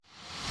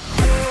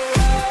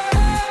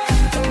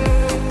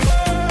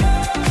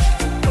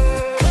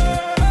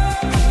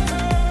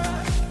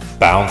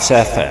Bounce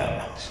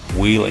FM,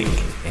 wheeling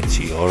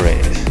into your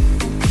ears.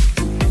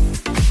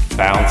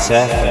 Bounce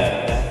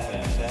FM.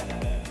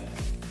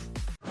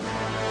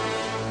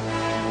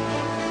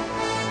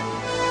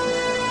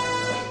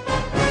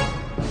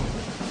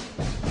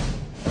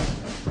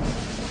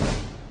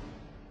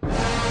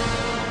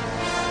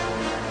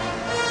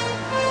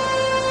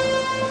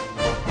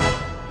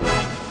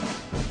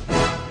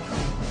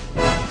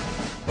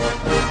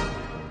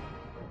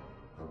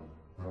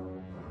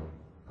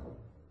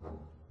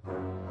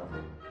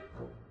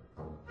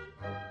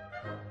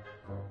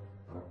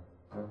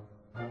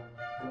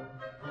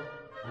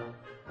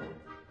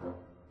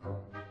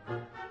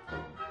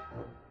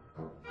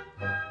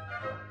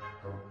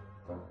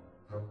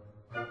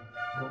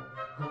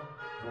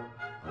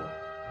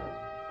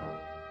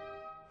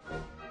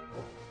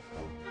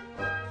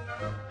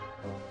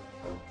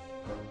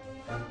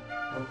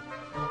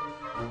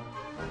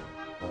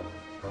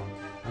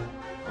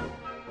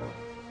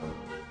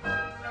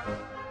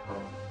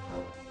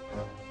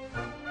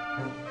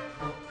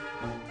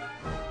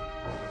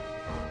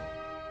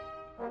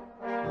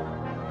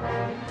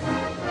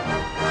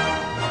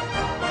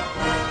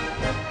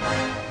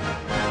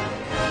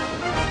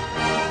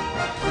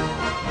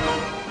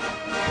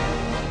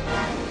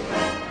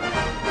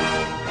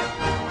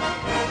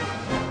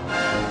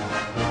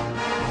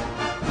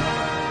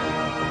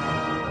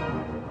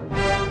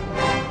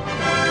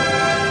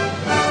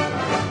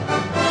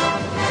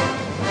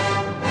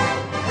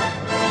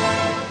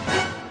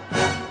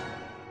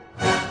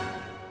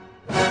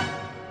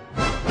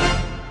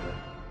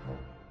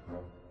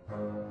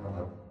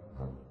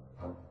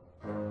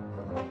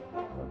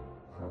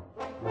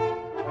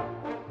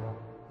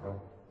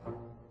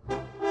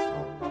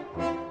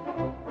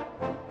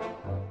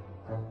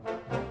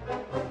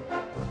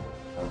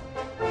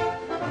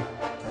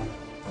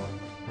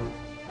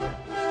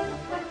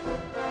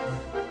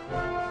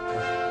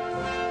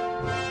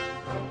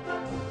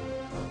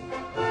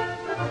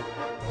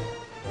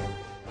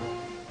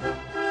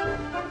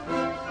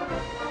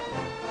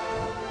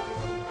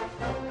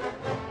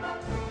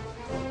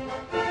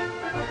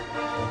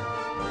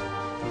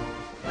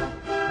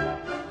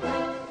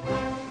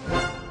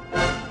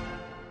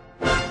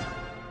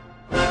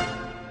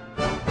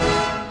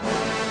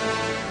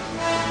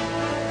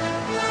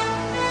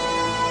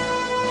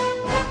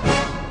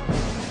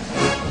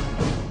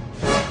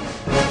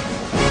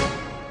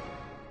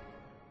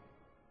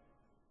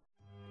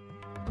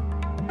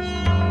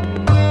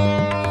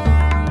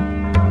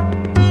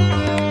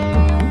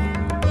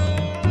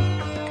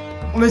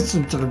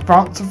 Listen to the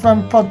Bounce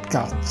FM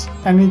podcast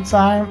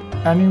anytime,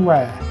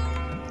 anywhere.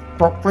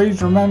 But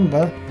please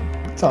remember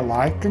to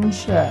like and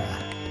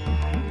share.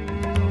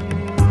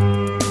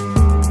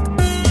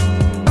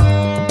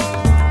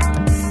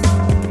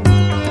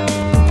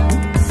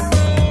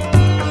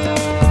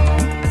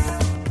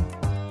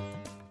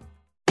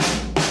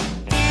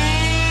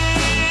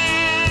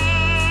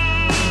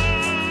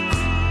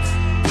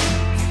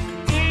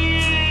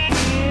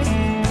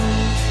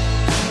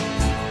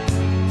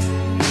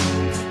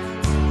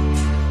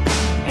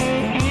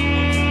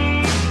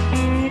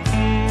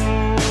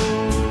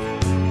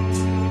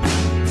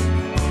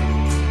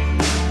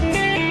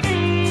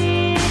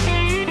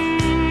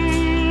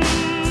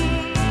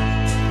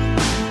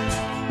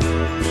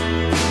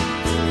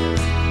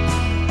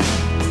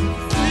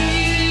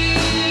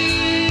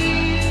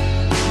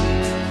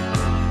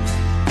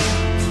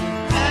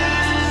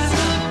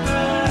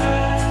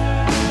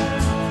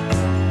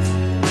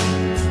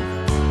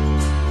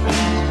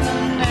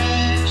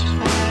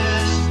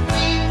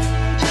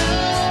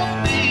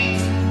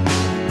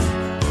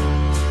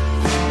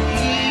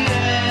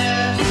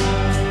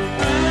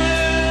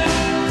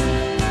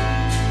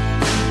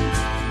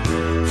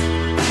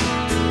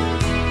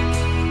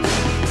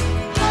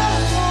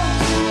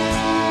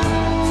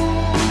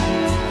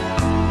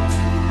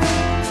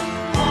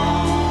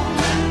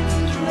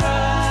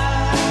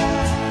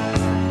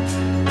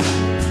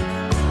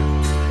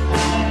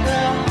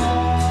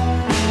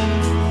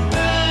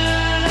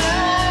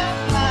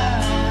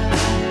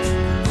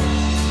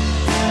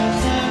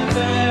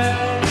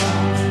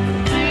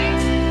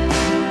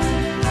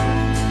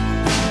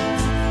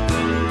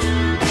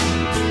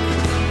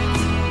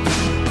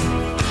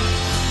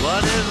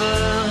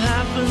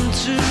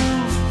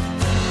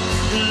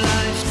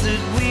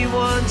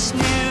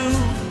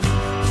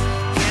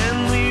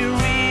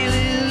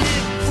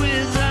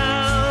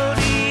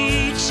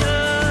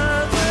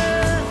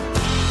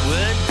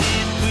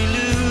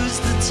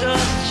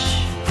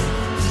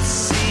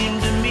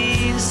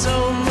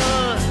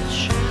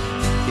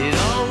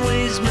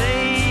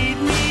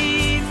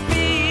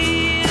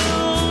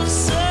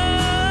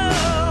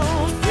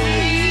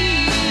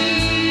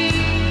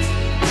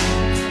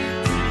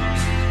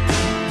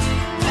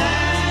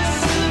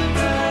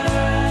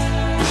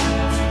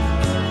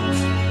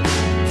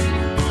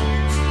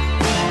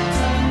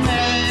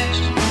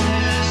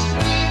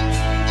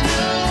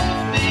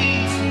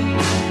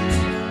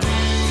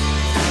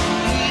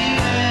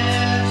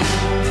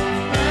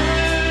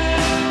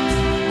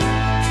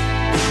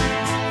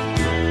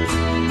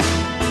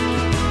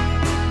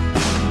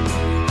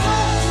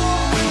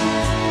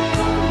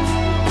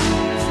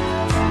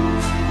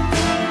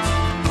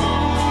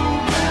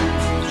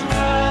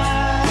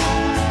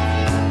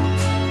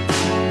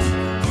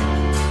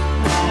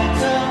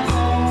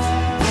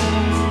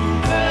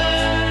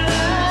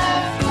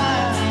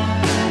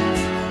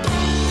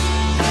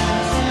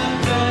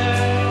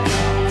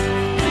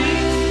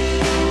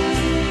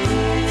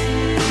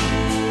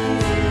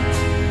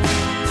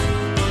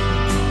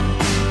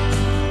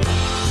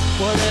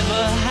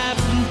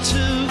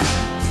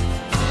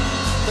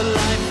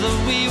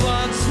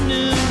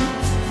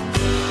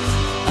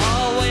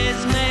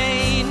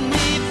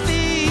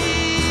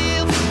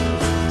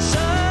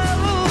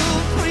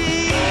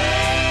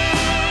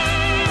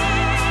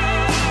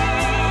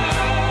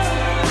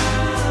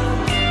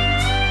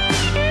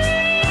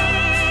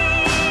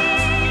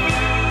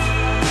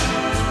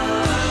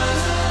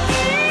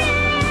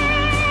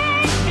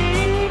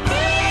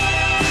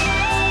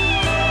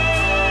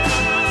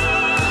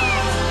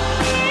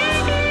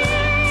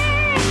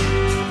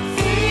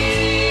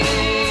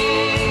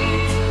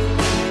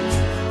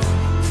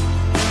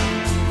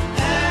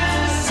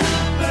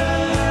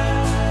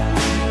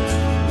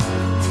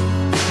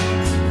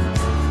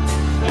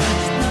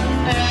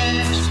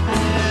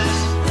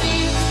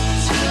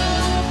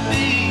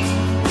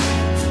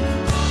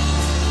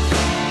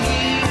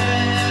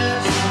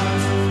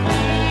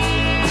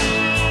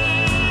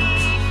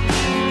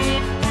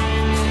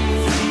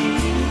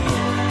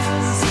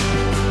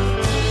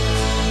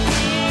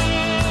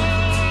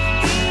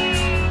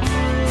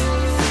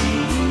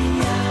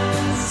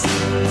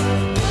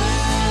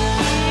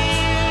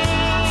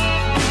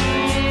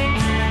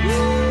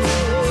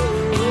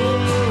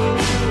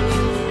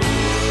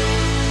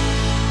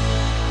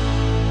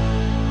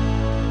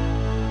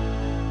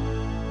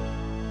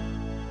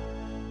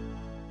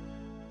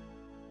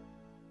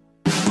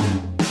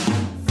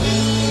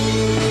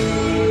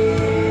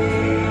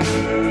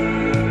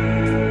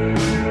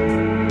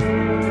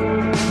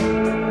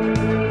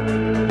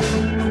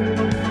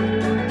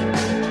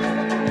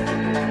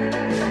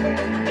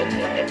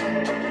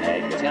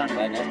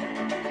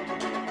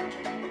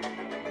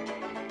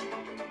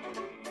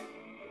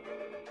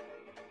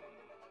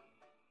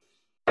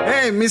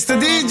 Hey, Mr.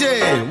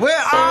 DJ, where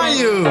are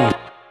you?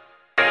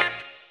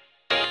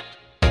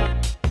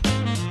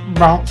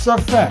 Bounce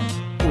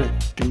FM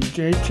with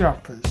DJ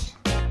Choppers.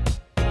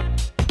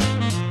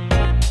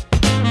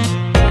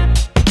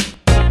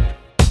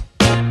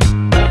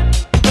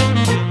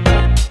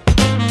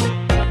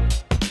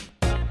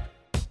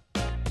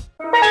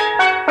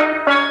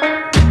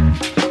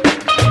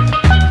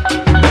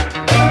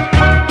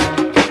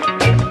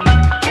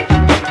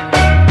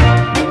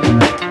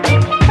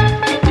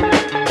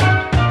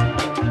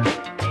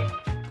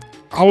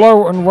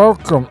 Hello and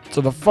welcome to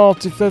the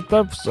 45th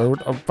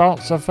episode of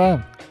Bounce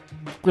FM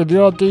with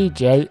your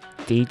DJ,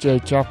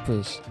 DJ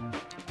Choppers.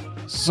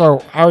 So,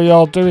 how are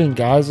y'all doing,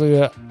 guys?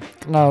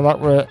 Now that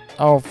we're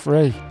all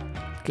free,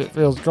 it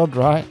feels good,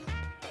 right?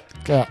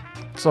 Yeah,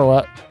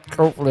 so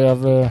hopefully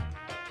I've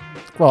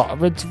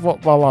been to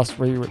football last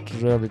week, which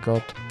was really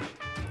good.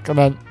 And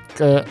then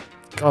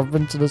I've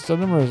been to the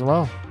cinema as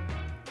well.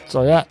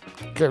 So yeah,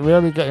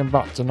 really getting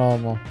back to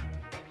normal.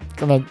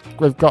 And then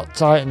we've got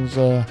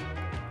Titans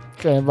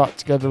getting back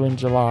together in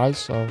July,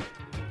 so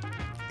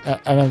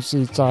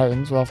NMC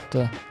Titans will have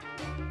to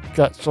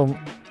get some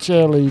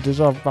cheerleaders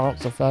of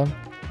Bounce FM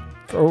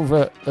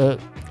over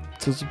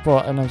to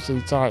support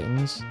NMC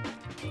Titans,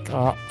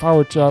 our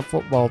Power Chair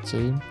football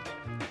team,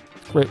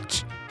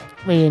 which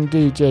me and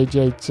DJ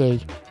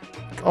JT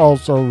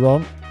also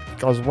run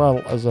as well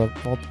as a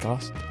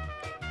podcast.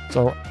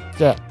 So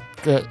yeah,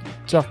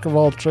 jack of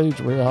all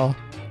trades we are.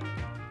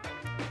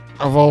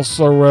 I've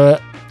also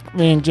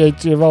me and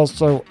JT have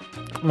also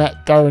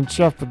met Darren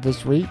Shepherd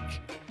this week.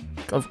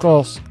 Of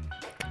course,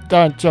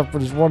 Darren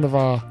Shepherd is one of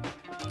our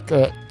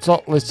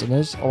top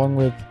listeners, along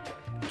with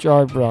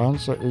Joy Brown,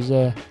 so it was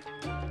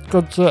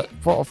good to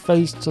put a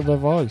face to the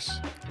voice.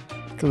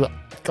 Because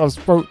I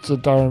spoke to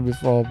Darren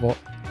before, but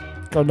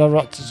I've never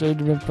actually seen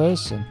him in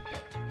person.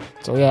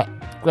 So yeah,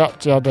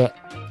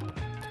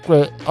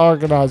 we're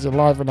organising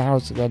Live in the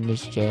House again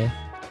this year,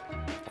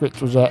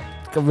 which was a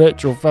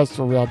virtual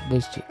festival we had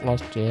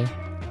last year.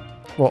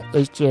 But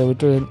this year we're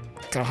doing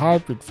a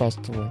hybrid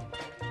festival,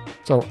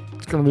 so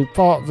it's going to be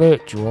part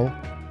virtual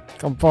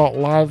and part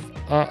live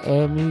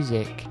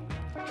music.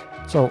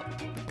 So,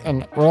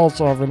 and we're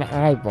also having an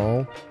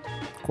eyeball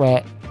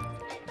where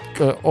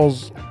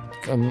us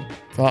and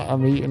that are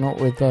meeting up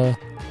with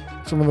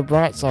some of the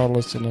Brightside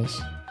listeners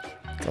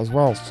as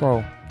well.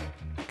 So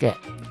yeah,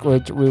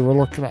 we were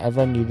looking at a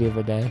venue the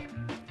other day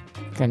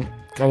and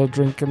got a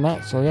drink and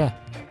that. So yeah,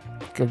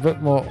 a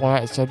bit more,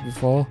 like I said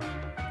before,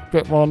 a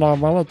bit more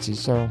normality.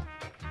 So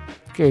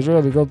it was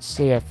really good to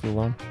see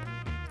everyone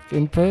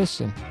in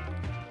person.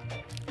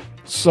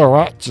 So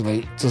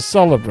actually, to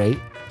celebrate,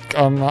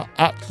 I'm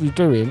actually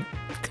doing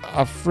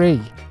a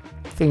free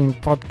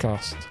themed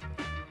podcast.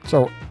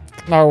 So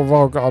now we've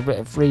all got a bit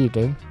of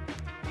freedom.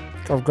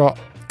 I've got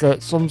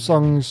some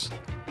songs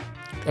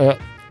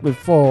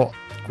before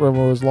when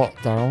we was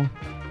locked down,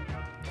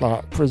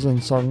 like prison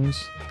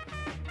songs.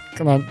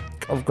 And then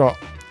I've got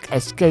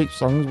escape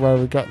songs where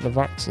we get the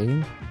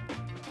vaccine.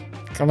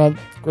 And then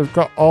we've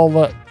got all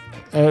the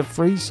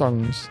free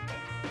songs,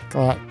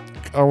 like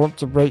I Want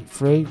to Break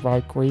Free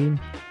by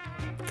Queen,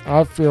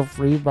 I Feel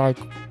Free by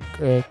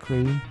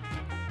Queen,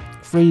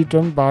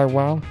 Freedom by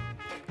Wham,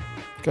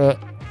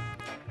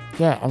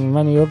 yeah, and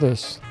many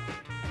others.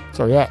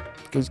 So yeah,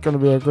 it's going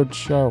to be a good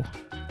show.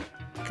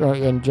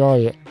 Going to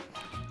enjoy it.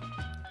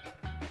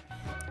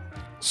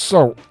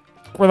 So,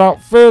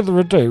 without further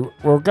ado,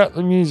 we'll get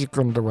the music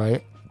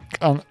underway,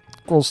 and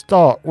we'll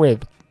start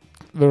with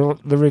The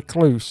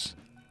Recluse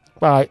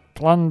by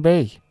Plan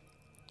B.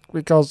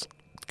 Because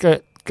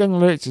Ken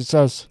Richard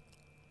says,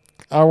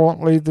 I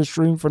won't leave this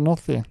room for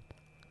nothing.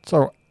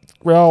 So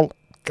we all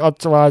had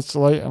to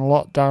isolate and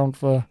lock down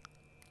for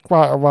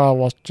quite a while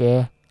last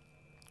year.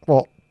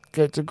 But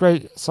it's a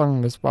great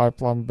song, this by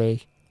Plan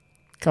B.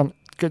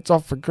 It's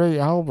off a great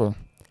album,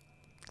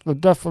 The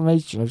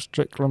Defamation of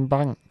Strickland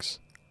Banks,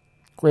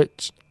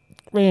 which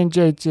me and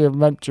JT have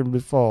mentioned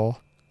before.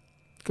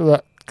 Because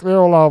the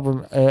whole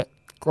album,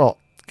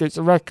 it's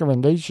a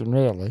recommendation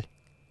really.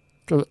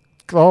 Because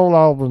the whole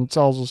album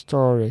tells a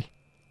story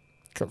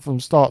from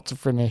start to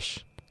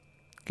finish.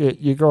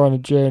 You go on a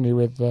journey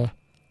with the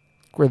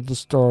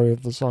story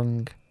of the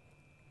song,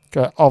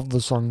 of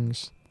the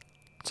songs.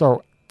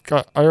 So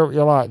I hope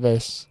you like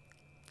this.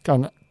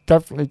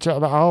 Definitely check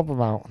the album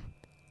out.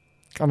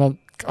 And then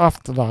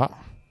after that,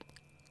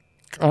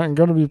 I'm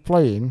going to be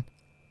playing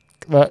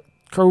the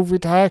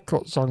COVID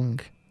Haircut song,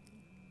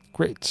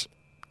 which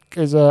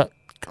is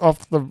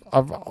off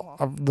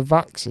of the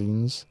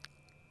vaccines.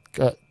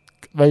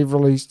 They've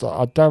released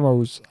a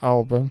demos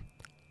album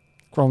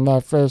from their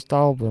first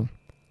album.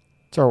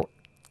 So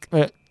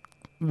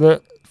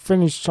the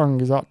finished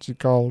song is actually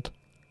called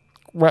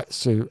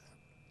Wetsuit,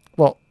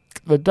 but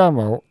the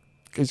demo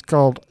is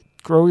called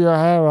Grow Your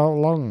Hair Out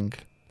Long.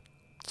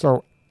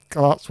 So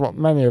that's what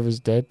many of us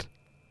did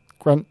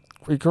when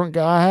we couldn't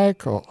get our hair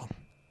cut.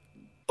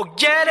 Oh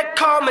yeah, they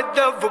call me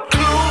the recluse,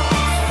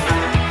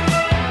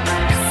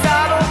 'cause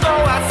I don't go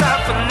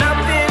outside for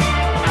nothing.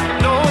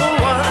 No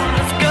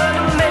one's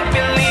gonna make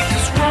me leave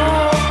this room.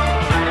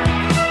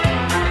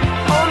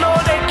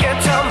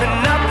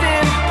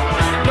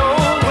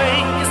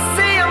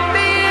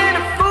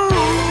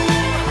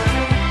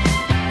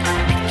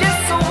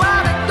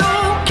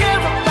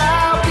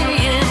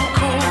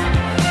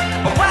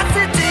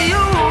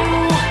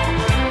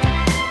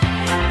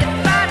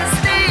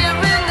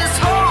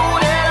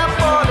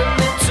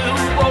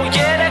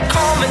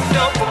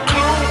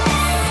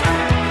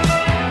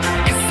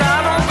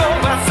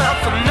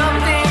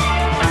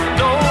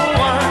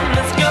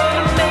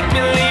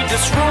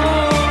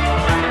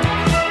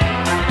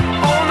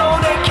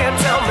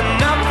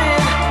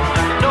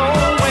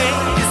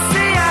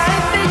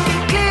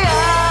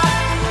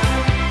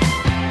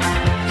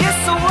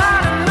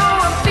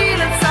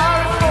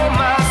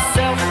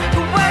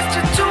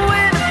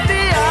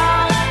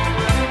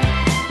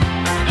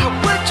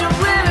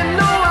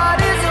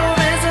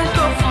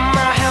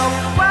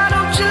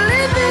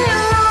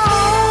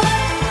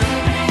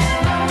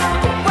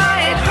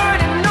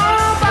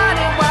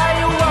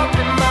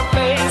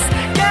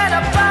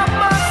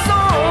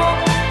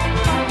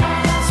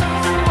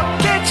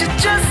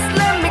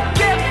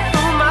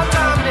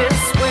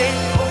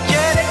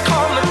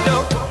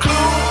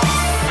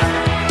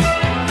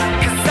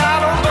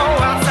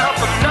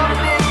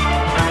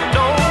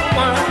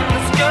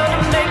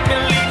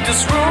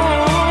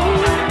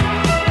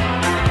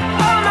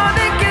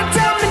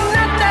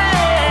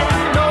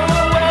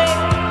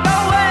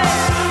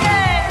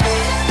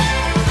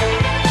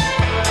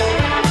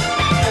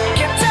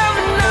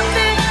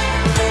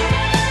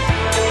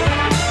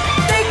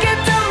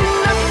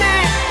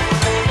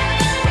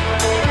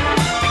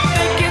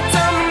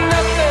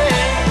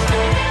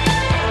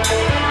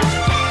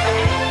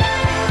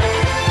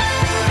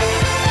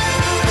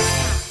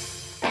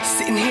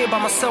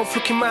 myself,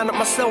 looking round at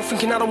myself,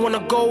 thinking I don't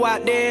wanna go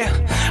out there.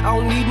 I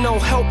don't need no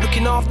help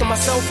looking after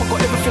myself, I got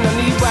everything I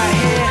need right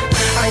here.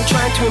 I ain't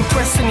trying to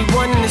impress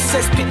anyone in the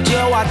cesspit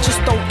jail, I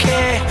just don't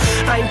care.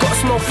 I ain't got to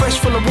smell fresh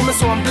from a woman,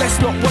 so I'm blessed,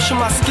 not washing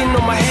my skin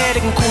or my hair.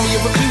 They can call me a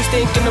recluse,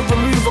 they ain't gonna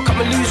remove or cut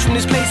me loose from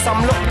this place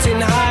I'm locked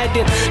in,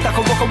 hiding. Like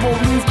a rock I won't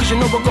move, cause you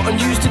know I've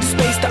gotten used to the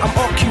space that I'm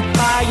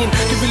occupying.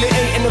 There really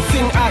ain't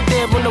anything out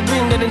there on the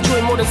ring that enjoy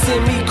more than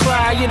seeing me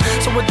crying.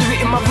 So I do it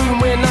in my room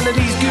where none of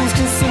these goons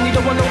can see me,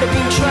 though I know they've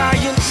been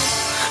trying.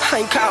 I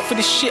ain't cut out for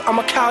this shit, I'm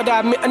a coward, I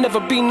admit I never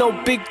been no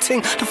big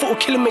ting. The thought of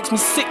killing makes me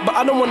sick, but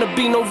I don't wanna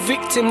be no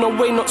victim, no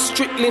way, not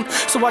Strickland.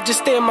 So I just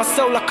stay in my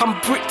cell like I'm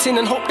bricked in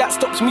and hope that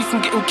stops me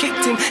from getting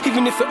kicked in,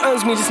 even if it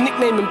earns me this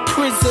nickname in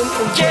prison.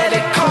 And yeah,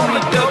 they call me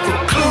the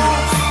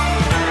recluse,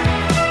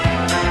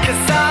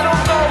 cause I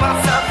don't go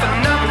outside for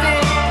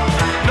nothing.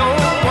 No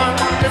one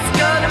that's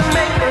gonna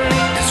make me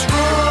leave this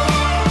room.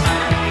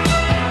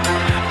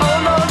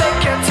 Oh no, they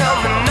can't tell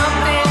me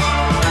nothing.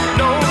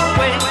 No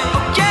way.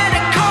 Oh yeah,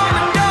 they call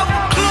me the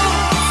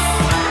recluse,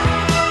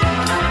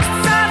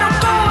 cause I don't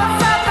go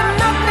outside for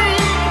nothing.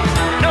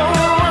 No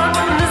one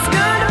that's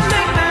gonna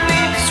make me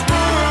leave this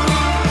room.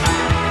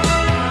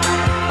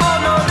 Oh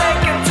no, they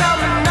can't tell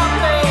me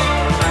nothing.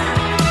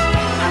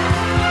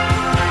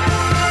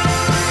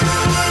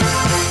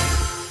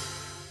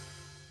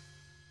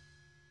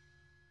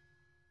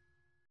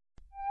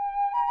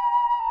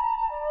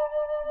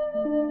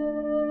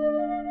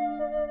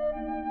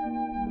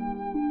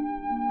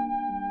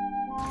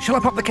 Shall I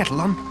pop the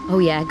kettle on? Oh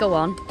yeah, go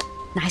on.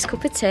 Nice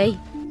cup of tea.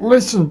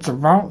 Listen to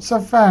Bounce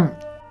FM.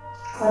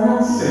 Come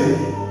and see.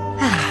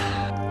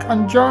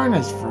 And join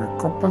us for a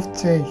cup of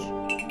tea.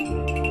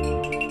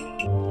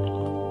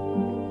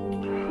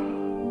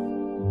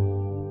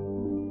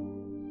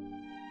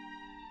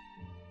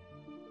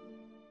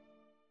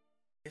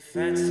 If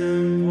at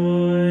some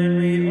point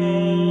we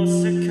all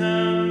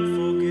succumb,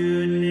 for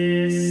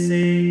goodness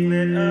sake,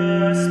 let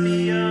us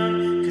be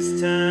young,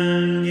 'cause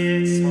time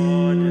gets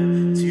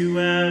harder to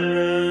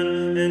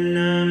outrun, and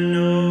I'm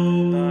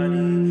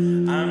nobody.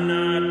 I'm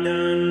not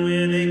done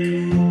with a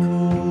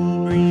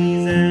cool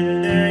breeze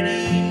and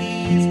dirty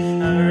knees.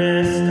 I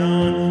rest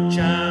on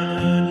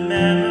childhood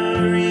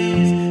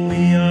memories.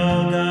 We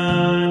all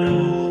got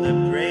older,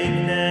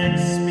 breakneck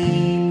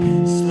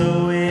speed.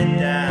 Slow it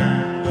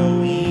down,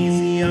 go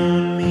easy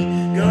on me,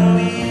 go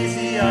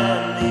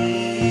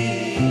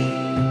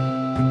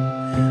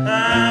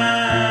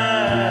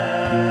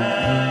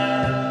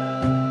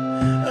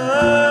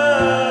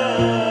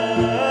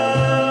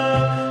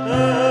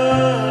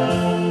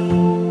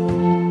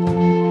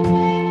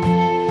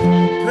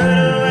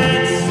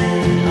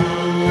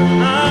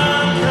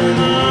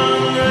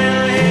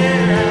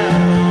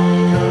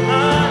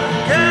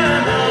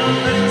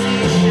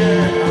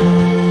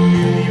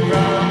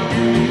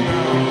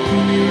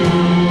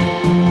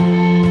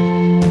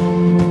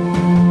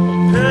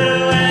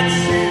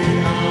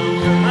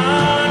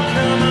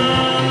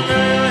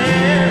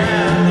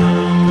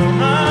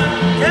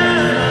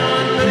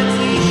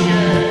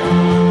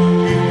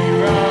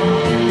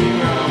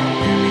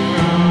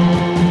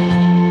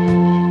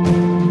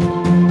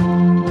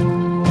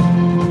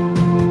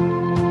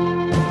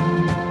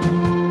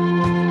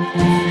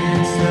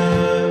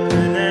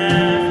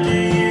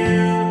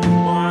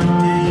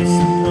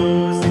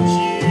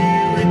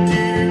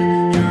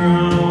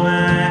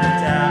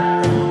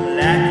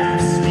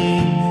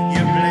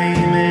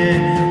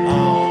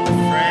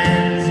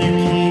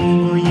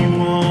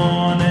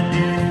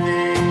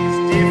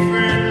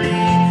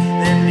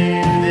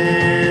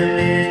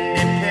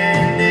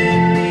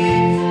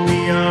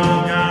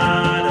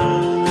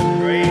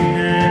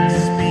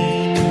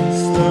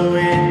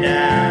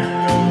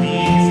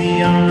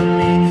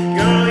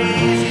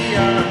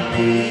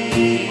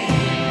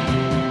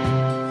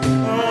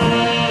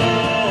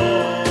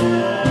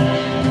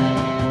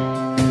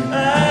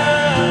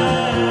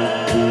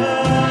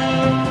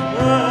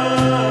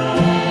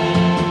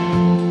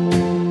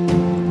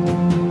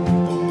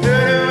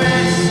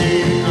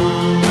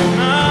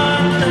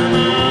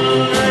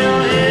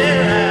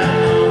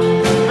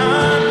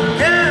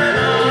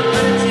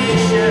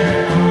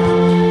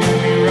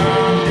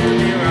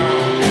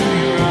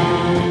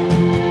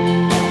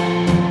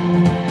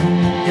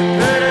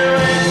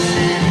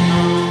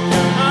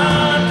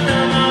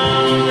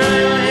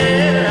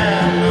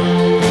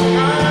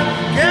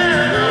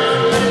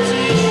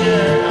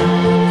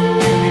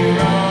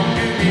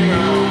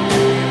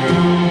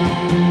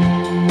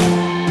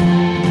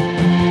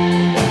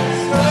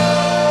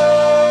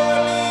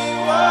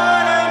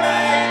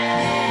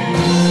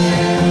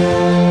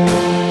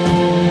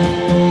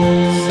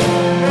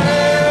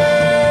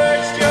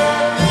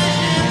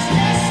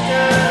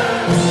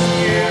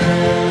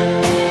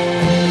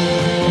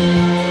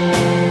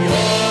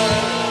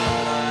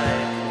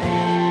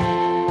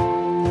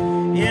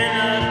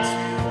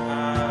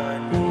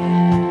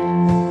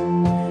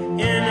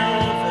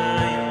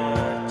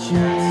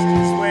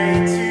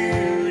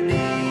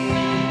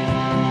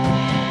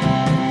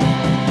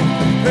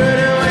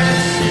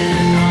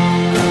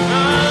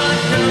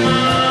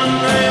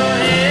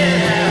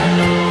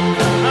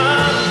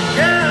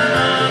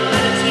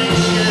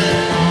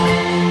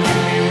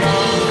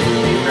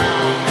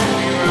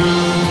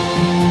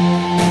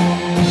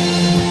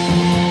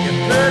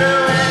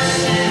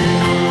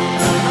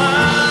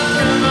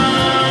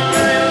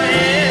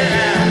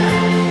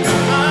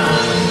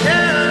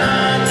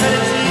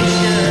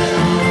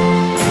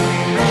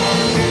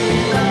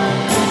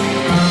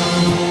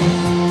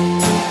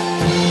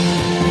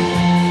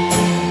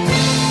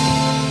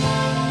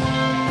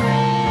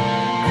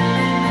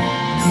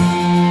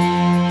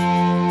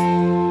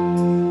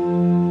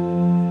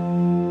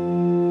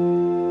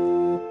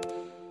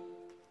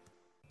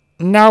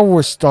And now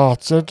we're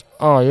started.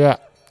 Oh yeah,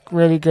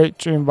 really great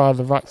tune by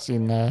The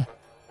Vaccine there.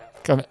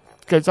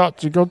 It's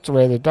actually good to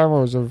hear the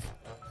demos of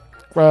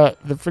where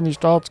the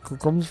finished article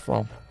comes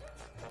from.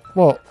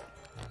 But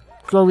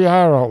grow your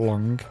hair out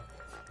long.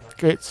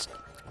 It's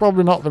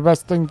probably not the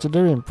best thing to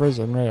do in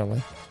prison,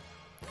 really.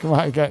 You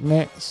might get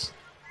nits.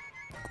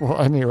 But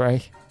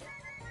anyway,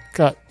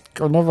 got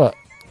another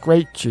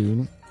great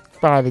tune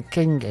by the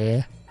King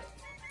here,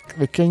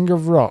 the King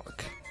of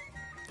Rock.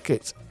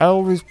 It's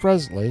Elvis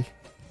Presley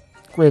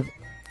with,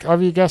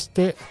 have you guessed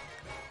it?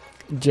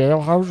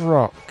 Jailhouse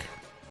Rock.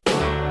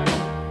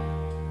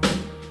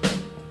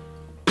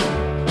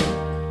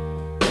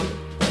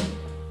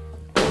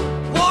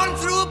 Walking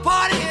through a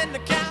party in the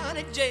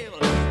county jail.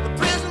 The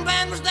prison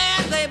band was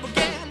there, they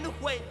began to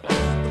wail.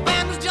 The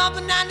band was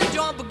jumping and the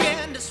joint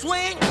began to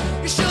swing.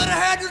 You should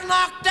have heard this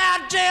knocked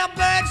out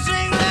jailbird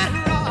sing. Let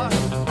it rock.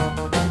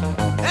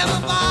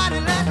 Everybody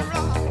let it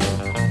rock.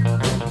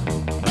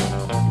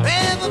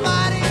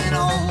 Everybody in the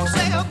whole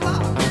cell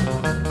block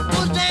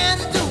was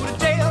dancing to the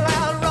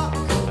jailhouse rock.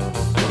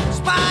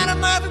 Spider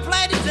Murphy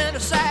played his tenor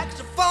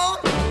saxophone.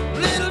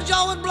 Little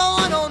Joe was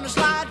blowing on the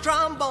slide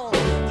trombone.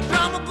 The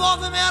drummer boy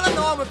from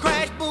Illinois would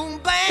crash, boom,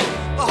 bang.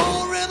 The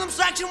whole rhythm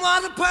section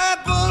was a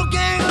purple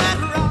gang. Let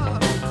it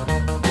rock.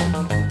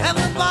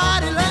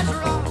 Everybody let it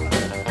rock.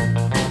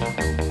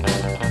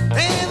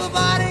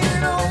 Everybody in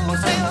the whole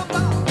cell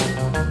block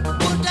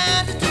was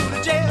dancing to the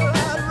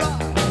jailhouse rock.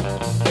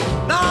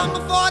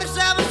 Number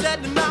 47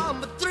 said to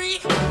number 3,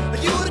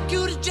 you the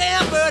cutest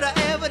jailbird I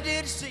ever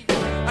did see.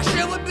 I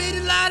sure would be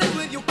delighted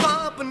with your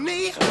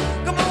company.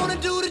 Come on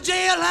and do the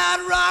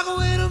jailhouse rock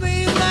with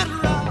me. Let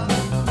it rock.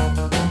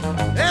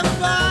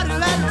 Everybody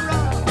let it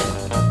rock.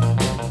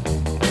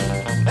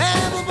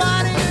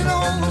 Everybody in the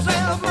whole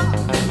cell block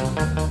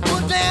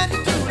was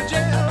dancing to the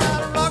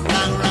jailhouse rock.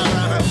 Rock, rock,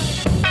 rock.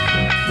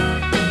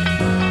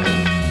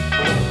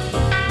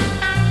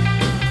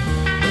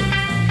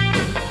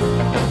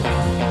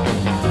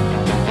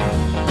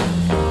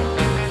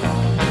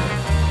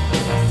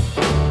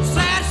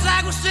 Sad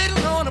sack was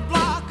sitting on a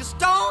block of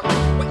stone,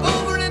 way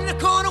over in the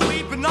corner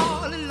weeping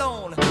all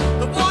alone.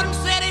 The warden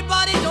said, hey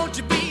buddy, don't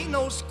you be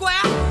no square.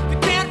 If you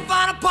can't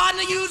find a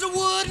partner, use a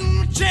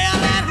wooden chair.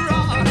 Let it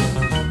rock.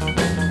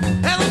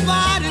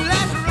 Everybody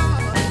let it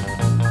rock.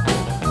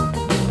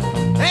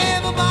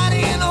 Everybody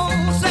in the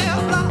whole cell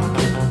block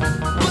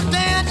was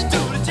dancing to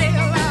the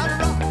jailhouse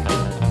rock.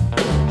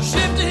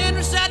 Shifter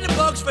Henry said the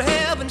books, for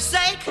heaven's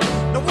sake.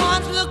 No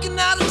one's looking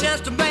out a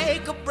chance to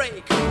make a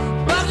break.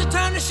 Bugsy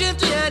turned to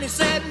Shifter and he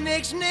said,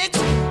 nix, nix.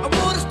 I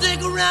wanna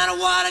stick around, I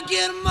wanna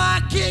get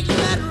my kicks.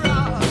 Let it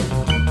rock.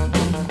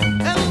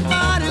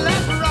 Everybody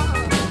let it rock.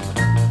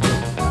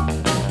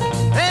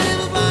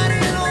 Everybody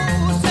in the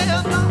whole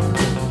cell block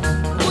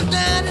was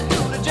dancing to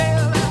the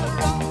jailhouse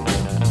rock.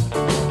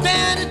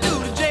 Dancing to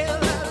the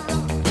jailhouse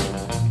rock.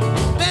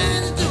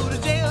 Dancing to the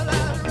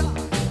jailhouse rock.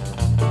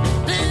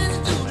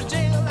 Dancing to the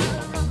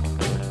jailhouse rock.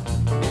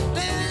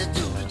 Dancing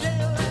to the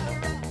jailhouse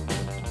rock.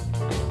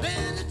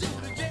 Dancing to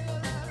the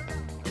jailhouse rock.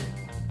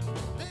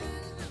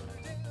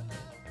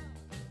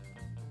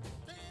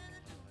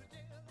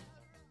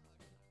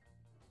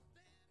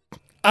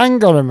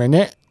 Hang on a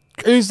minute.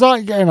 Who's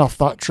that getting off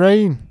that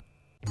train?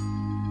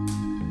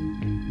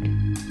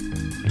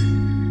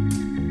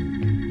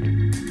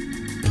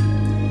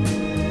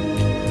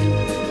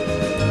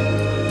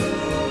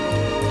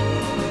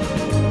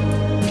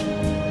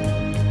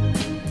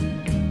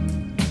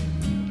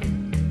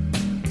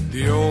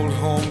 The old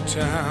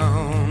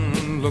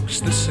hometown looks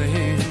the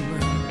same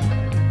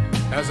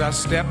as I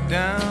step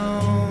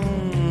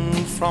down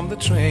from the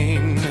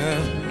train,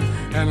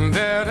 and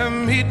there to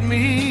meet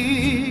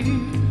me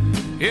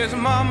is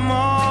my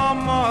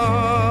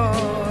mama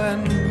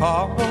and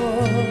papa.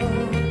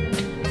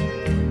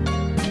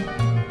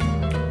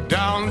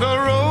 Down the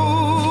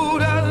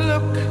road I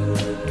look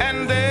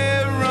and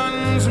there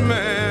runs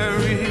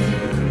Mary,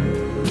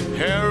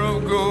 hair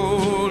of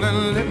gold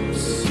and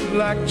lips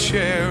like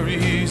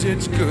cherries.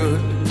 It's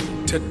good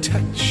to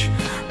touch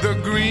the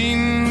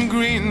green,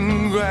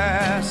 green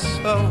grass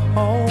of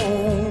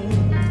home.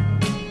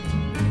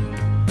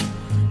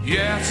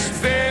 Yes,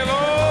 they'll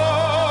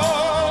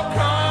all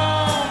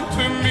come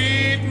to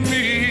meet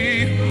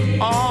me,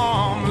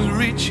 arms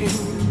reaching,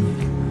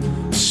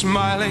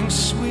 smiling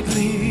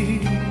sweetly.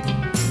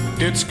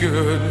 It's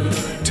good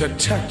to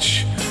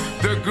touch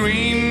the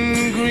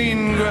green,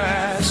 green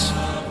grass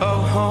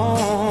of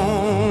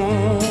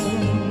home.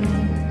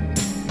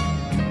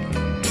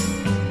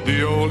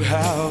 The old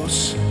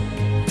house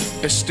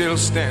is still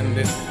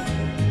standing,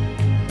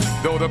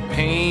 though the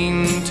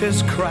paint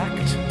is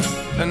cracked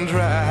and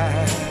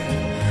dry.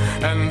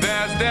 And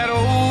there's that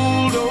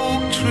old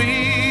oak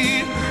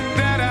tree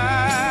that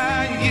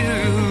I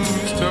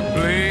used to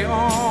play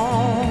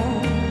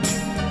on.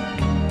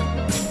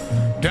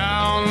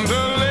 Down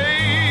the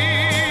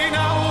lane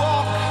I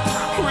walk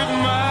with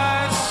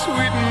my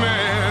sweet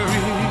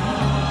Mary,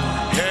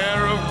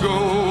 hair of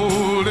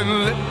gold and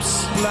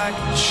lips like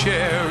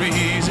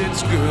cherries.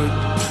 It's good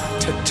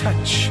to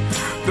touch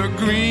the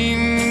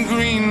green,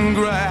 green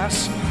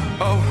grass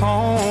of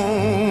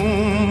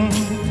home.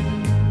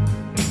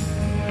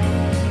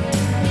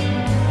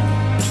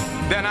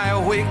 Then I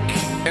awake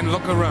and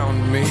look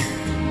around me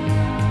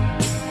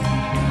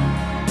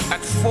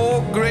at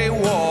 4 gray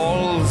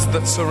walls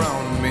that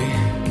surround me,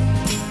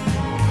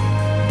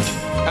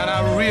 and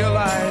I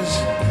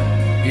realize,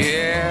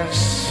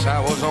 yes, I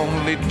was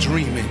only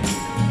dreaming.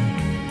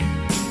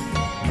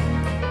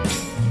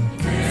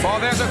 For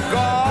there's a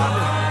God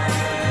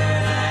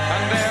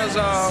and there's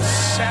a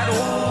sad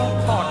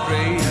old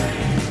portrait.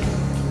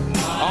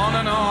 On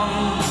and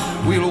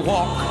on we'll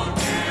walk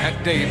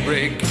at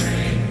daybreak.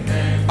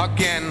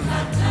 Again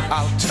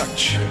I'll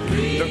touch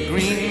the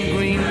green,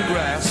 green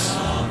grass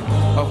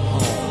of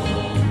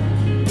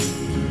home.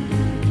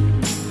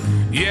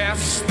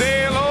 Yes,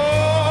 they'll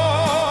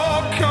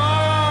all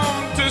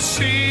come to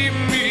see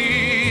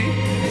me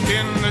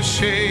in the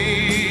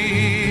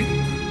shade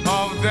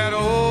of that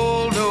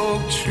old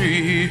oak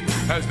tree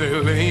as they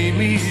lay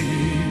me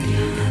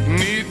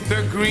 'neath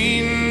the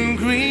green,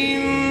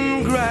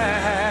 green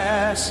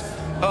grass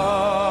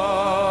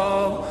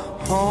of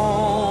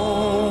home.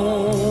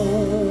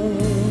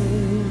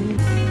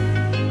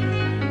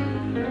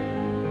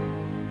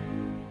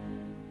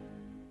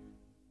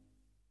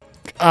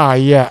 Ah,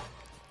 yeah.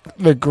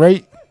 The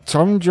great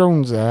Tom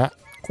Jones there.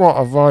 What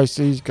a voice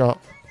he's got.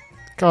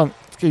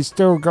 He's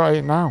still got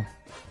it now.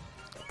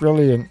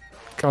 Brilliant.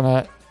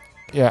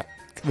 Yeah.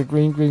 The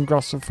green, green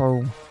grass of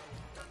home.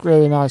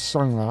 Really nice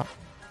song, that.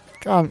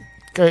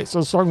 It's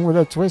a song with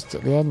a twist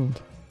at the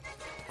end,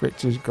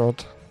 which is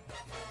good.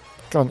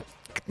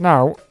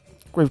 Now,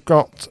 we've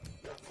got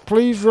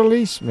Please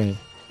Release Me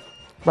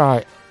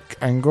by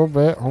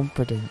Engelbert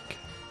Humperdinck.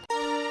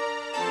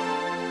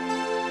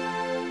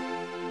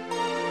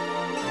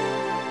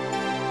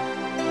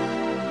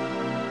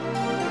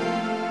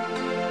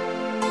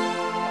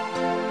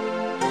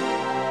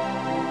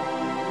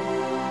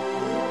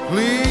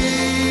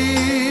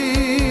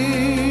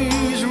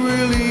 Please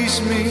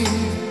release me,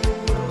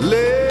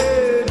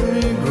 let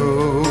me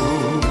go,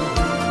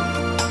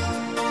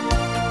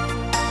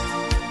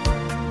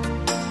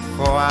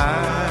 for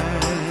I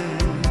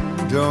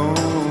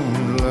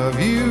don't love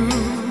you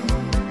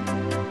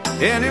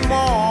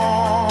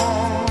anymore.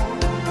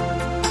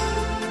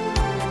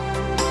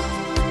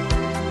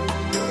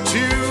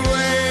 To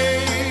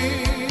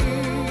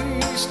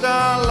waste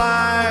our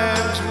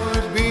lives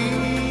would be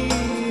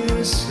a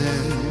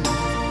sin.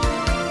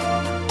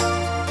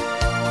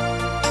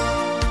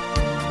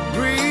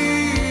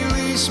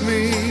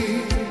 Me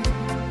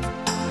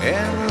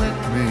and let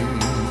me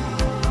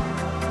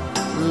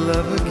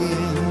love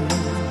again.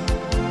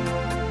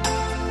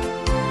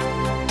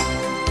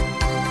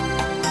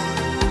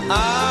 I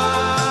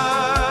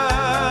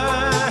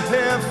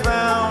have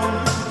found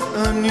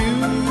a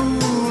new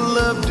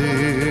love,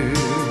 dear,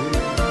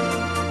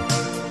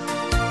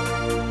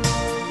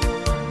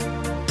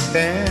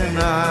 and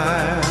I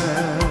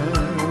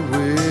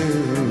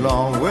will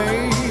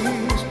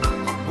always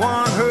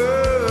want her.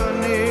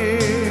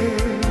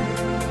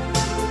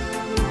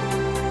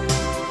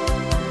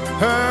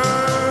 Her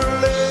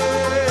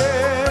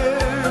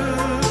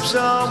lips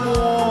are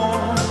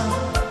warm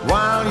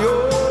while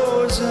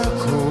yours are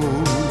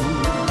cold.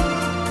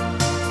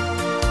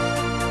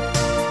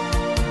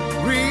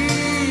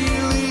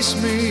 Release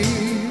me,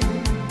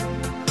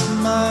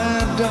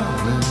 my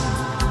darling,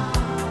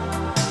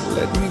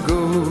 let me go.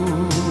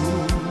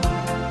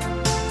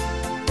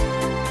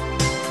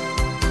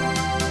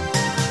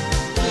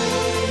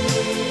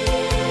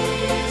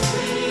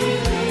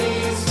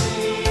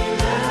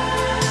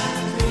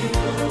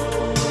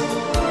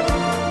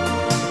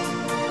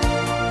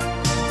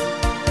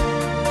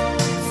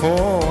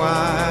 For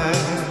I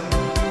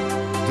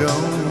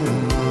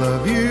don't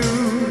love you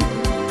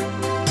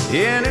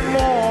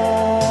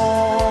anymore.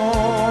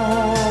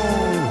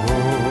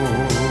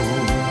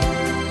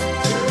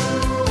 To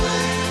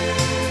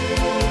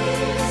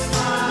waste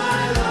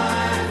my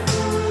life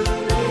would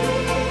be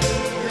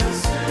a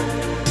sin.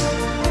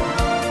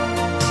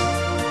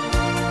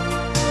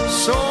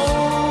 So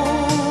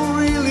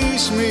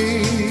release me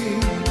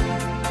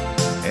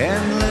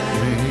and let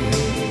me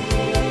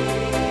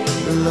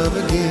love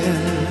again.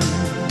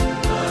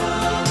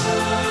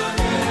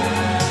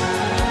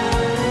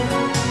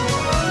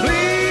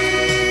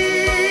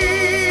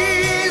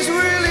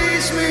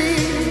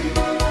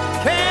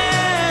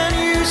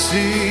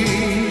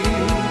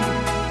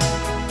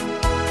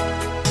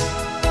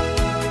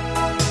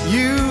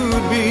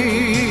 You'd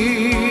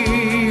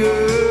be a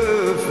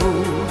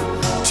fool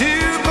to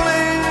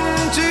cling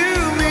to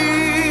me,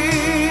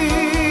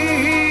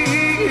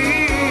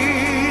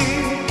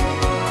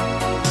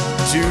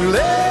 to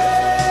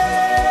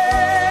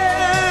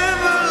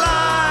live a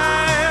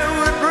life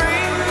would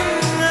bring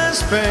us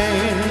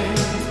pain.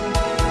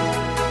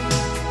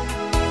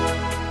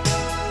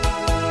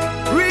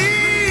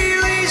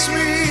 Release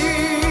me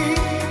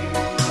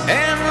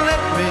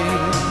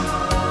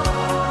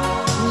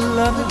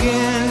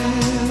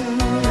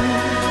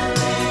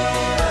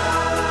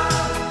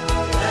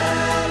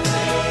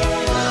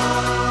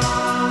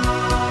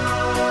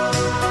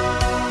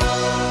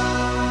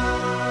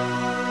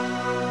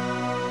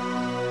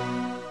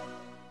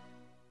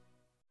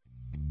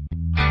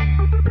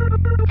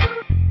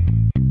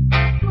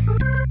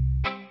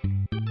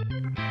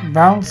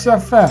Bounce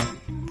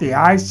FM, the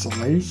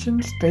isolation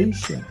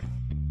station.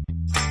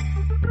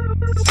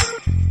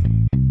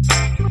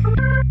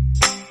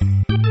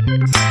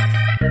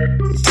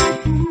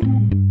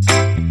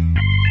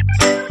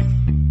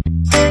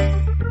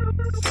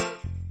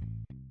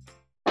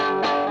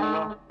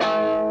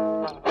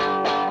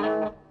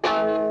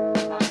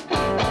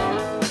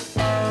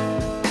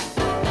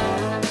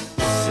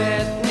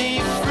 Set me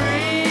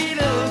free,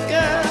 little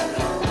girl.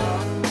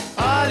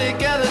 All you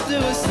gotta do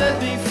is set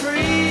me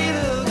free,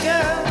 little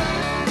girl.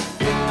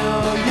 You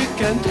know you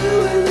can do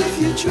it if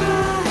you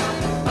try.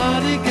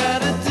 All you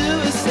gotta do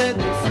is set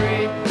me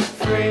free,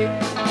 free,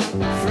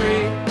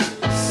 free.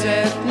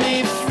 Set me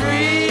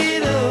free,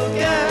 little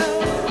girl.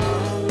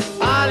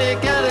 All you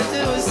gotta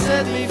do is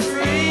set me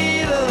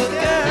free, little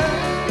girl.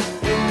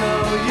 You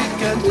know you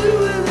can do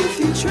it if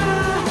you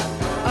try.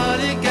 All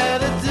you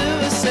gotta do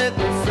is set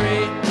me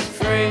free,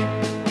 free,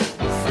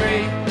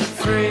 free,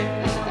 free.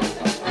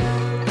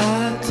 I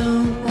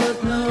don't want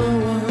no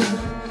one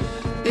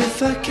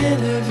if I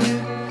can't have you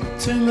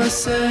to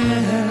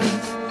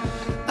myself.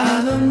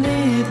 I don't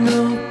need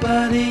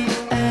nobody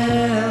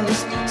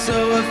else. So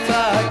if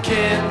I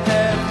can't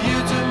have you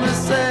to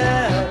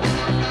myself,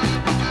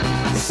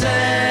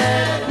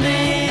 set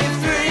me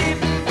free,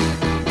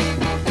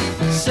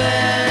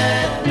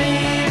 set me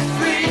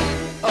free,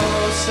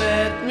 oh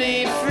set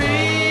me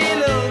free,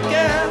 little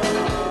girl.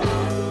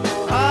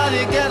 All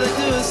you gotta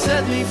do is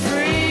set me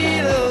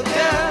free, little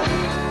girl.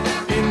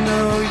 You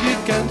know you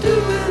can do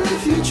it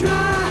if you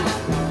try.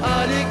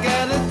 All you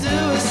gotta do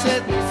is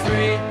set me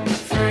free,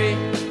 free,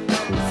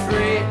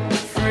 free,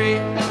 free.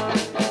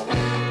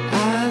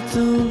 I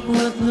don't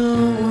want no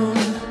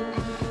one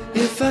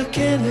if I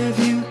can't have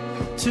you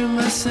to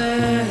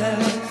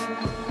myself.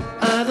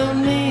 I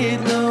don't need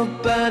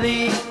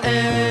nobody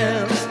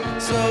else.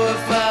 So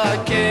if I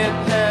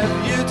can't have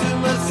you to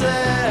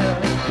myself,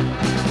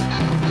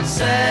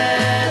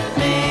 set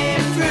me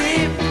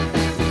free,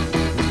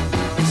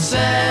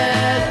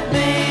 set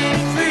me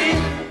free,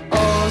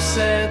 oh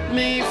set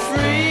me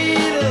free,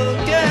 little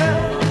girl.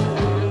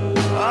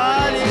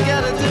 All you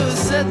gotta do is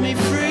set me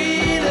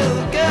free,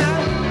 little girl.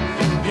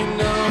 You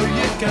know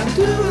you can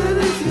do it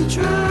if you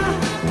try.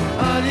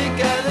 All you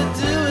gotta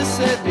do is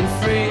set me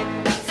free,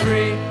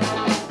 free,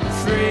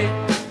 free,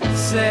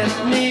 set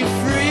me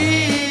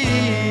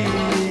free,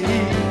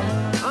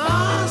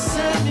 oh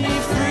set me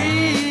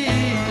free.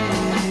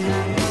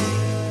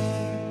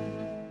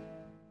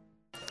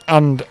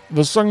 And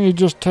the song you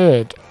just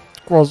heard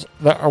was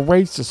the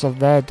oasis of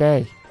their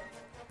day.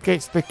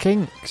 It's the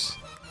Kinks.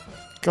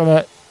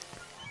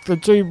 The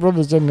two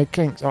brothers in the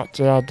Kinks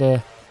actually had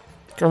got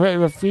a bit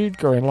of a feud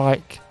going,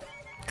 like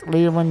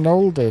Liam and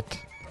Noel did.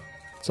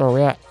 So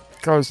yeah,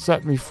 gotta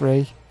set me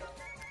free.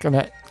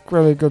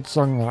 Really good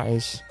song that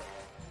is.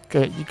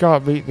 You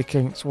can't beat the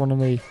Kinks. One of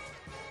my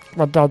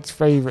dad's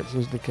favourites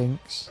is the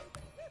Kinks.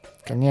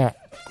 And yeah,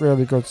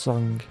 really good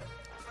song.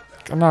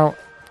 And now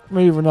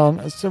moving on,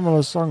 a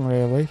similar song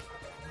really.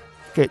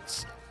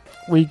 It's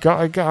We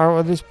Gotta Get Out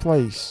of This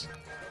Place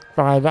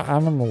by the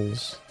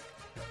Animals.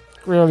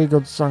 Really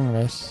good song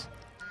this.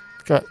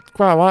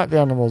 Quite like the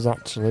Animals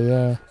actually,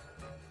 yeah.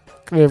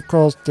 They of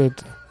course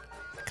did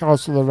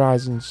Castle of the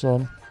Rising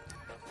Sun,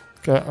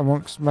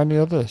 amongst many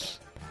others.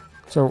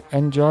 So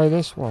enjoy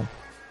this one.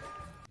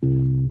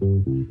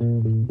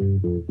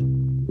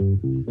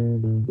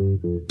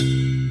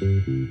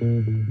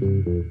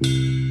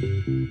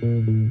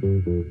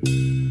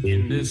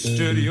 In this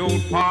dirty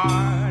old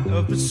part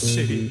of the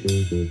city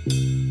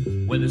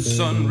where the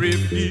sun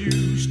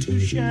refused to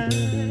shine,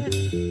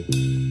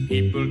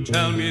 people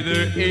tell me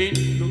there ain't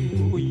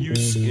no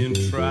use in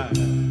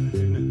trying.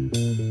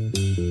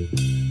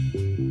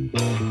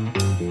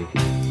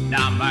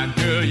 Now my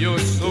girl, you're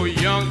so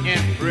young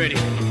and pretty,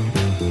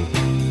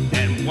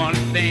 and one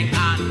thing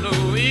I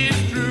know is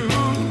true,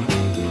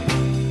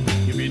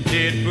 you'll be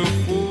dead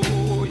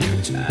before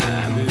your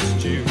time is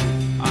due.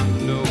 I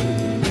know.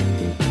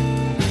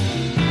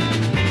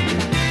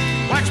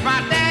 Watch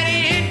my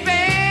daddy in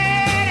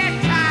bed at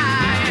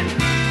night,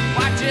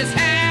 watch his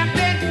hair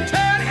been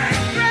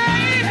turning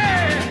gray.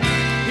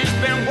 He's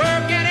been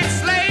working and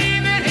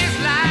slaving his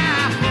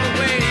life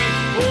away.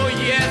 Oh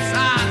yes, I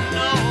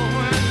know.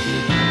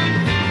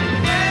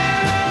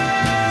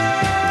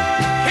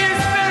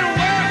 He's been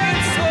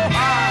working so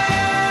hard.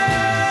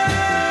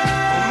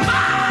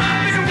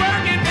 I've been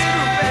working too,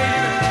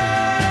 baby,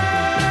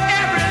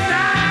 every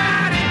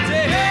night and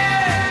day.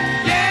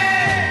 Yeah,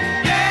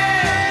 yeah,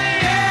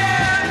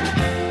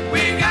 yeah.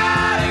 We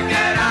gotta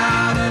get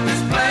out of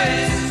this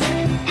place.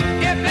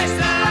 If it's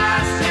the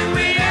last thing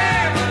we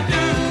ever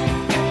do,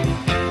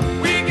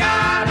 we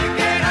gotta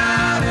get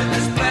out of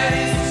this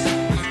place.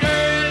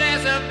 Girl,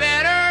 there's a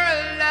better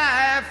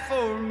life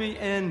for me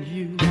and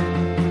you.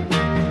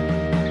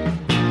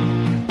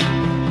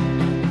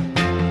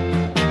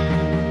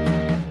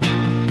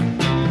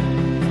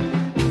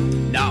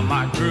 Now,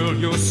 my girl,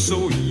 you're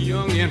so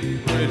young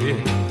and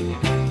pretty,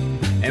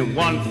 and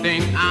one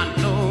thing I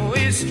know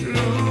is true,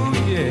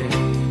 yeah,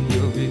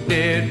 you'll be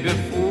dead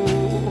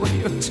before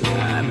your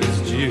time is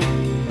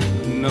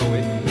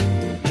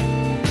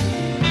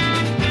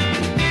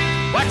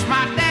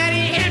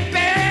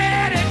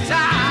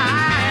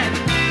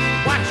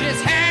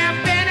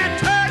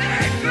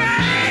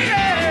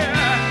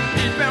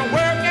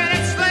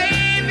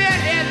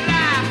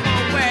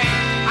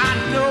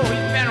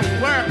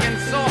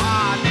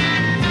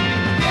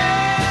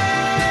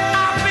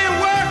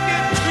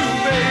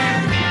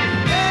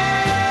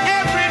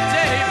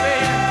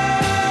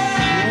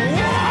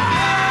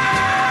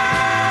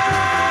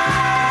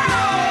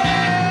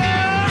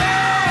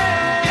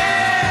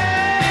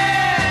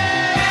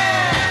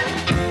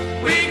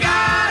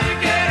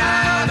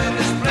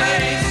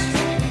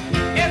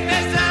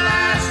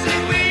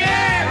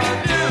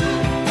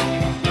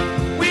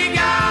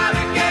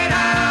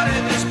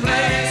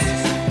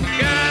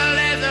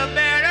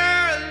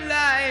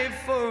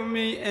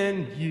me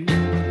and you.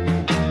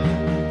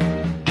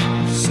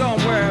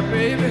 Somewhere,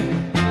 baby,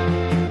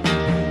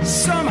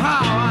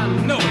 somehow I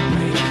know it,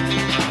 baby.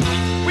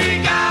 We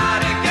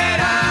gotta get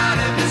out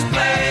of this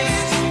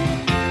place.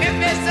 If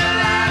it's the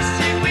last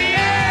thing we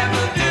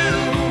ever do,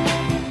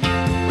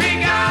 we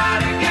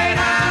gotta get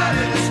out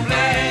of this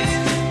place.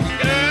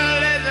 Girl,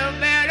 there's a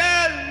better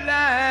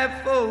life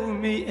for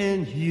me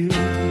and you.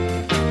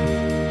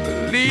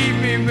 Believe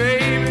me,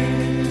 baby,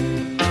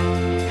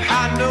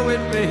 I know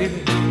it, baby.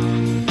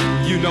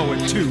 You know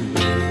it too.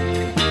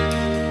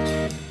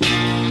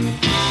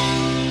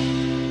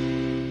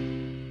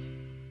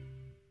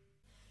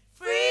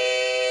 Free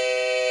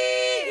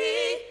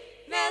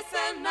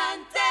Nelson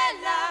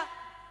Mandela.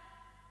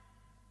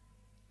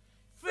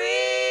 Free,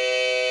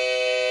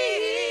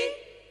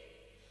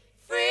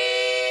 free,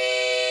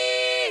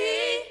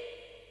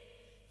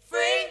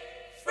 free,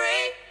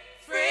 free,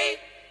 free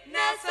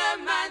Nelson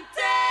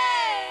Mandela.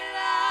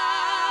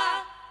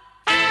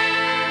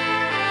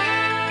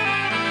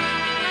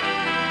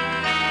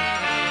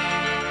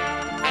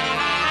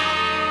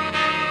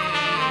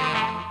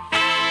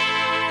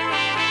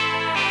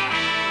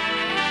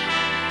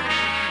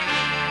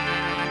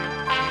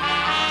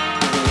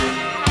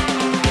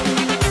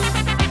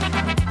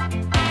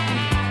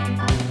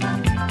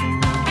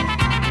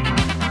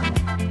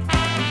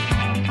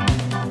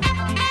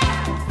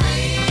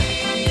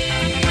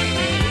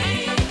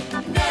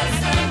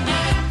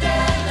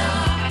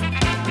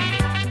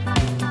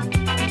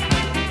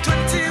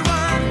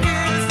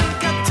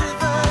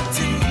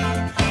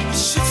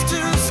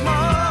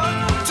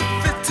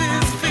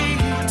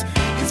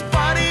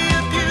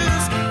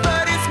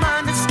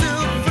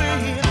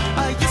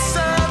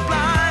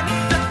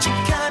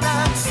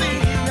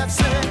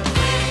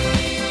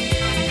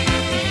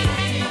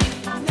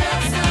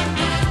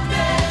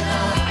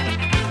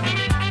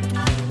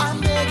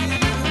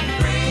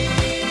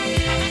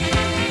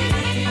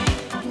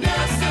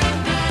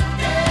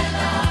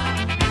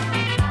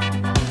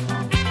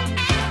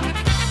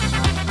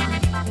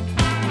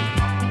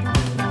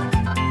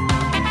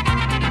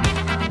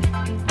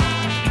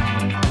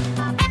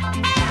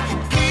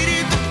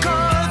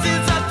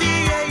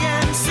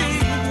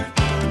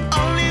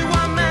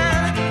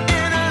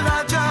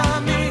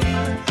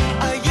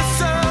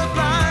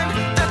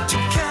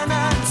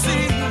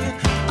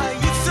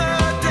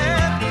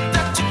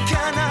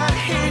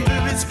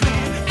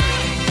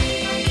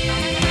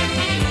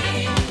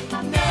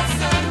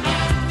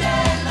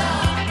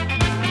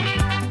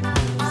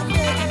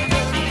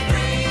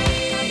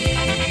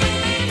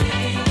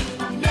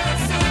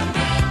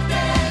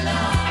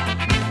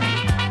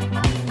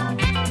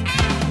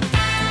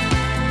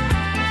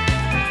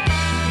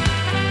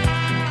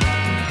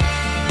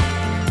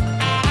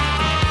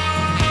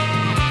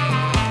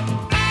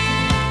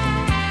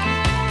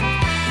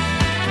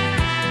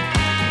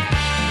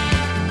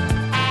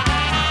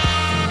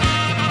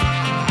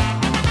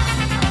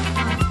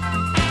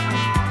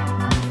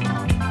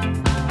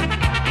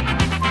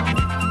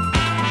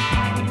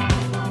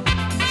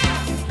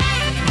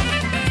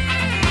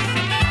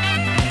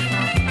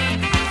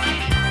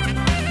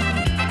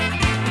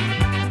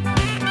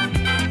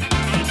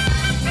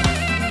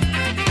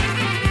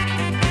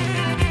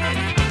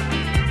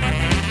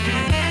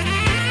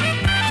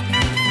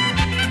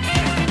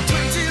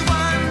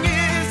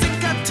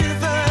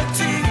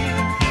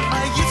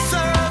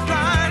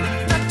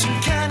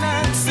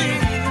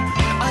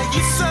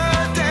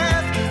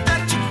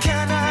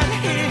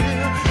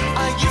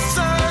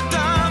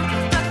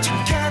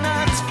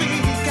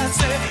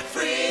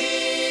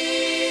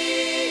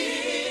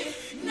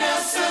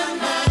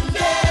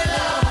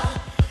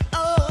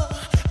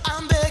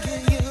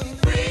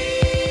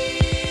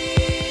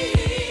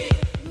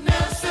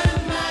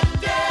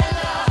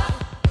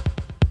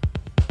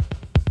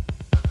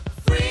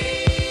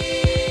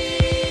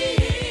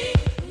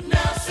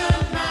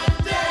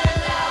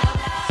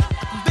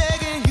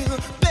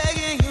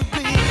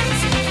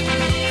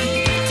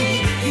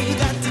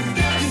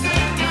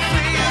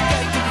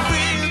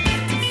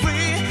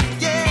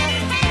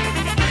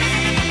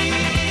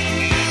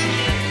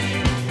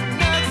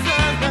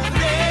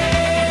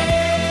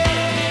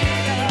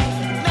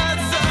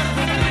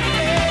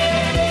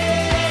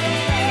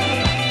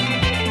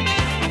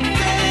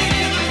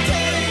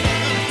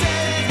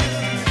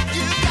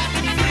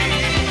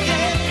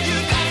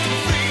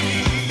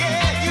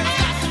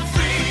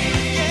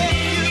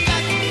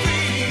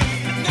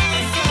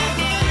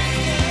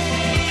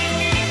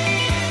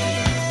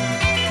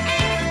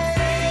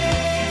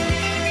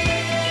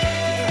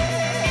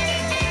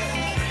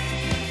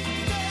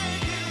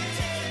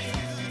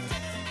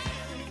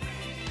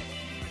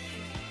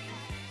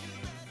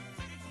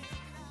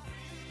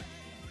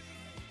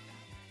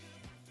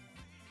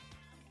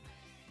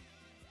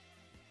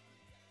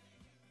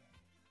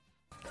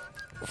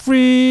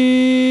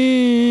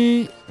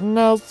 Free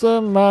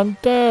Nelson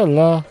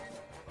Mandela.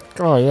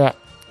 Oh yeah,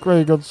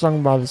 really good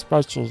song by the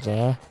Specials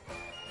there.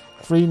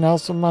 Free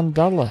Nelson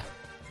Mandela.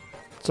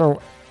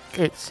 So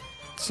it's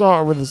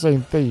sort of with the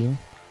same theme,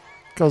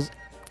 because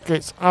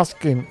it's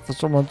asking for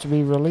someone to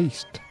be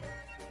released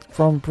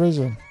from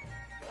prison.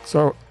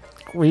 So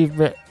we've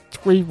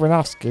been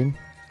asking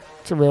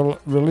to be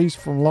released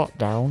from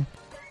lockdown,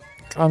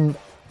 and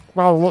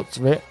by the looks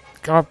of it,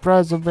 our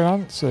prayers have been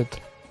answered.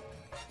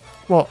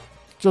 But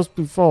just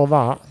before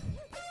that,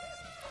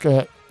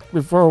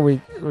 before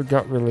we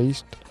got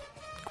released,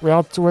 we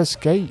had to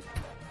escape.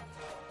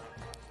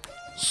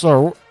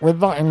 So, with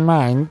that in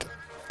mind,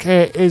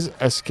 here is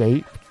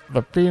Escape,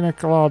 the Pina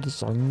Colada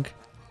song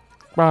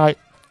by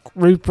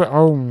Rupert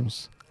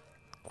Holmes,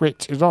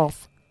 which is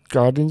off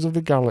Guardians of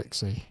the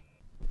Galaxy.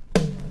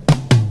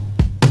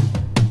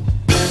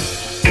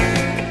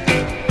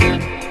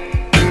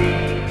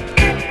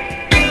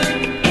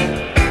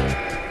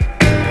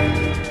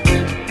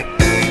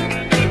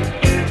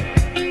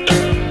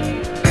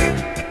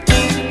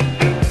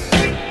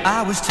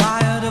 I was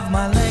tired of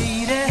my lady.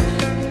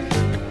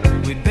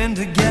 We'd been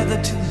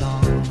together too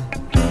long,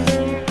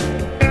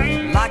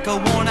 like a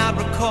worn-out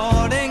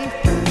recording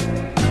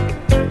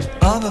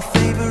of a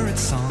favorite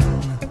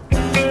song.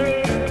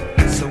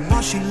 So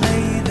while she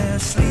lay there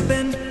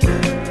sleeping,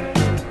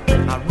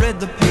 I read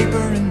the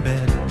paper in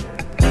bed,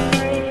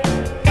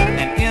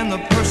 and in the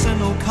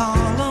personal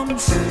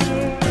columns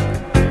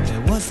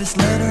there was this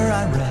letter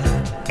I read.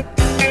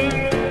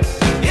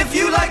 If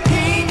you like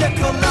pina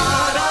coladas,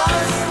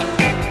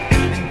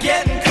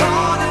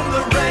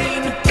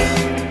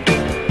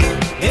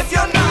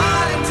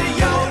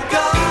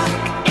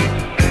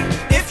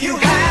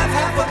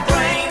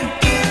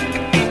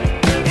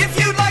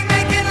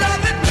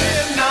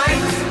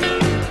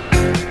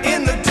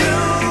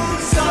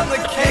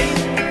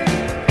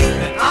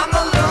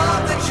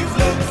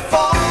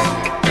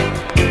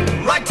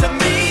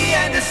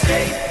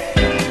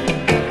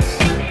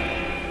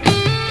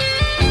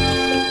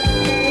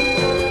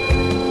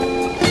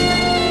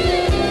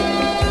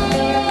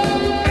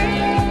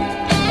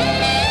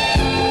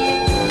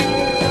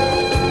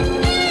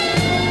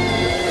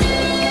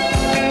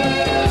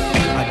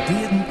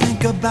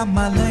 about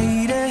my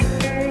lady.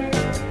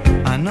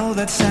 I know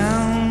that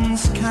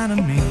sounds kinda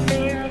mean,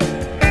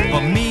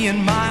 but me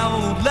and my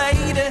old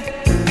lady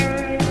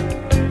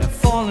have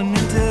fallen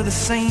into the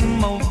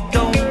same old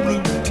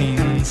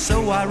routine.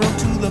 So I wrote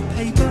to the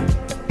paper,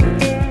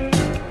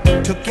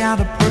 took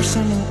out a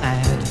personal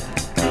ad,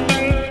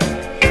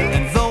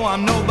 and though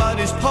I'm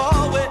nobody's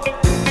poet,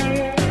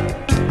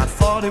 I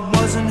thought it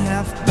wasn't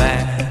half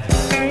bad.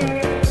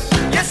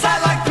 Yes, I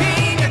like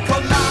pina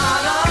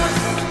coladas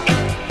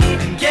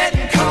and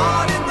getting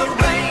caught in the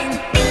rain.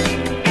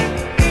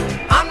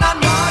 I'm not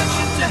much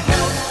into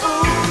health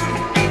food,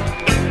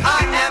 I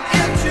am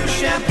into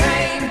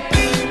champagne.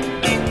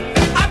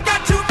 I've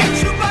got to meet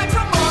you by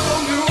tomorrow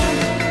noon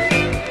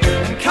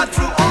and cut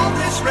through all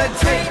this red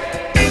tape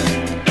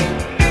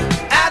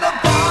at a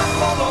bar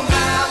full of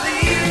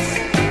O'Malley's,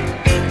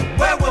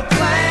 where we'll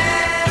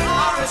plan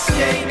our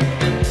escape.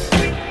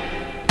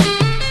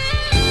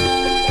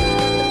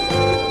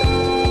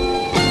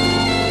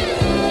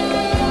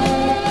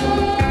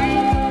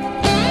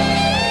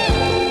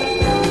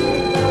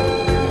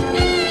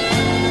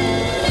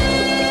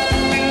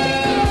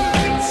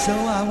 So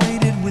I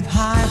waited with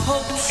high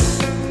hopes,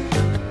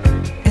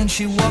 and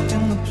she walked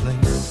in the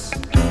place.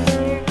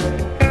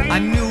 I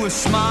knew her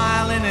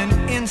smile in an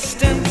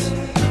instant,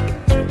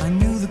 I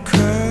knew the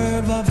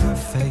curve of her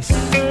face.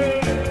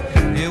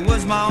 It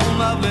was my own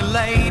lovely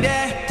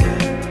lady,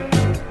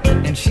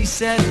 and she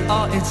said,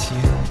 oh, it's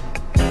you.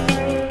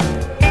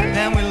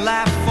 Then we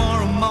laughed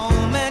for a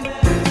moment,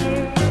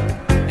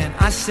 and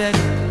I said,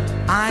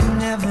 I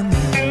never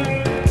knew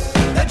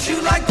that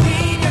you like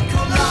pina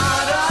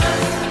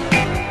coladas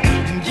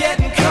and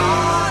getting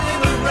caught in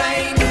the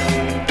rain,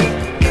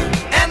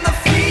 and the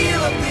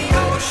feel of the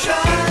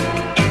ocean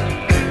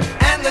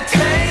and the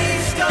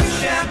taste of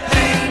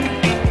champagne.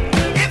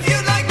 If you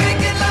like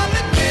making love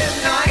at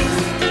midnight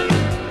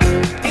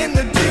in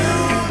the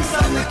dunes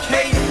of the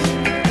Cape,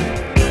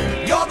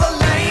 you're the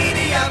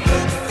lady I've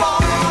looked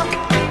for.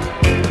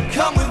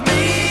 Come with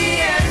me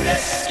and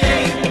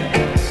escape.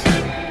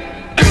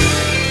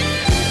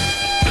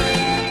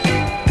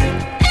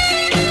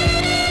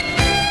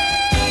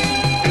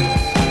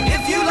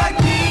 If you like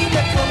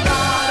pina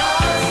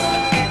coladas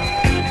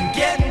and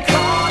getting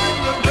caught in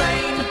the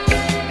rain,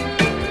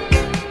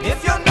 if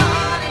you're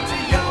not into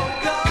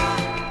yoga,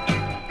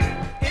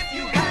 if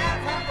you have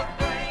half a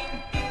brain,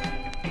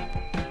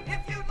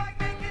 if you like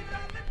making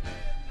love at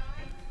midnight.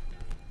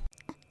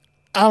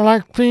 I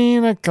like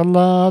pina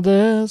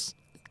coladas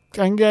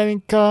and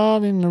getting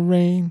caught in the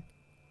rain.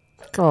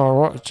 God,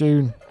 what a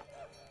tune.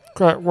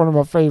 Quite one of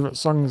my favourite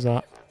songs,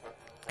 that.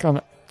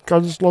 I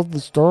just love the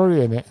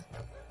story in it.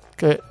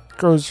 It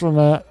goes from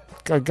a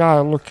guy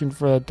looking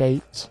for a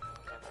date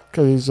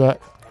because he's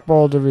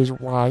bored of his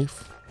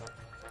wife,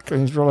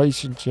 his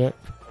relationship,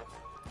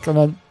 and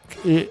then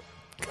he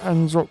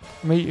ends up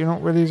meeting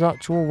up with his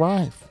actual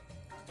wife.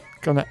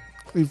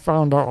 He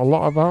found out a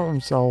lot about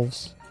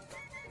themselves.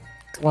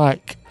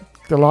 Like,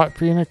 they like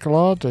pina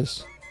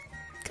coladas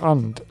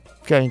and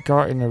getting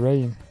caught in the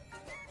rain.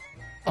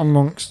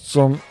 amongst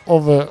some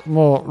other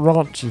more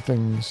raunchy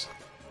things.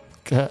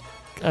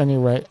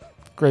 Anyway,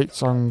 great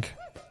song.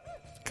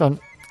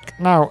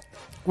 Now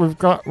we're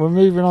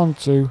moving on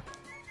to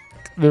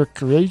the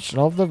creation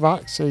of the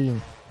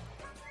vaccine.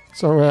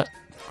 So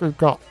we've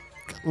got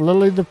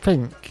Lily the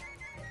Pink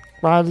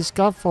by the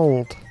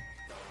Scaffold,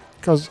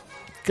 because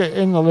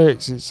in the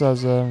lyrics it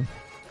says that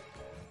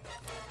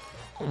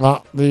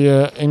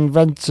the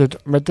invented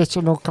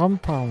medicinal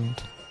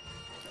compound,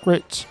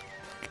 which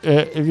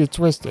if you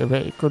twist it a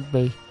bit, it could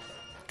be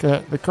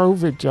the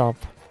COVID jab.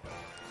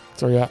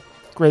 So yeah,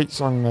 great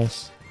song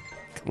this,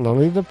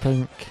 Lily the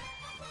Pink.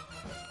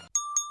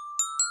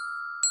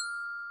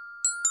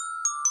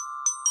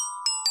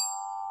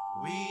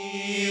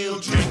 We'll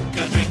drink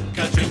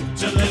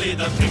to Lily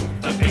the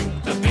Pink, the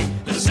Pink, the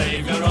Pink, the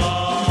saviour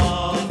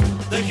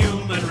of the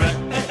human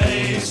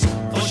race.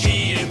 For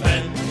she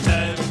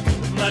invented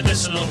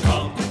medicinal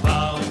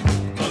compound,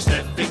 most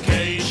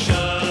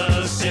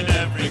efficacious in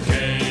every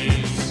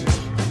case.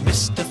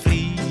 Mr.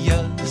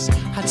 Frears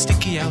had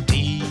sticky out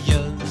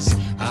ears,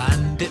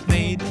 and it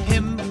made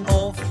him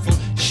awful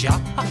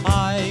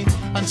shy,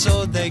 and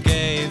so they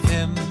gave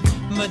him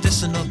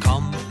medicinal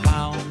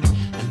compound,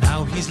 and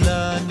now he's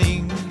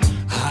learning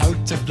how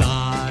to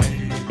fly.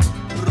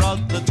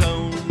 Brother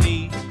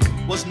Tony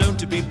was known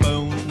to be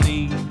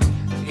bony.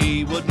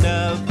 He would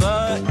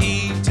never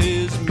eat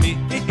his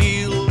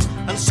meals,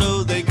 and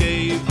so they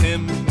gave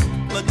him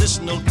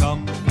medicinal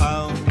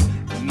compound.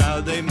 Now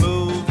they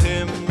move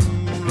him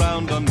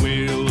round on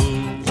wheels.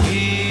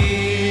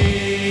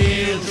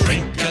 We'll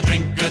drink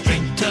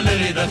to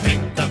Lily the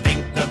Pink, the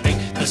Pink, the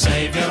Pink, the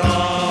saviour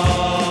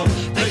of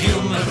the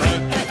human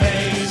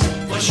race.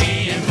 For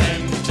she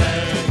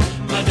invented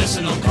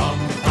medicinal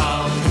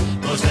compound,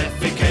 most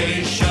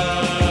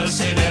efficacious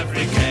in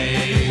every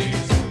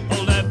case.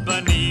 Old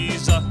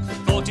Ebenezer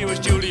thought he was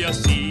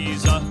Julius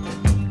Caesar,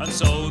 and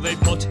so they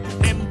put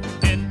him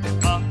in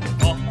a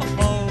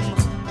home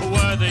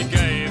where they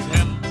gave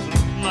him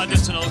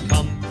medicinal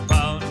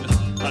compound,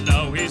 and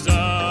now he's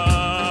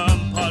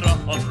emperor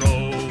of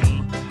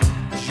Rome.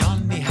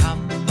 Johnny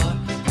Hammer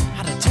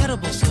had a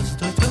terrible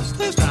sister,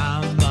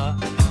 hammer.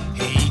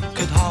 He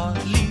could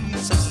hardly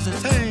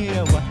say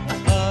a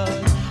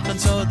word, and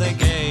so they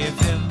gave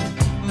him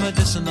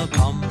medicinal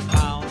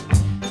compound.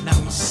 Now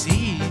he's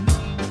seen,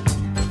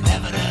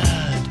 never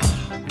heard.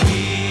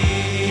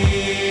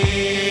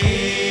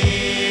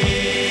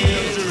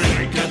 We'll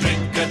drink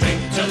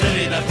to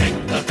Lily the Pink,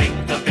 the Pink,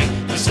 the Pink,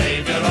 the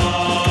saviour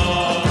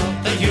of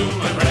the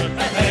human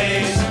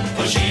race.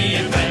 For she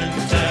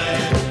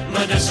invented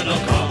medicinal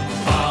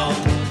compound,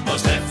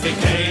 most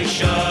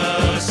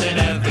efficacious in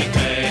every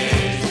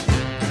case.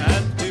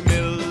 Auntie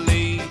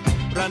Millie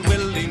ran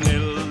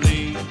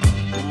willy-nilly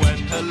when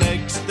her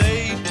legs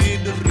they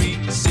did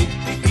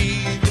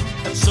recede,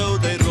 and so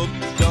they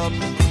rubbed on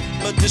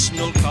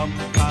medicinal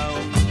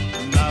compound.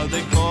 Now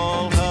they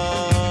call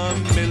her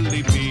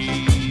Millie B.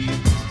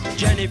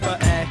 Jennifer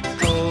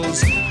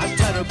Eccles had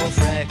terrible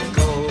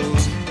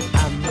freckles,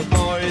 and the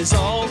boys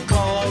all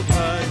called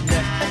her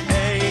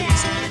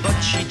names. But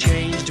she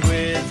changed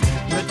with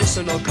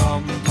medicinal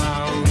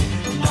compound.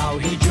 Now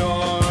he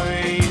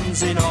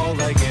joins in all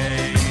the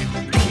game.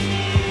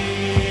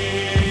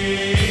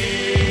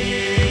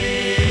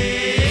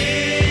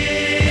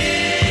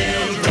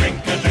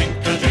 Drink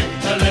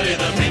to Lily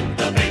the Pink,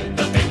 the Pink,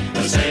 the Pink,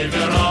 the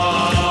saviour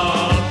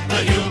of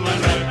the human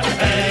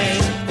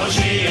race. For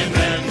she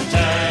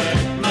invented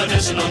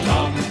medicinal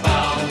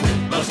compound,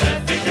 most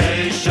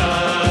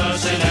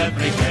efficacious in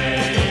every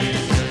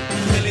case.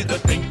 Millie the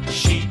Pink,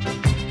 she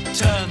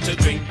turned to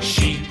drink.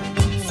 She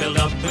filled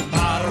up with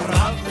power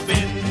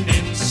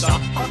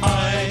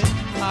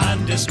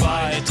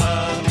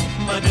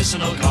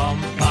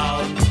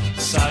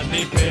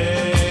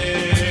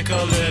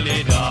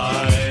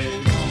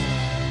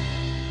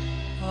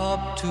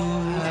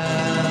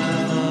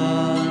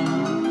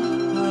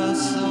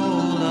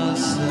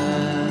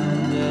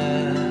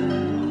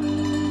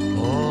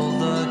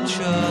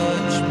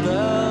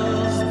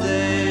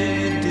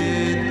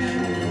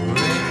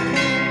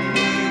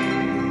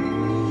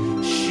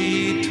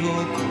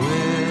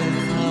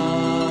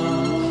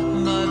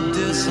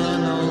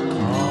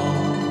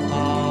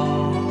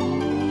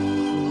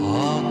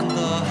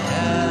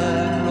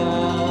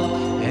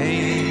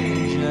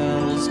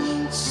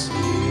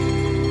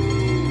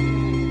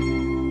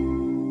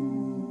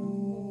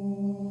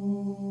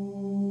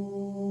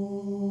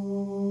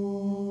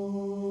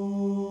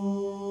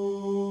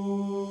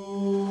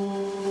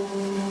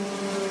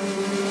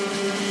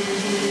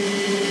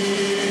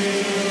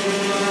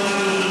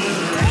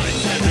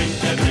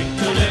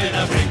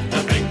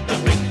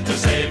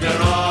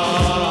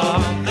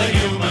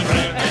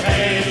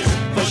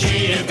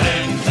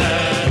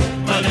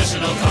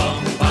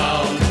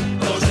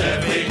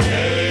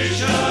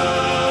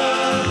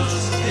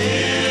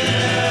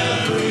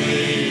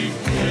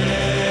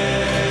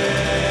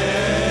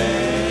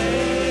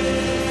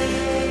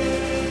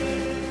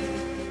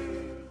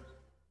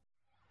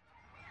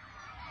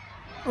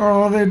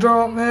Oh, they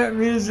don't make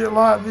music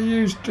like they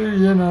used to,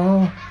 you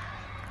know.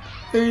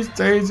 These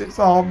days it's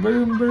all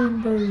boom,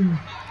 boom, boom.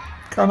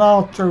 Can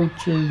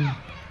auto-tune.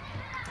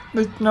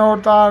 There's no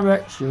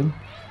direction.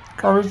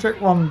 Or is it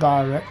one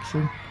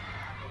direction?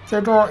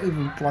 They don't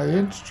even play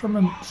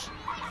instruments.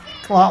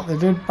 Like they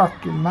did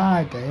back in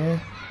my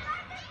day.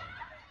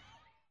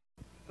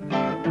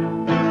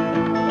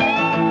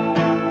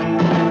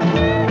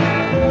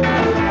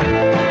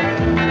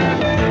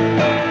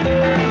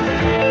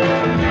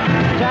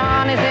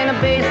 Johnny's in the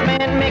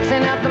basement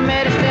mixing up the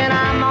medicine.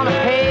 I'm on the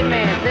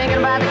pavement thinking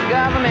about the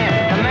government.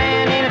 The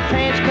man in a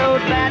trench coat,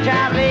 badge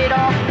out laid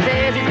off,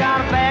 says he's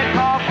got a bad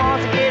cough,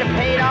 wants to get it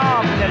paid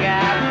off. Look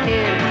out,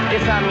 kid,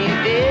 it's something you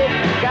did.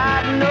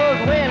 God knows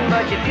when,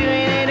 but you're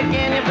doing it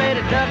again. You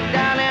better duck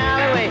down the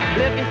alleyway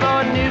looking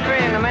for a new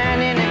friend. The man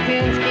in a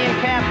coonskin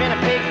cap and a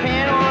pig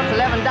pen wants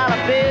 $11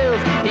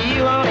 bills.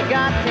 You only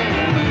got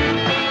 10.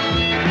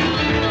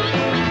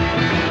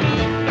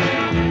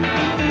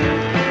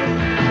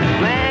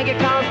 Maggie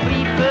comes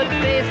fleet-foot,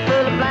 face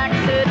full of black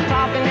soot,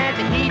 talking at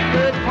your heat,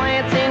 puts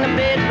plants in the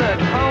bed book.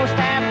 Phone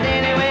tapped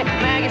anyway.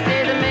 Maggie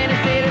says the man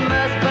said it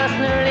must bust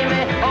an early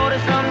man.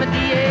 Orders from the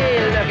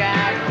DA. Look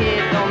out,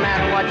 kid, don't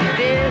matter what you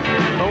did.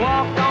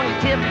 Walk on your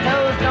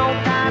tiptoes, don't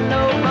tie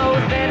no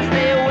bows. Better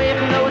stay away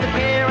from those that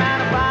carry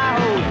around a fire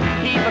hose.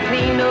 Keep a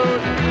clean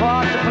nose,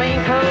 wash the plain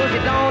clothes.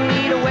 You don't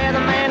need a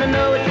weatherman to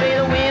know which way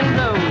the wind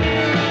blows.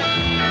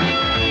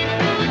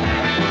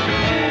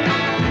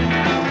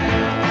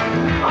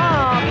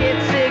 Oh, get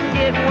sick,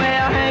 get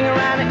well, hang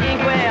around the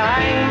inkwell,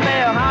 hang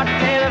bell, hard to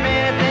tell if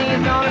anything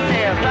is gonna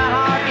sell. Try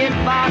hard, get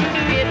boxed,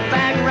 get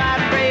back,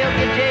 ride rail,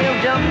 get jail,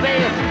 jump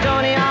bail,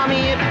 join the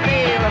army if you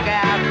fail. Look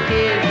out,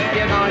 kid,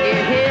 you're gonna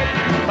get hit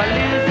by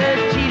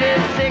losers, cheaters,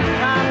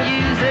 six-time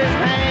users,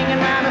 hanging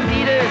around the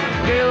theaters.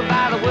 Girl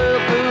by the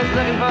whirlpools,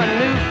 looking for a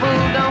new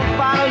fool. Don't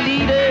follow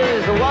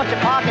leaders or watch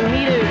your parking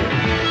meters.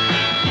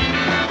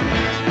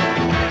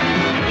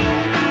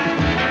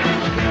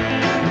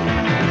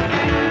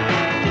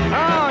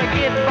 Oh,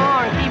 get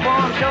born, keep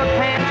warm, short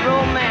pants,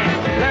 romance.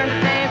 Learn to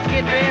dance,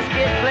 get dressed,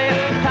 get blessed.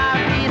 Tired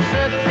of being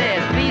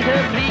success, please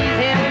her, please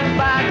him.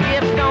 Buy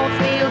gifts, don't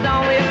steal,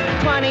 don't live.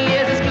 20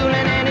 years of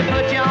schooling and they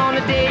put you on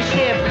a day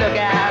shift. Look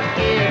out,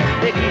 kid,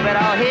 they keep it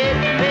all hid.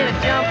 Better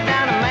jump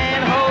down a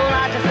manhole,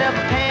 light yourself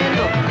a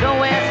candle. Don't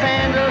wear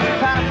sandals,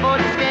 try to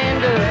forge a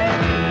scandal.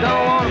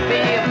 Don't wanna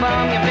be a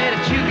bum, you better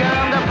chew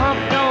gum. The pump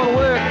don't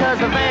work cause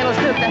the vandals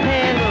took the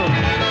handle.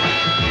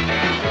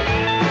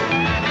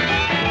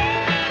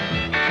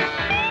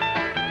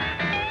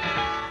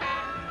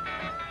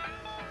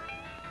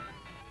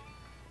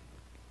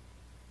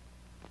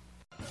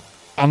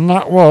 And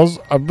that was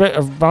a bit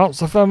of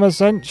Bounce FM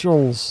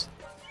Essentials.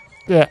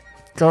 Yeah,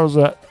 because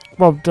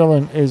Bob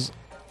Dylan is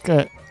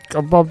a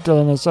Bob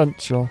Dylan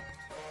essential.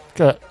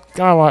 Guy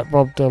like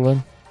Bob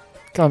Dylan.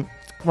 One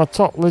of my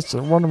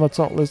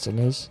top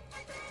listeners,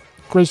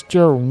 Chris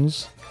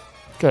Jones.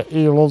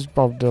 He loves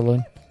Bob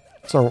Dylan.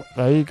 So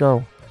there you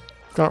go.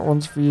 That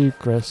one's for you,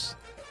 Chris.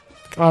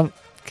 And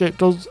it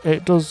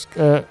does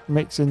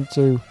mix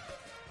into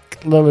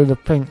Lily the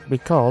Pink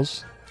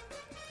because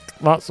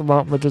that's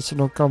about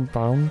medicinal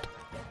compound.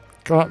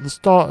 At the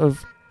start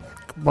of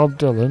Bob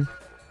Dylan,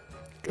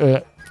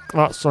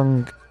 that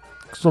song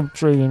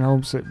Subterranean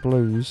Homesick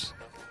Blues.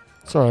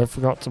 Sorry, I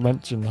forgot to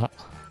mention that.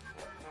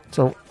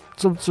 So,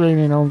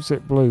 Subterranean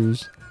Homesick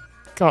Blues,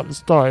 at the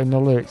start in the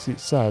lyrics it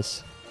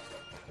says,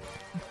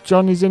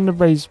 Johnny's in the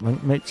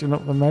basement mixing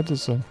up the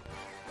medicine.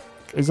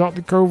 Is that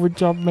the COVID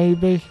job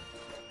maybe?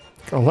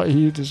 I'll let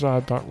you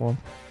decide that one.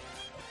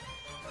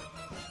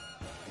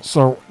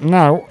 So,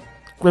 now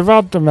we've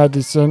had the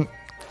medicine,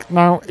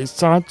 now it's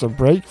time to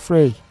break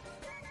free.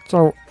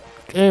 So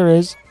here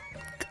is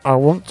I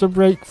Want to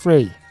Break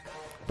Free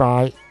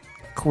by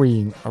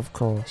Queen, of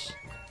course.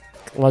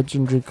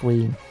 Legendary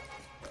Queen.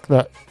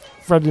 That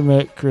Freddie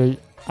Mercury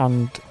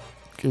and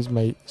his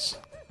mates.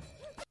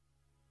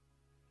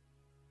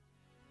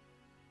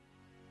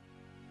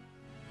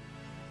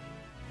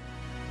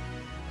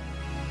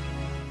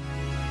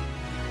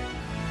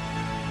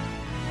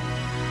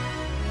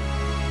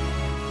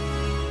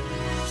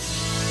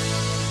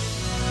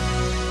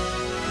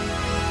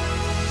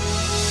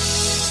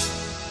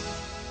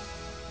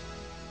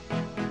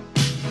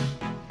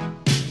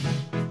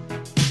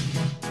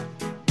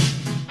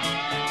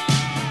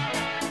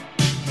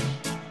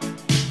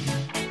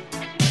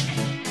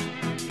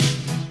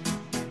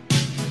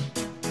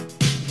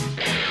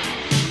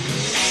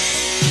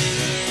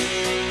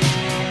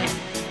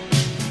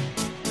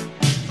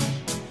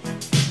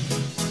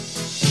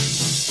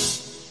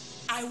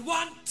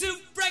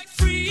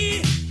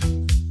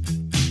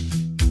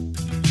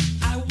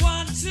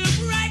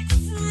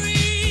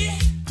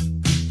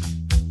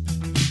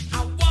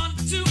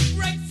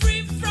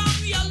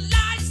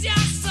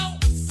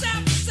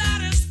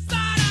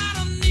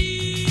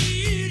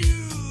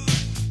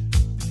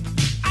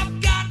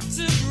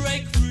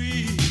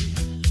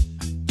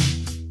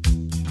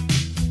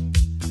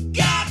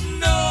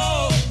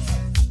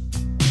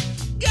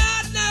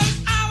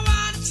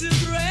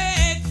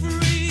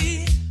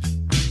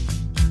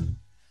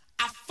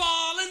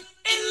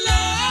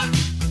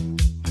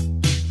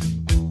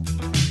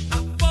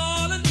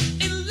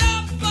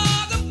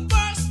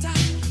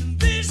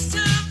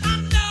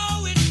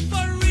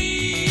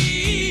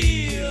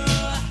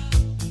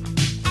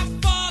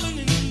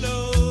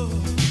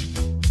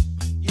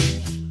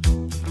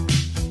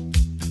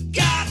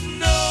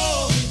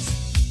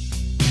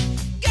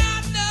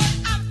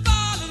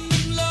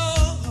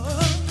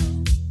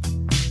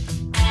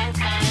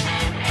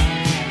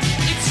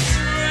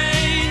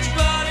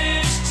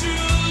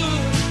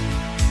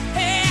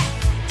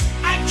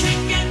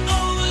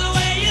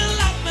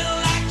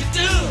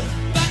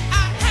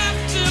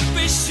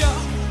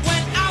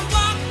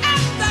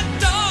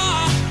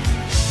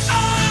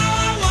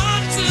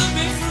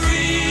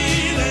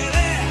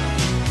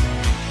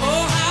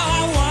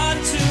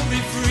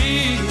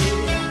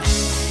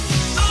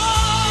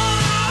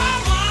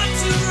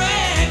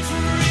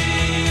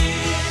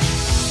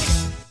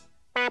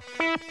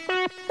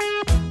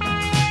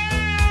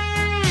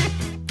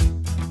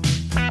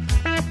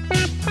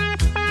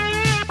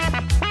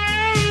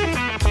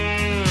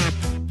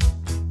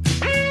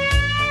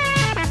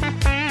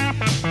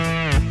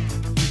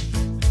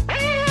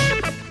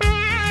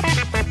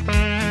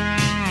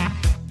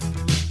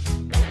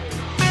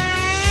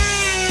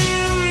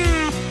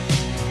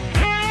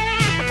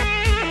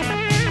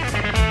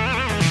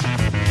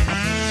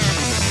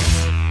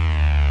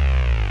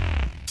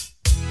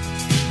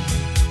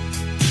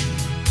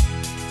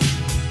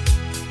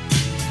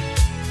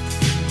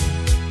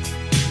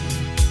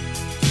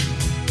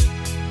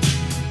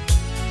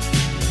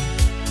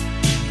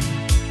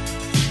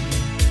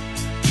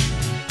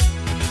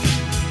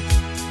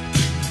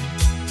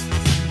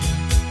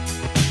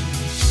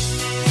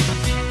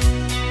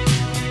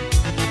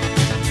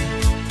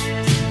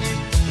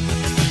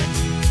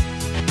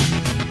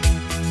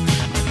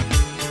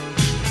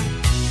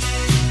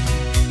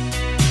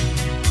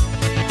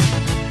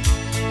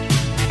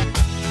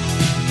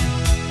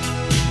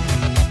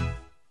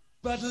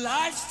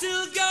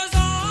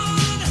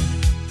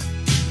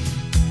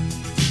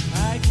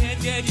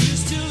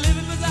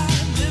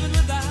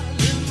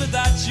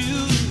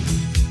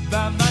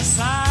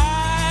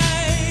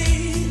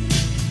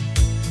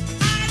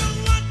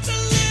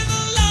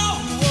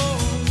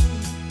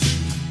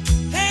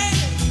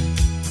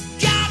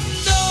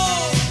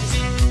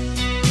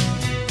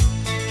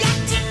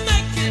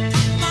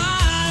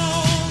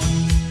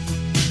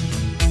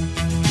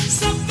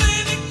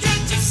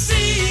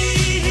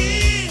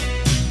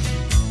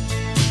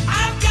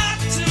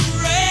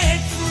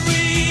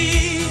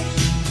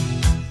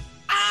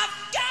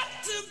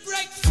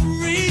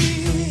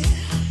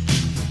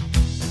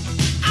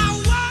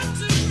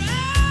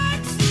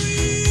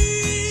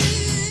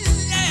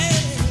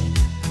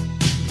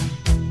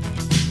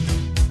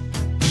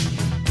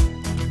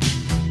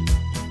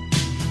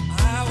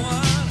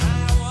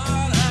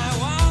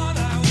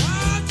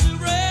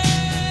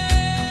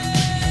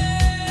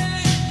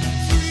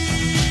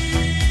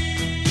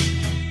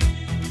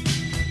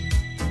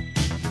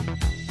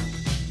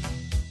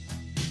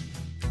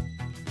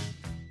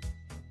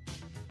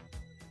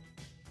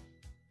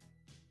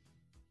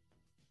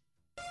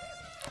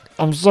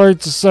 I'm sorry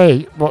to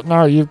say, but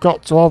now you've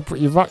got to all put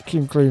your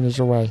vacuum cleaners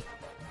away.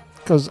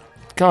 Because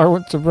I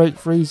Want to Break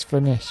Free's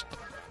finished.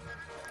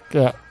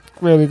 Yeah,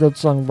 really good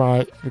song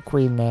by the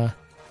Queen there.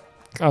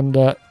 And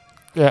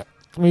yeah,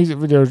 the music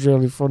video is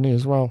really funny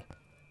as well.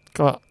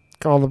 Got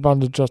all the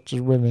band of dressed as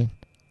women.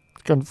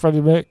 And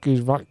Freddie Mercury's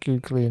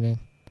vacuum cleaning.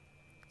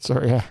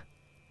 So yeah.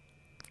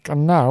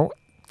 And now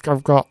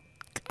I've got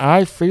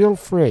I Feel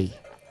Free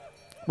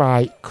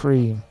by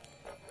Cream.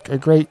 A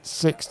great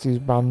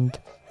 60s band.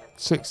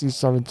 60s,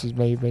 70s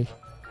maybe.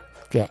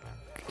 Yeah,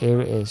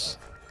 here it is.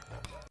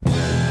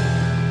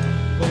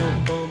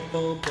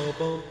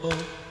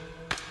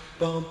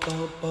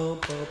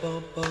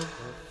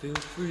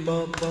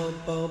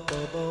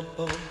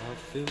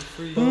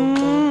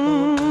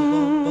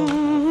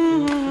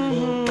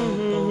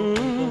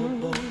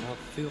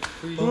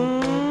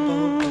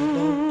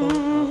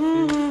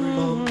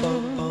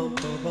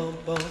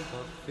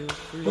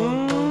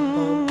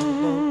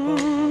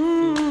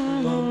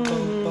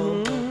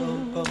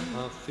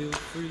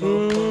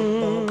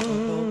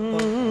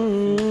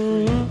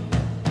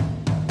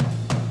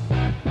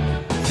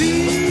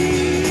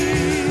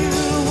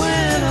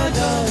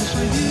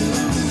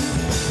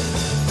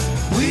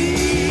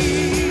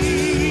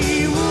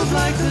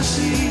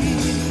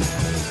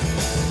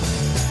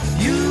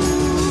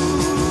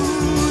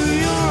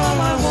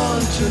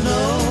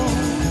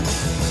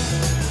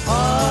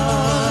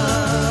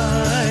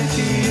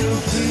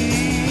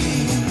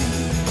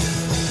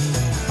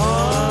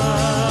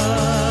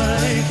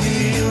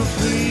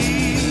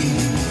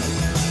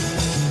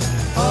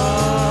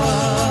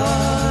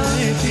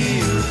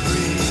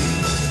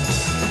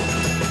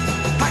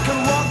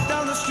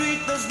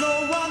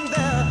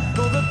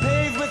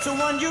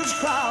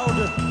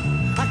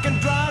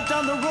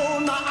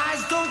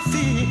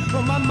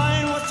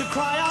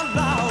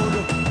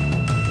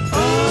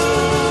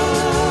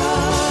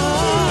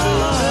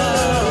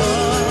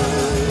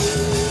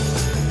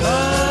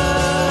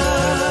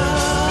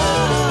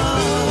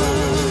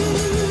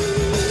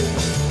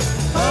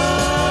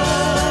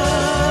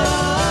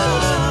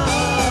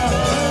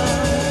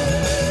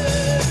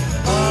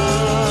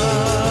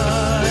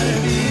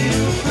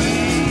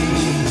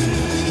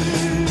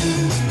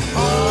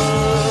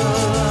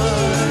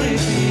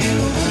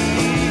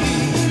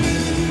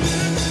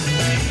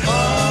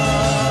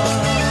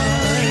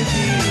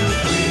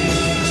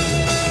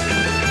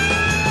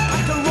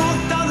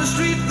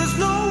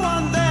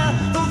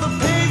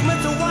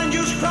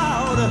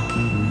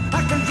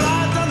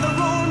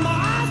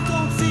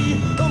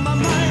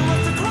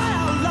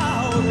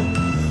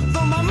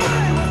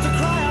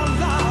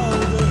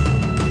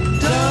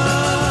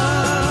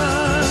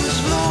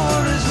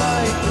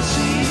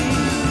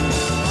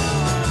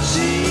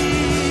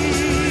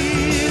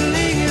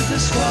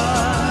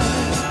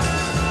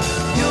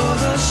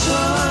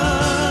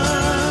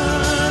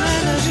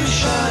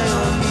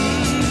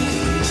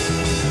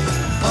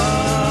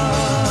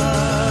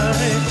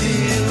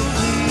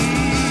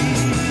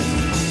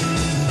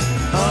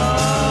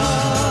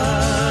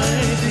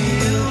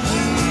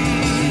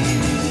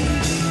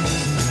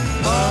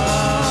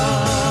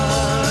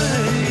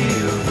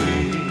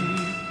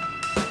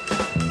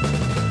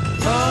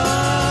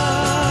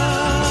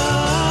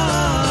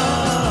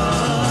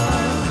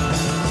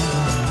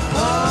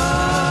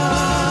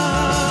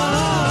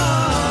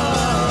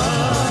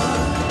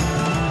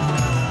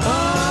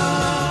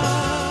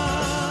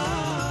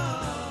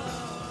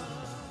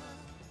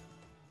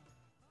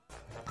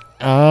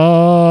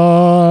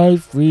 I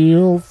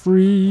Feel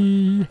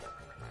Free.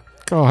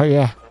 Oh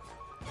yeah,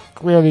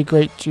 really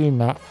great tune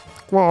that.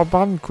 What a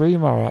band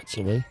Cream are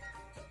actually.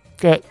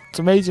 It's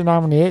amazing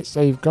how many hits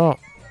they've got.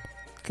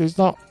 It's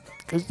not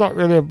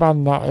really a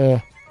band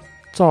that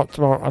talked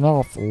about an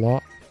awful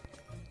lot.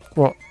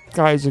 But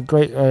that is a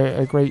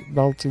great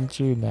belting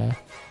tune there.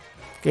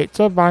 It's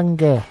a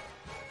banger.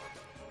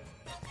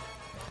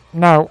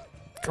 Now,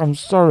 I'm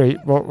sorry,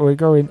 but we're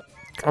going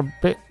a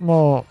bit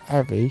more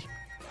heavy.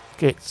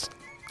 It's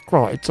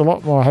a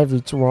lot more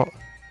heavy to what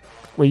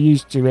we're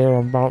used to here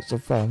on Bounce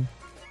FM.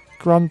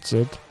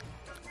 Granted,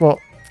 but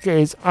it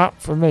is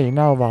apt for me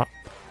now that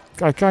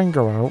I can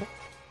go out,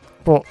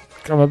 but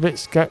I'm a bit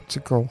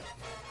sceptical.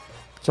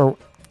 So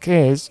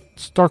here's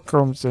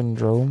Stockholm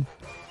Syndrome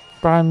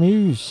by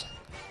Muse.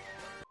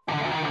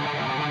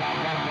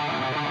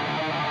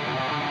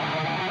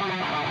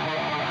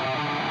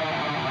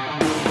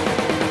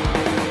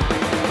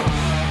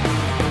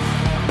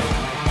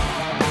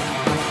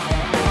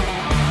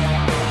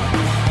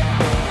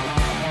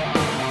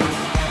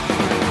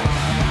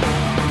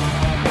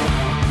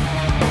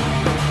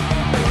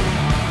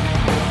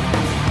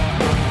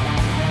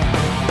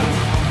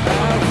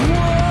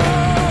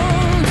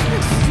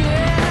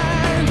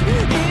 Stand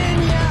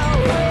in your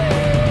way.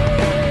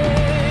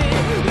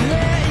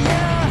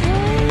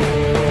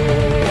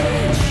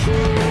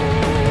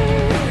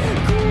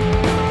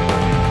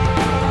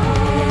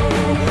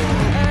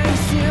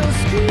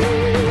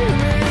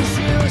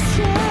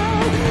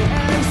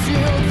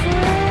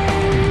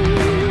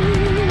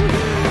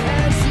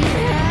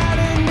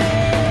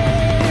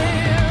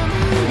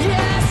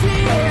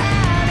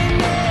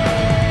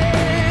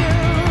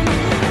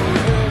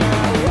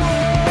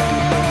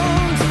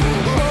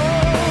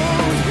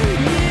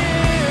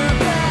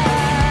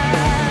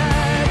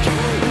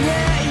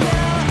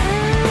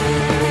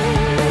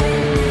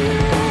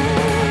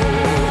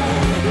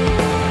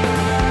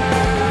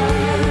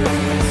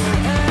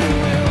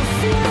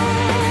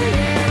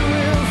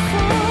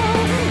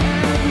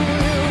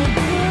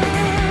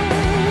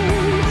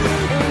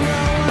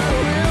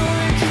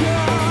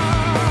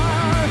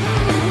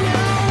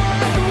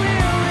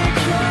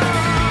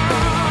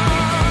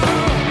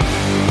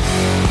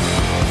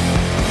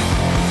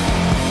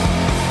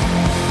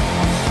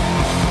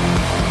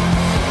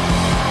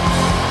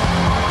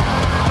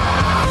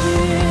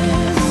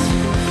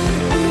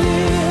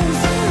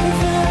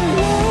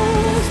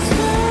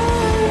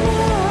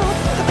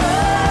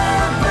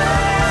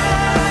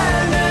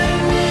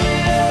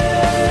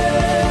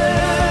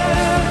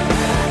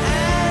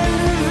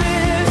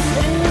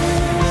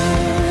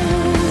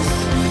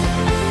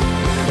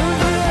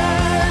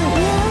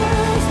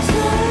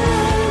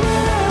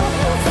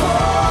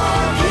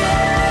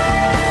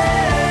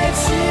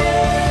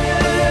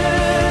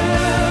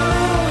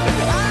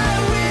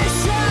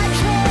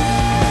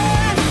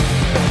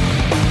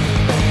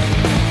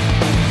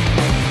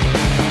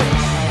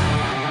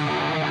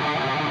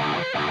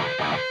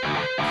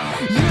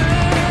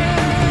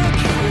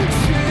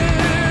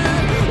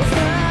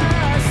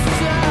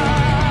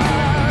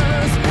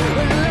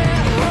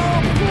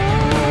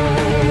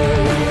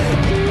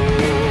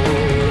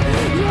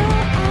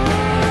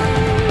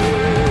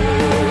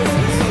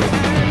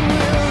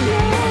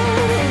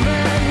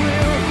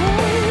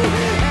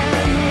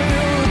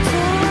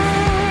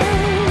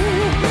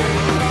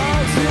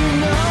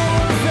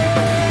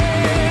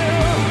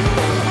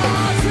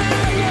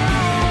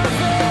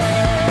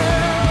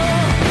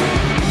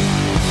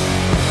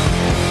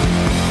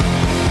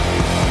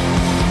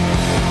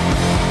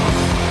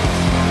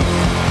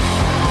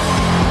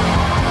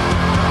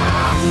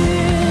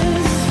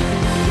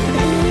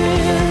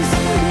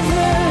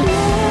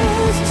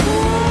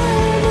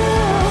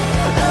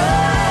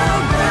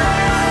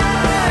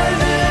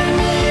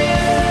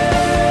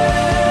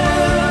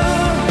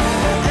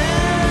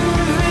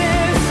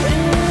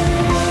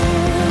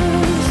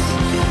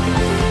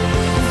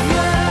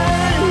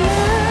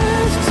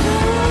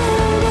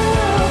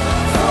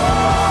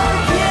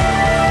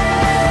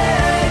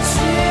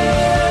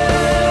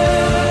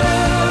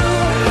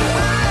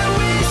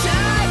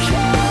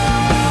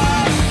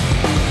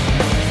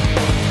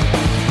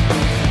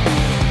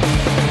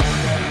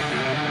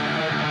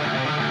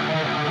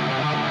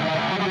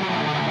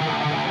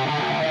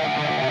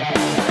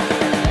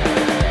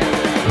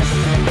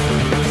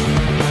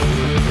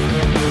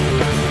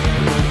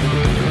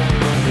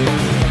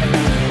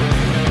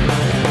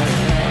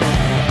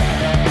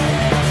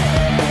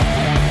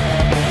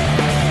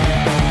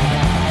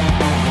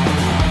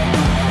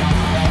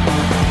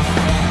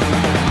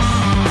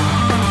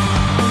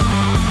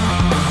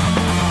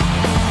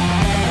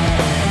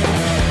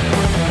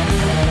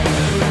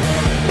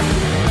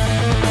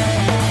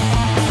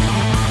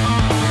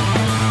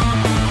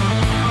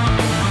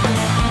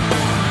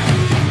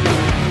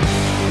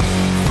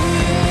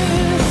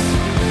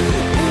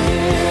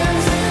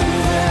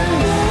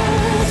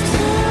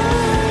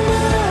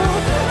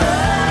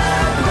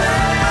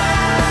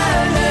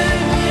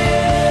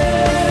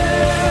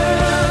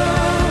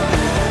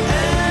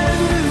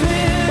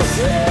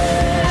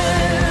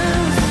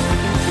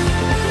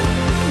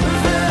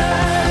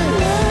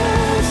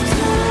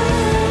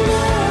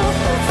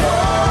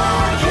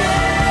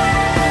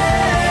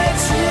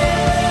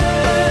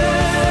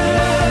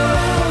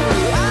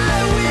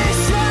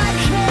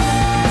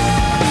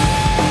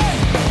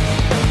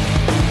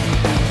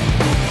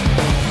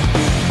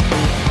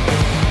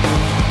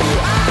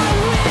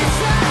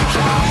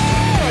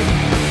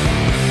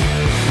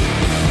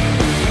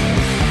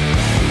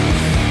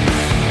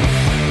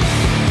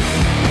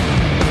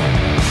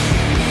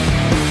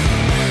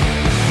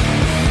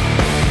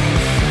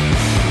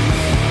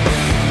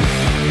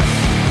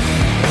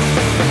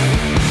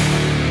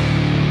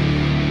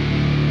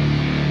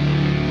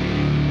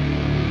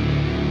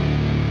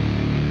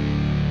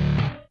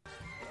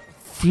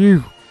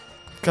 Phew.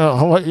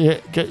 I'll let you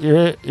get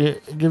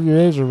give your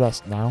ears a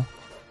rest now.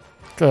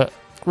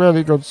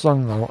 Really good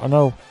song though. I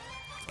know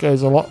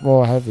it's a lot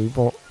more heavy,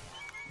 but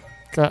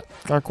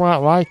I quite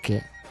like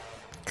it.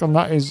 And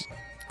that is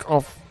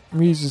off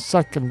Muse's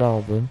second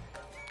album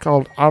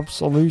called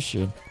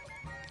Absolution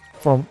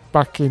from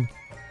back in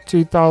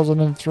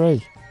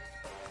 2003.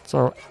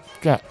 So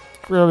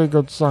really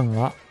good song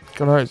that.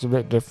 I know it's a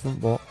bit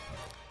different, but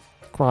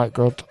quite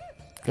good.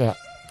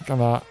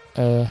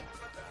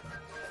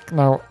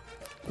 Now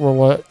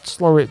we'll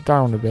slow it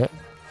down a bit.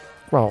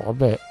 Well, a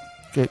bit.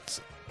 It's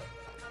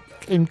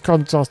in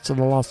contrast to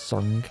the last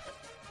song.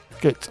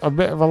 It's a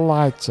bit of a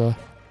lighter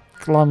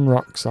glam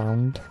rock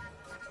sound.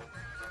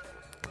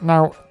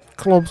 Now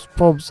clubs,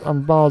 pubs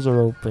and bars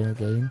are open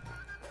again.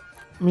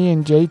 Me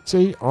and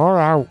JT are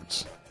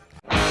out.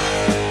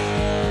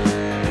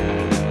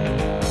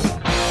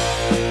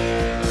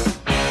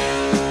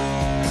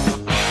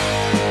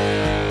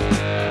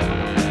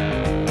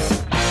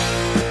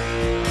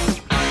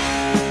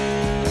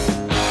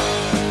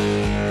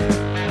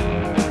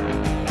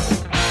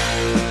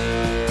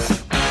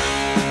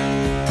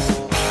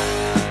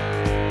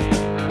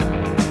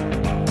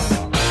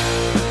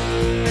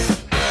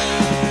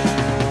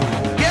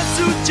 Guess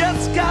who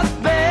just got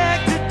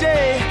back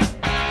today?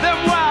 Them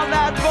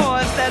wild-eyed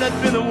boys that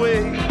had been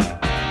away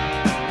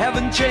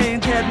haven't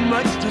changed, had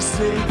much to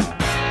say.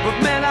 But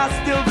man, I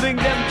still think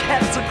them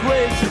cats are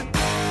crazy.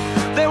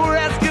 They were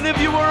asking if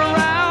you were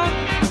around,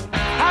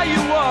 how you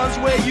was,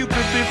 where you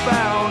could be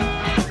found.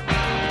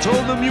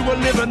 Told them you were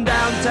living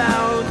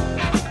downtown,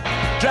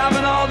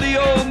 driving all the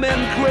old men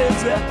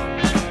crazy.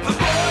 The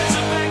boys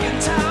are back in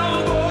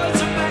town,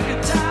 boys are back in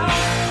town.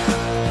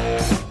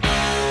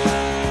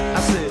 I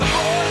said, the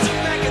boys are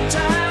back in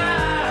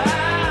town.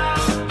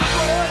 The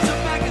boys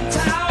are back in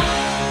town.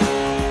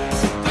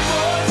 The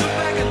boys are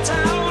back in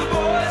town. The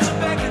boys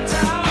are back in town. The boys are back in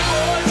town. The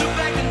boys are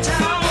back in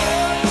town.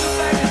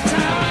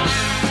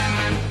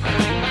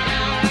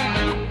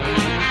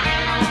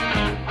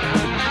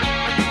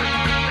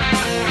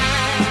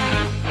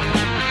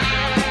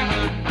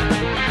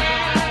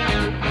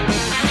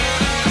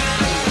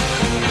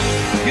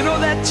 You know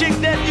that chick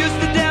that used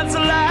to dance a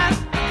lot?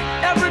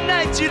 Every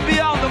night she'd be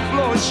on the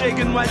floor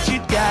shaking what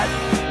she'd got.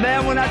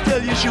 Man, when I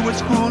tell you she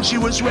was cool, she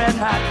was red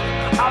hot.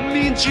 I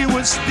mean, she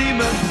was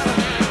steaming.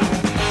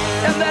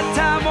 And that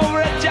time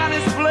over at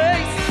Johnny's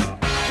place,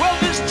 well,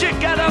 this chick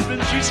got up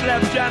and she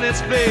slapped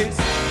Johnny's face.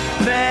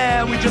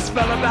 Man, we just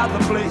fell about the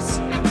place.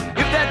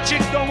 If that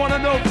chick don't wanna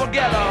know,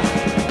 forget her.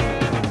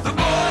 The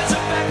boys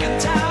are back in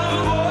town.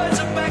 The boys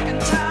are back in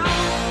town.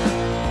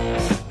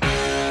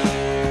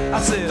 I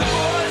said, the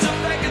boys are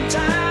back in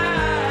town.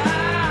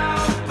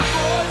 The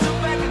boys are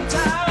back in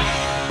town.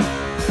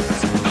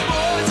 The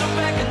boys are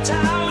back in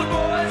town. The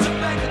boys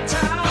are back in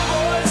town. The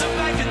boys are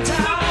back in town.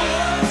 The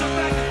boys are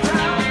back in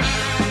town.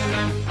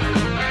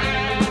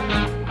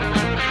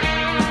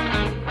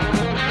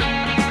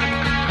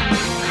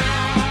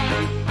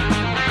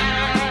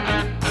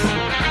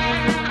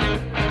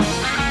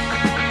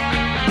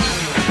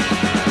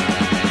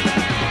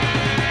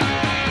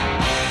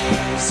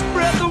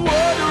 Spread the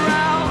word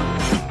around.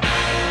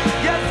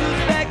 Guess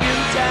who's back in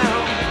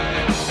town?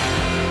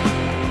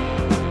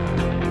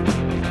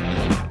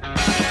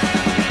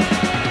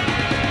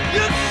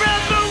 You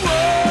spread the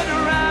word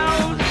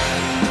around.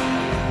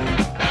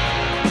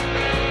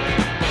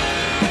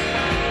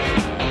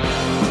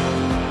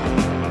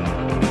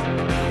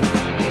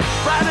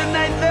 Friday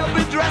night they'll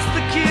be dressed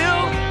to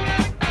kill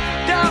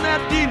down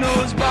at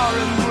Dino's Bar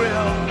and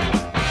Grill.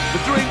 The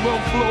drink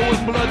will flow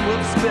and blood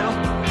will spill.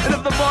 And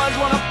if the boys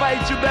wanna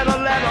fight, you better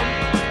let them.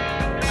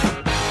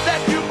 That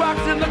jukebox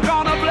in the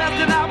corner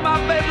blasting out my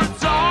favorite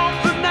song.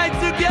 The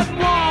nights are getting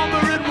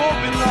warmer, it won't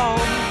be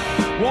long.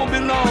 Won't be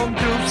long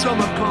till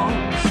summer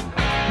comes.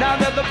 Now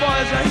that the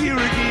boys are here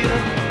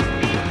again.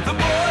 The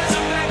boys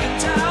are back in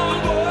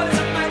town, boys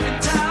are back in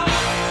town.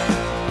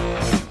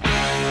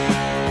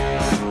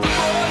 The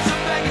boys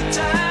are back in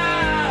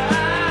town.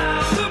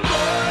 The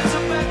boys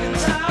are back in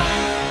town.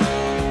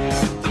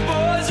 The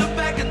boys are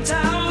back in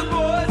town. The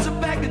boys are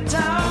back in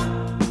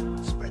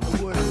town. Spread the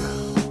word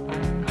around.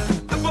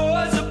 The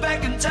boys are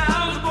back in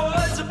town. The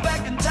boys are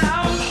back in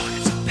town. The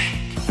boys are back.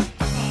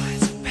 The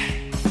boys are back.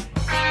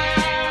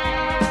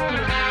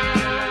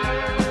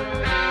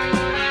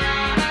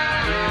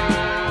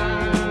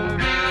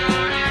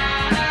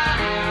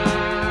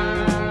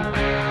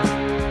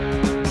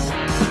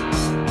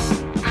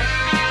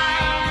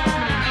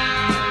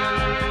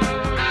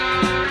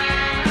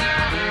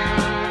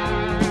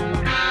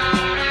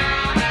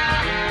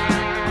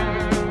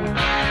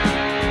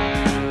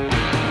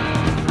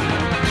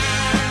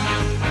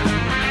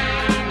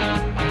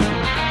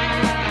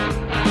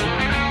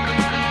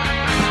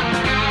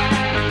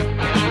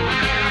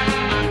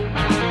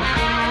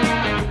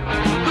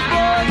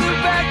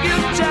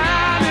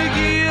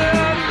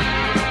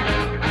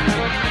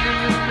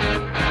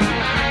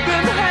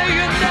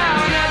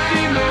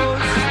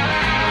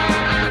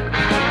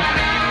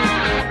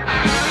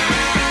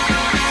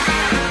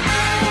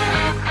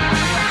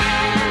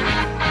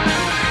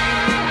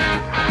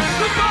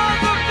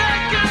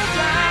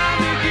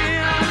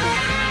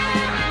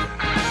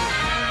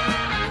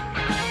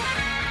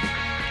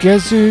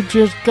 Guess who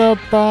just got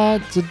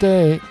back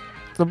today?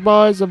 The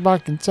boys are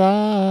back in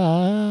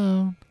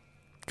town.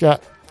 Yeah,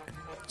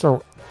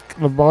 so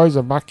the boys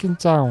are back in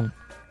town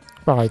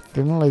by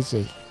Thin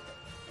Lizzy.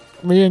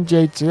 Me and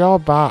JT are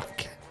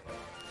back,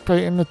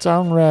 painting the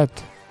town red.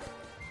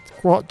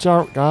 Watch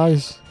out,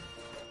 guys.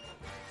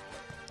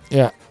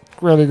 Yeah,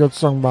 really good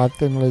song by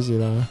Thin Lizzy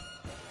there.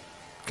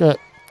 Okay,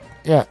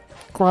 yeah,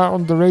 quite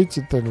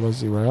underrated Thin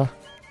Lizzy were,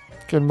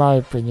 in my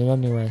opinion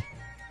anyway.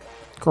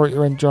 Hope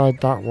you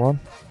enjoyed that one.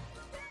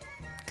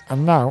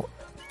 And now,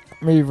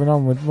 moving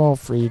on with more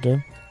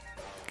freedom,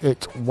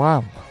 it's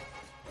Wham!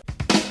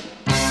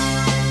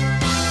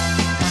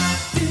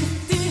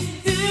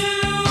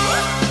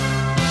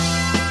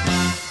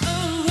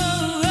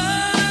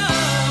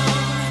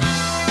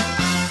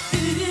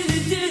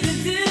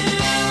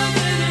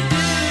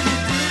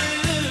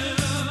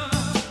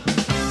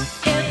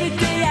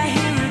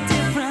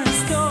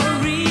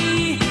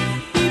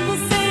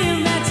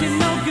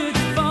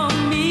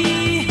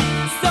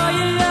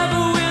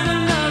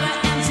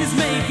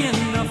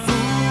 Making a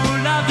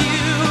fool of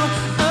you.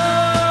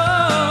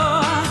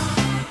 Oh,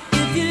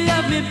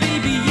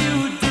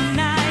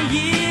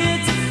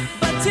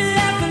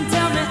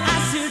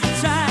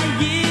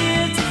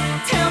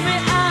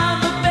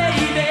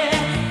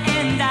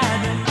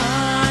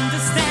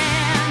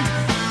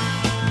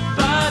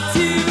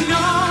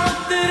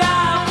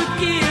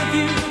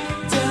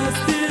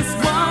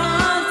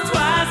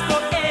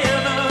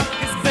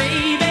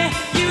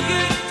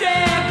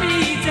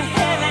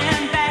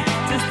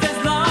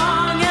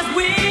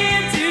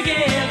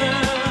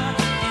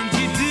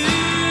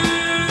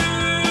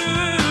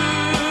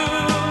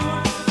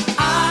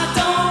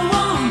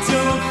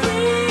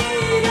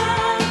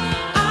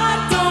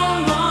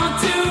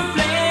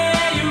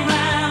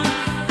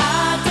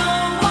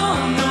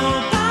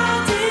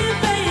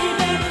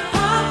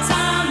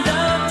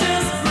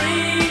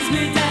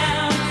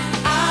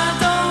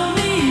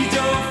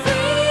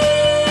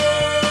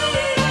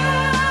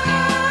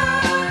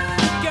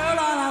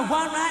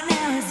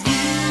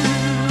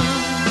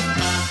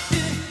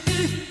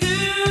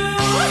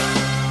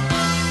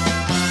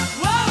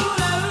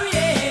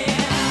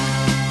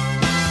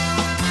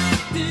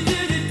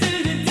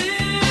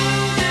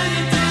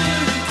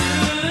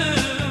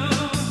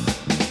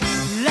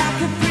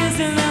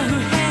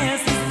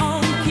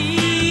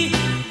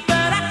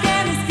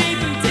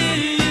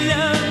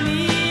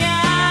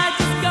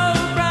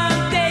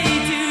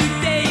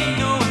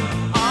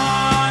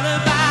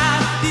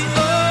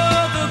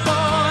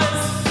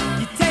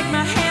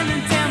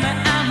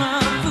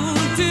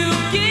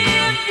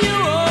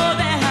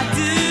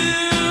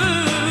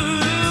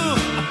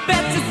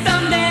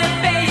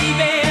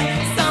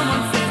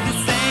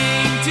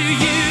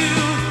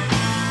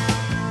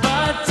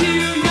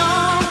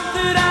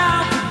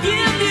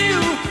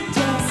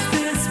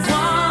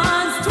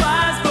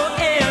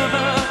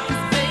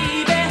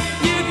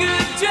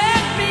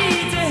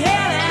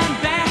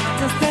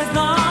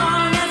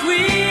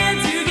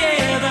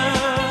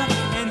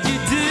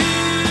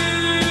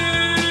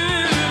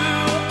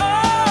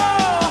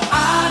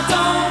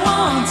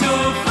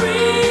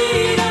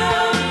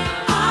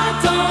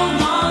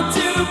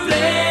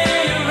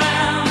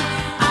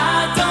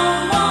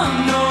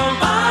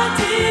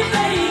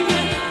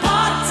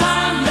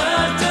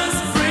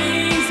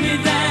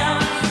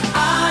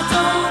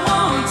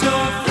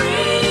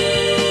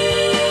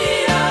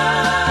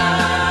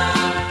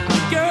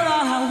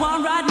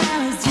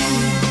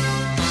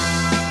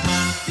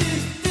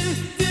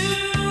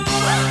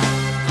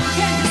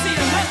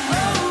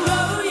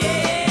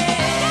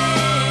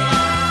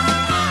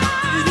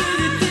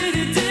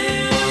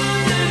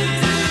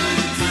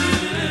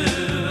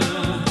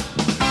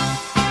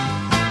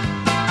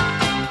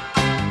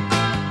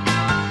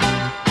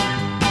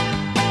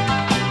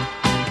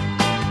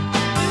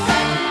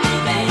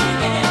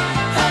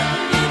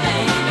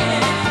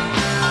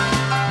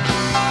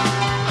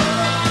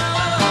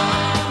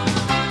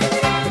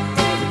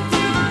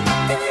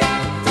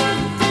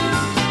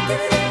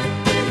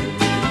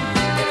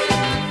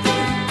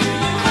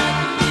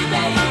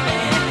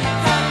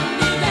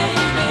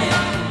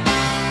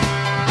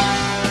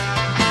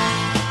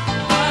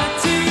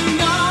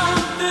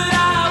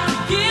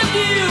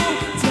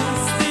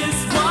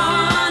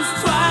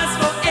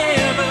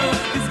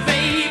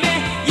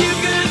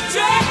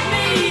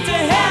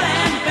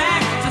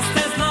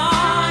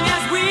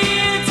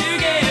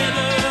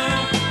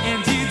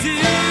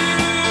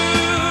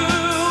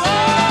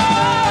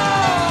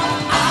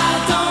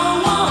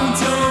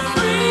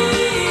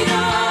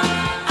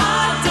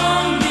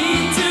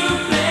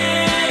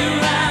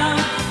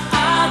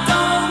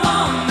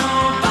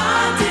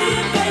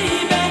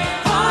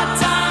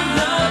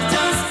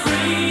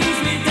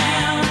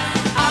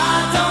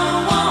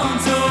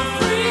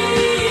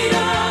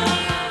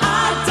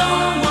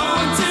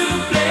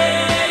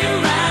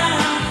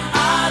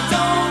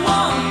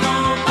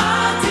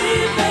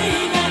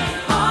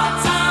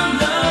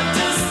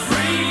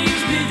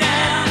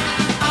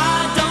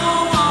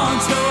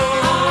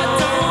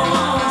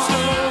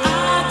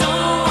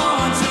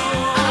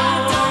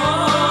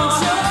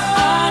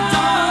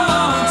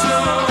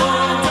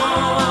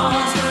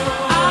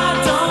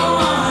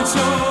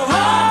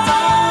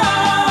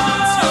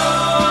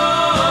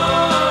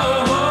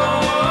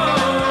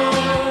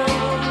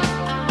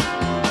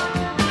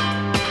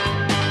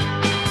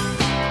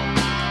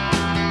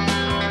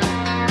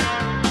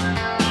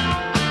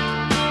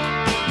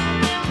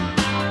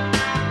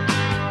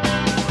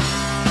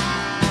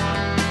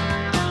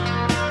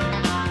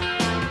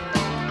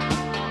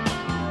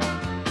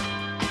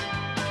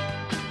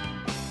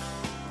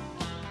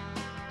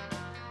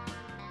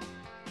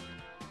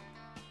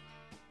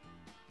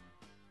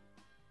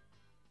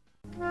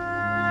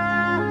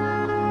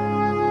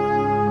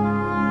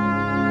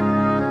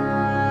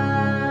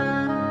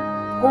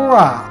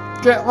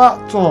 Alright, get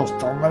that toast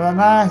on with a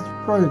nice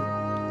brew.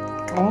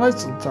 And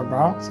listen to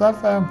Bart's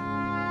FM.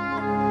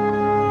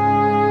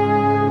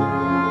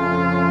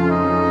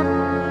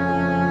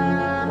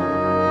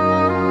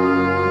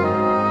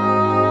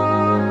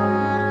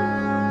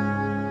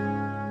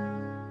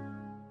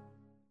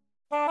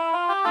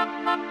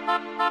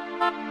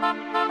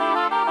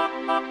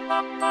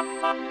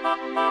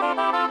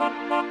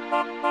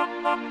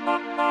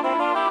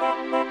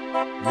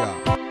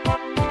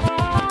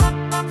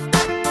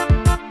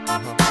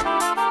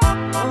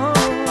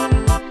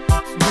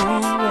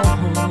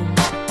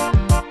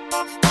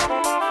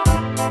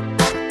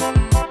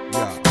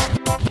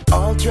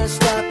 All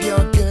dressed up,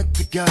 you're good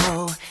to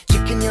go.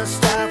 Checking your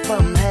style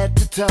from head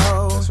to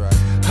toe. That's right.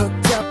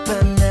 Hooked up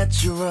and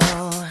natural.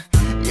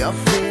 You're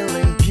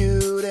feeling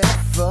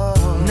beautiful.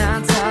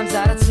 9 times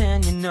out of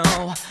 10, you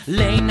know.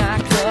 Late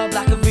night club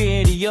like a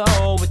video.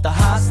 With the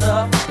hot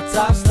stuff, the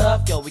top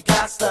stuff. Yo, we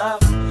got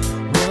stuff.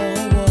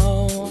 Whoa,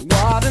 whoa.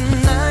 What a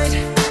night.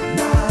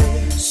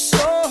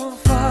 So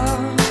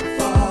far.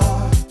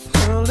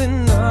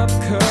 Pulling up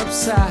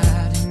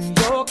curbside in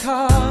your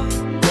car.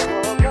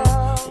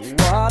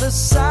 What a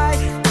sight.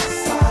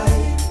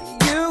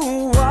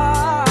 You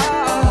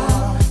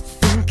are.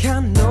 Think I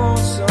know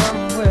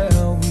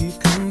somewhere we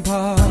can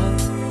park.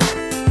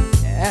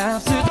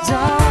 After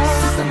dark.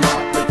 System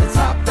up with the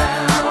top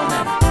down.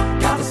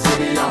 And got the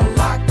city on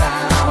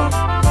lockdown.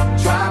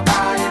 Drive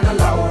by in the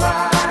low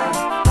ride.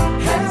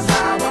 Hands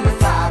high when we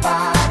fly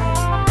by.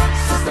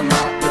 System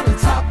up with the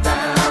top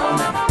down.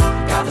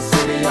 And got the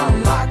city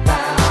on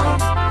lockdown.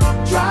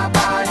 Drive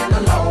by in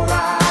the low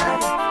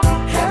ride.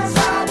 Hands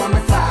high when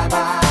we fly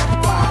by.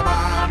 Fly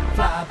by.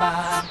 Fly by.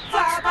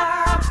 Fly by.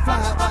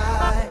 Fly by.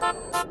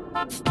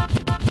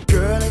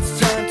 Girl, it's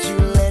time to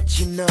let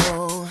you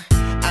know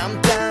I'm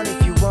down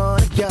if you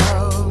wanna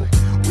go.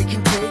 We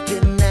can take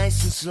it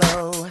nice and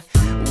slow.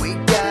 We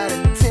got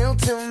until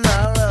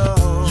tomorrow.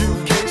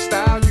 UK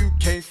style,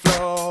 UK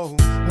flow.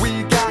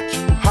 We got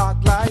you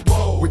hot like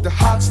whoa. With the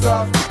hot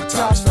stuff, the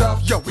top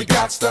stuff. Yo, we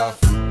got stuff.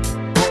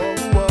 Whoa,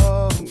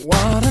 whoa.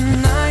 What a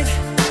night.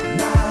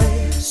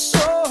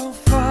 So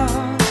far.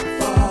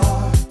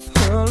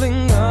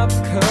 Pulling up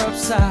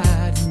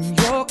curbside in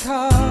your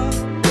car.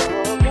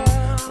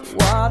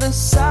 What a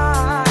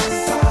sight.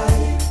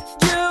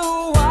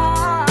 You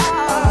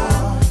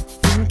are.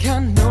 Think I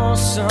know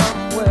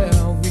somewhere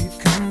we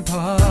can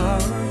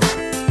park.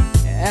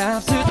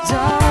 After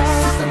dark.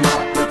 System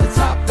up with the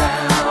top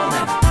down.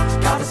 And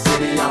got the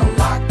city on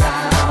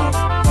lockdown.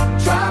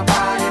 Drive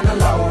by in the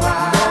low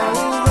ride.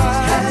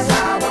 Hands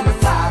high when we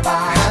fly by.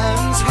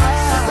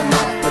 System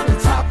up with the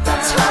top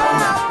down.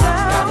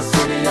 Got the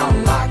city on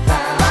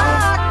lockdown.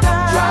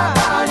 Drive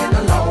by in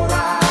the low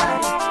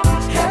ride.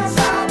 Hands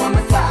high when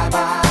we fly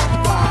by.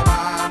 Fly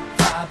by.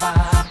 Fly by.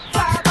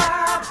 Fly by.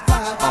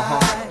 Fly by.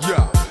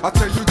 Yeah, I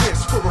tell you this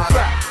for a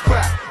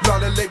fact.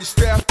 Lot of ladies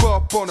step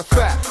up on a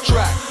fat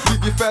track.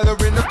 Leave your fella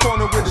in the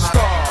corner with a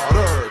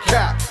starter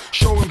cap.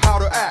 Show him how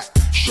to act.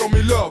 Show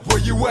me love, where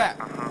you at?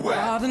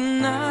 What a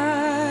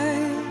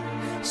night.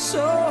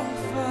 So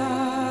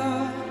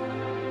far.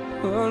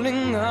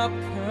 Pulling up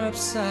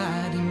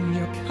curbside in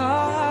your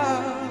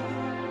car.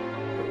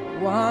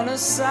 What a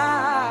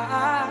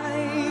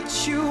sight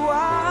you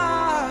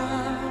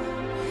are.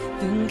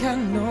 Think I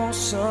know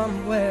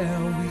somewhere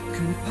we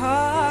can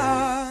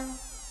park.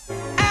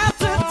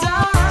 After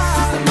dark.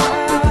 System up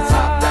with the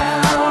top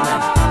down.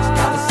 And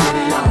got the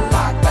city on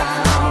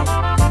lockdown.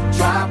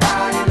 Drive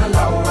by in the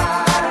low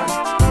ride.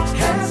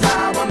 Hands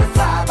high when we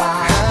fly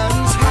by.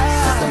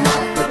 System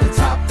up with the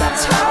top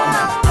down.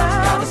 And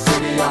got the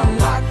city on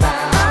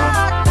lockdown.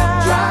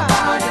 Drive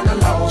by in the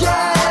low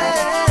ride.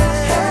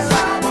 Hands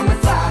high when we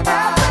fly by.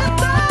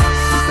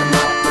 System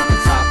up with the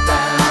top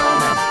down.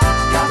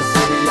 And got the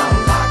city on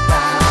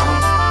lockdown.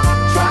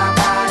 Drive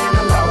by in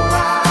the low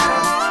ride.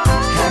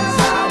 Hands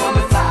high when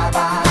we fly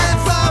by.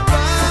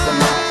 System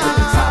up with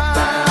the top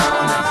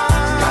down. And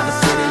got the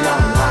city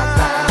on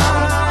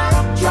lockdown.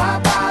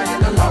 Drive by in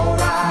the low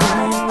ride.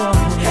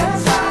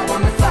 Hands high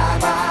when we fly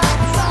by.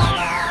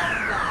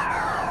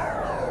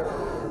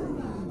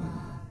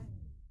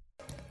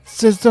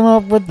 System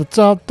up with the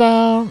top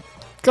down.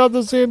 Got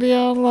the city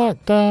on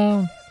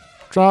lockdown.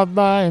 Drive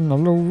by in the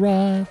low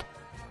ride.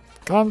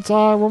 Can't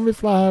high when we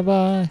fly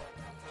by.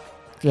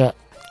 Yeah,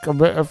 got a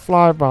bit of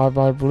flyby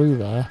by Blue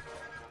there.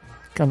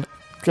 Can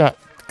get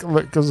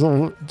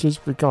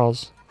just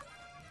because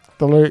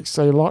the lyrics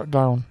say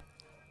lockdown.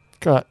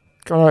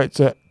 Correct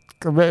it.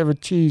 Got a bit of a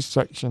cheese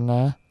section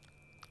there,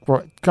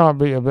 but can't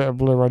beat a bit of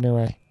Blue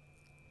anyway.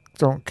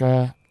 Don't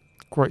care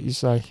what you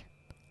say.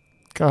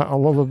 I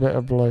love a bit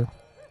of Blue.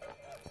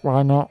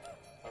 Why not?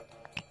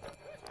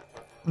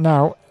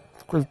 Now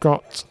we've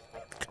got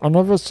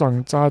another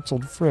song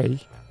titled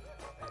Free,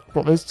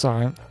 but this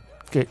time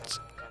it's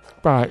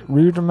by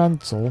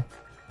Rudimental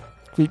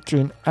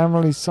featuring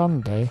Emily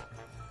Sandé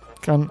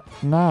and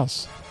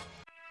Nas.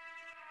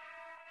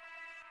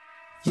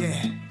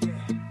 Yeah.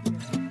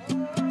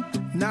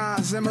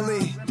 Nas,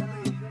 Emily,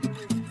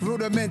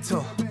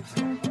 Rudimental.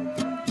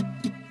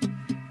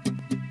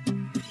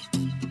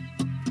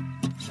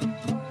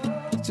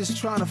 Just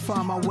trying to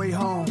find my way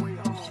home.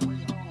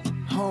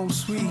 Home,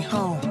 sweet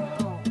home.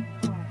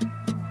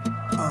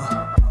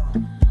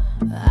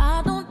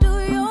 I don't do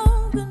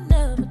yoga,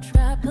 never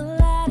try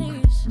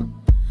Pilates.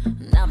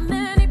 Not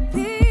many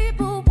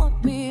people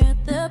want me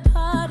at their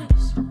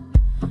parties.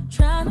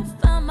 Trying to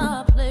find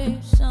my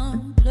place,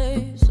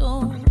 someplace,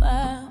 oh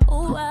why,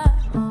 oh why,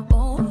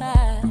 oh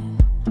why.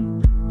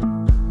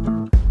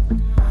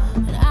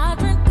 And I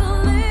drink a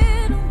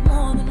little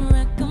more than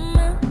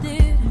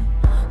recommended.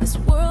 This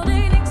world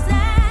ain't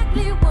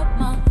exactly what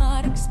my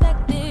heart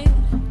expected.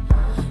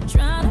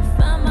 Trying to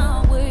find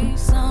my way,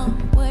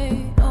 some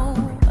way, oh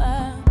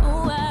why,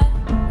 oh why,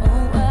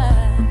 oh why.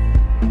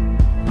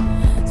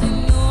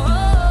 Sing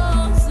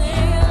oh,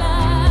 say la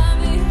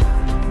vie.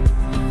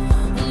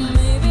 And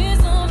maybe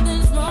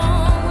something's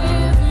wrong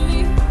with me,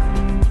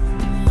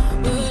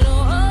 but oh,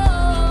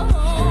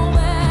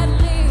 at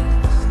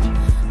least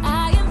I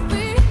am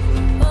free,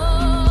 oh,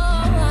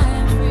 I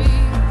am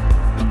free.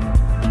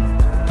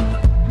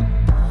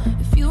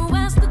 If you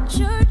ask the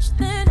church,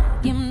 then I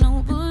am no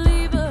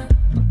believer.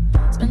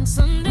 Spend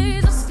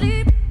Sundays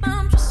asleep,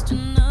 I'm just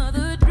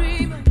another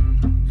dreamer.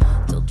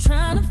 Still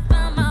trying to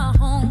find my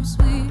home,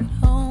 sweet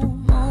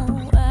home, oh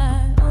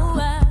why, oh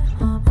why,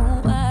 oh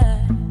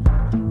why.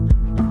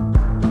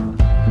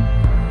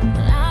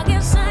 But I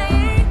guess I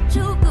ain't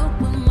too good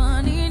with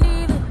money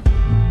neither.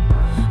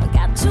 I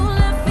got 2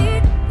 left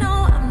feet,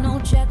 no, I'm no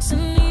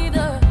Jackson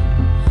either.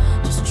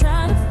 Just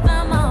trying to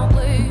find my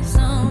way,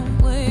 some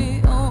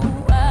way, oh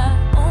why,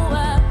 oh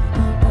why,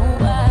 oh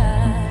why.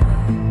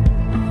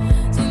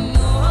 Sing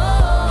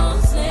oh,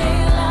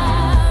 say la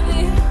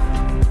vie.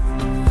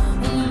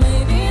 And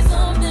maybe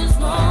something's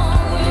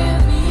wrong with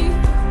me,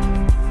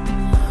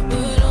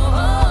 but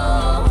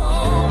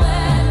oh,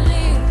 at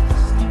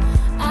least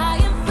I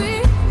am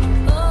free,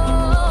 oh,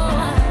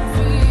 I'm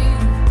free.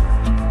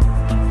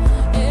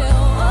 Yeah,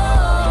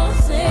 oh,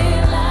 say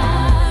la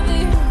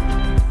vie.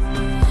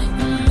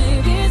 And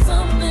maybe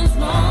something's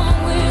wrong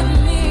with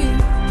me,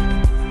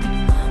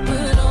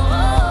 but oh,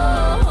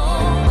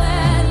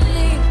 at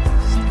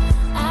least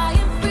I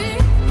am free,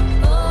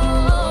 oh,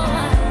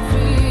 I'm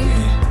free.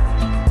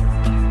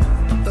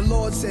 The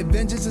Lord said,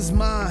 vengeance is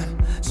mine.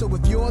 So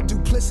if your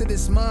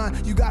duplicitous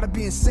mind, you gotta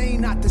be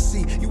insane not to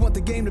see. You want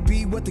the game to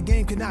be what the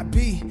game cannot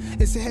be.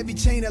 It's a heavy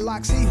chain that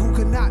locks he who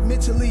cannot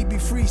mentally be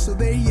free. So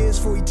there he is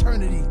for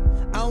eternity.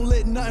 I don't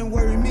let nothing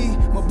worry me.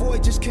 My boy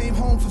just came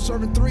home from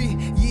serving 3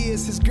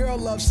 years. His girl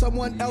loves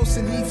someone else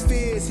and he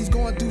fears he's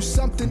going through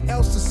something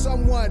else to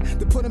someone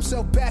to put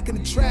himself back in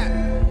the trap.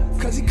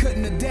 Cause he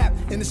couldn't adapt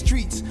in the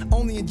streets.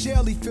 Only in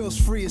jail he feels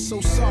free. It's so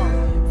sorry.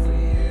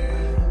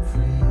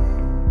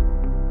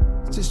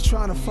 Just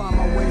trying to find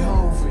my way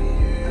home.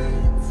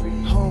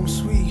 Home,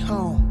 sweet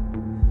home.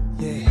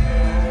 Yeah.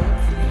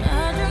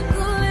 I drink a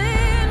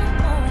little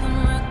more than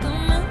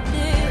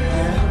recommended.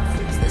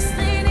 'Cause this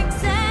ain't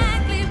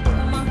exactly what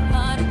my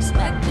heart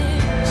expected.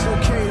 It's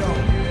okay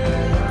though.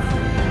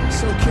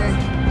 It's okay.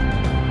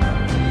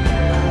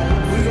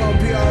 We gonna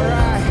be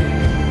alright.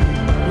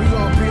 We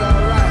gonna be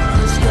alright.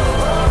 Let's go.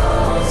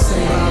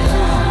 Say la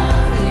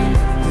vie.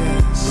 Yeah,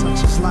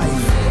 such is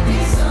life. Maybe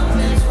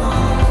something's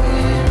wrong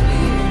with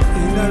me.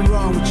 Ain't nothing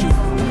wrong with you.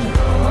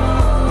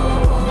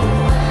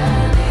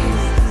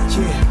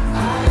 Yeah.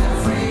 I am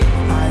free.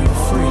 I am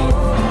free.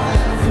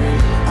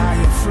 I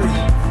am free.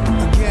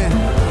 Again.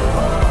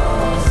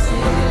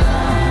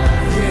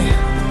 Yeah.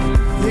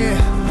 Yeah.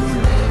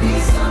 Maybe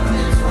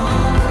something's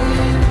wrong with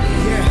me.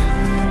 Yeah.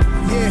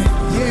 Yeah.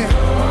 Yeah.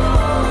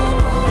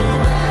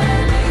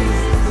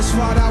 Let's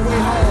find our way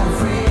home.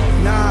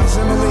 Nas,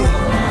 Emily,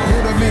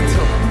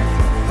 Rudimental.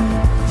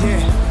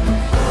 Yeah.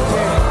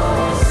 Yeah.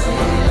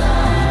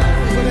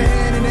 Put a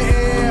hand in the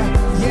air.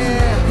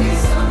 Yeah.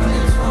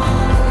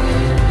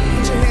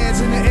 Put your hands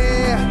in the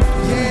air.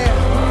 Yeah.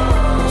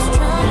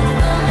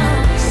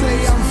 Say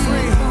I'm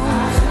free.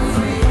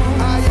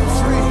 I am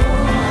free.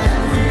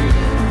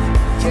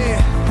 Yeah.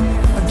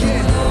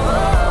 Again.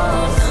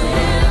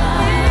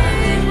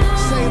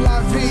 Say la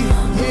vie.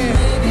 Yeah.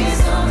 Maybe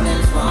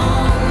something's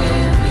wrong with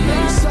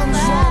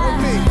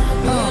me.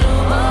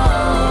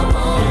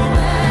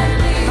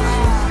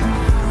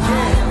 I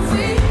am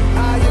free. I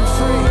am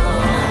free.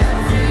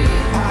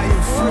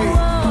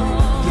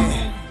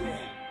 Yeah.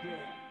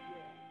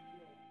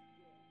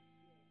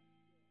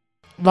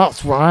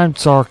 That's what I'm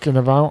talking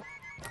about.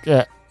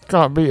 Yeah,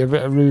 can't beat a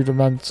bit of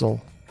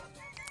Rudimental.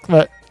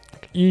 Like,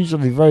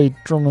 usually very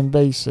drum and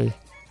bassy,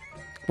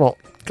 but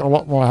a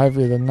lot more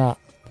heavy than that.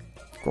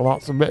 Well,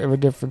 that's a bit of a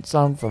different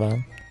sound for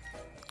them.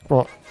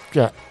 But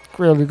yeah,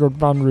 really good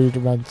band,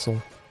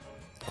 Rudimental.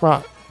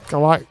 I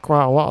like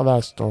quite a lot of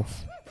their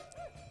stuff.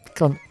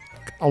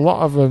 A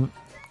lot of them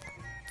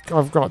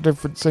I've got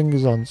different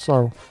singers on,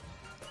 so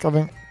I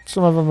think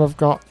some of them have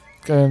got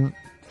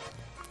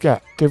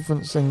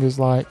different singers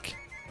like,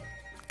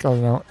 I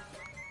don't know,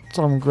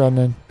 Tom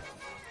Grennan,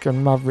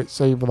 Maverick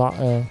Sabre,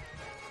 that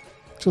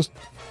just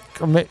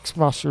a mixed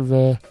mash of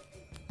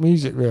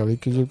music really,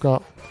 because you've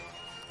got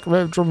a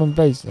bit of drum and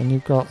bass and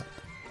you've got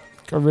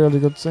a really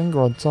good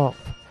singer on top.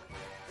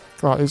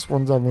 Like this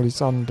one's Emily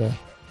Sandé.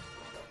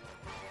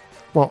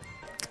 But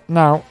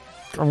now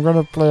I'm going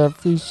to play a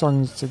few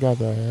songs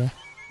together here.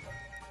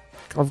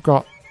 I've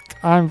got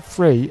I'm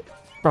Free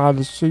by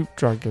the Soup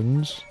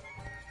Dragons,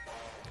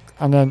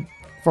 and then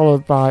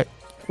followed by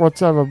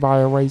Whatever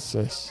by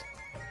Oasis,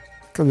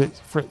 because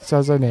it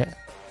says in it,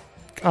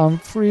 I'm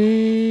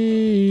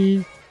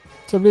free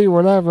to be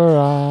whatever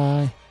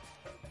I...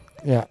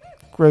 Yeah,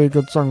 really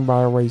good song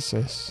by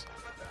Oasis.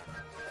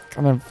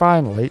 And then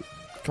finally,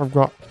 I've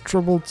got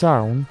Troubled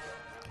Town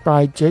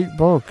by Jake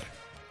Bugg,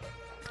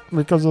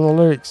 because of the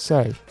lyrics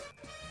say,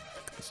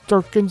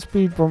 stuck in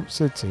speed bump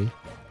city,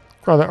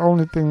 well, the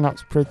only thing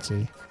that's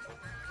pretty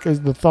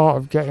is the thought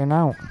of getting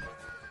out.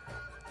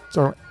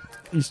 So,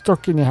 you're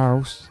stuck in your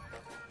house,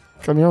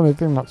 and the only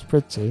thing that's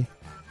pretty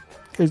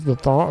is the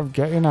thought of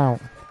getting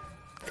out.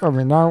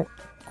 Coming out,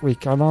 we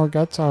can all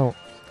get out.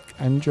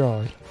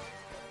 Enjoy.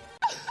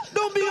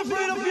 Don't be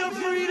afraid of your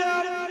freedom.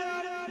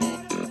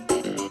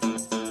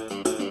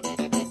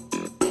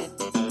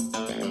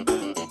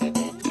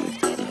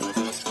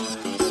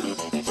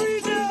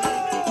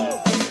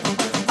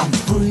 I'm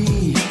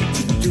free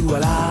to do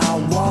what I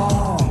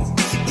want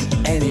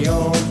any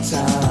old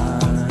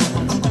time.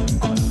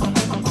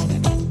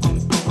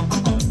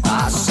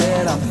 I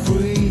said I'm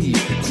free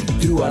to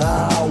do what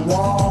I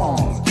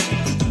want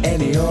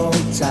any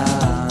old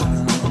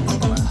time.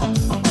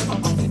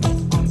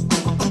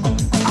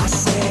 I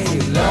say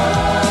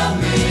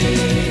love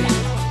me,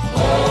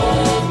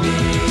 hold me,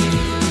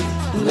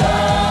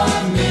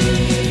 love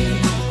me,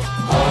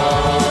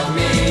 hold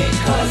me,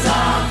 'cause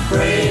I'm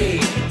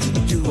free to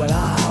do what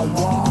I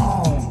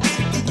want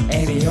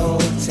any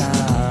old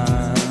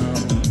time.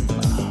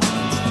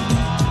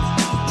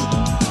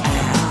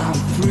 I'm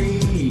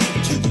free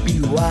to be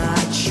who I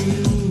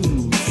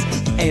choose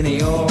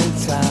any old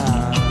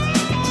time.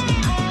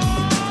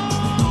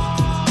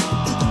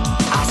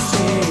 I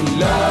say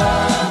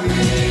love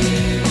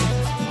me,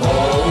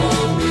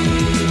 hold me,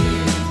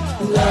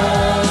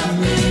 love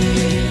me,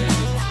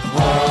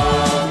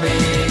 hold me,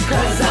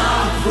 'cause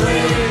I'm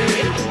free.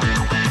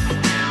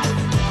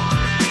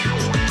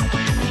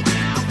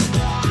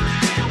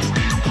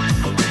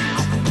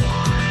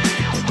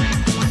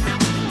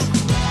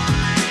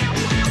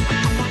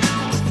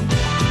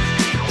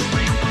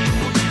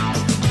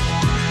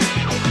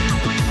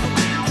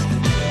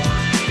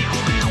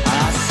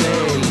 I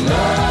say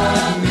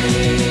love me,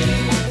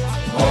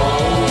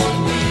 hold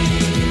me,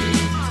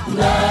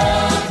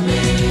 love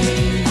me,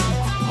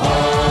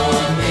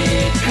 hold me,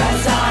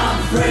 'cause I'm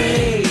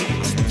free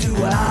to do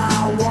what I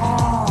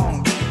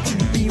want, to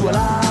be what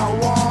I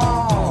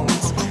want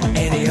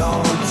any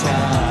old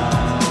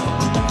time.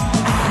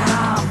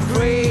 I'm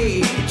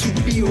free to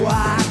be who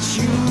I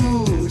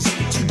choose,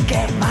 to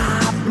get my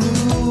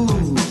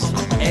blues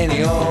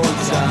any old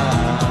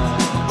time.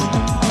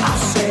 I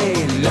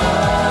say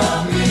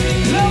love me,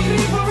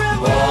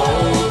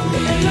 hold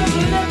me,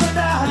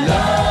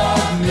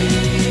 love me,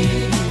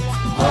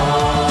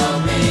 hold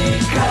me,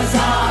 'cause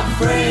I'm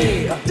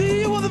free. Do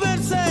you want the man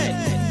say?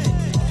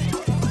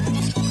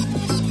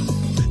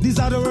 These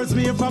are the words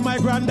me hear from my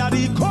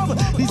granddaddy. Come,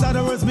 these are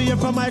the words me hear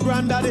from my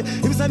granddaddy.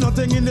 He say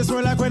nothing in this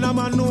world like when a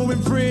man know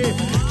him free.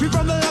 Free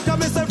from the lock, I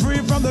say free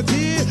from the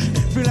key.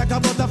 Free like a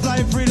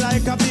butterfly, free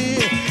like a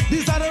bee.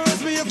 These are the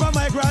words me hear from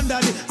my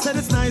granddaddy. Said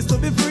it's nice to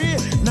be free,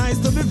 nice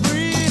to be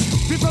free.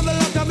 Free from the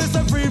lock, I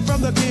say free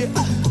from the key.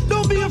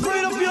 Don't be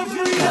afraid of your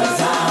freedom.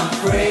 'Cause I'm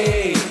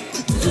free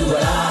to do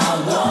what I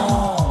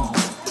want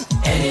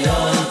any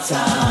old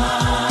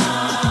time.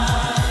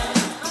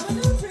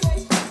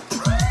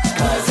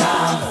 'Cause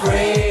I'm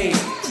free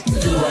to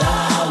do what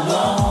I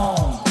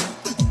want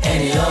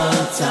any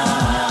old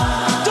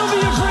time. Don't be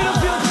afraid of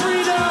your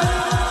freedom.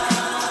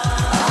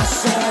 I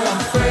said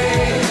I'm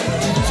free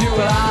to do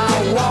what I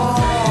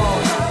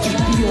want, to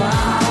be what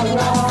I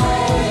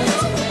want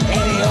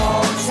any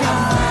old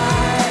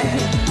time.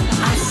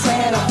 I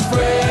said I'm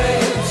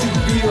free to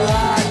be what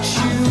I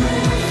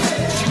choose,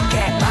 to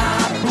get my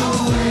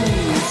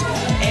blues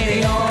any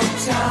old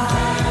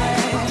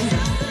time.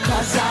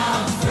 'Cause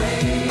I'm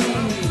free.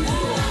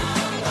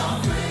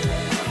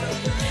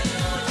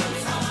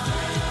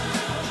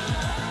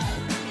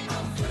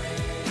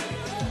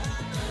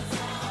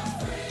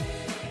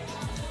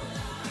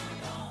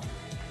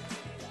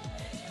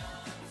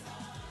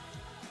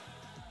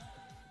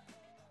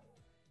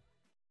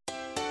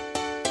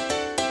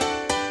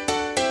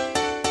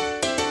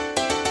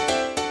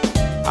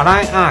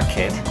 Alright,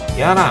 kid,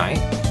 you alright?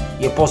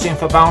 You buzzing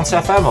for Bounce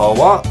FM or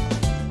what?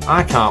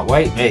 I can't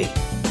wait, me.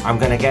 I'm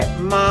gonna get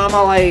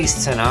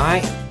marmalades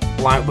tonight,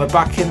 like we're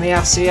back in the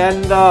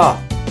Hacienda.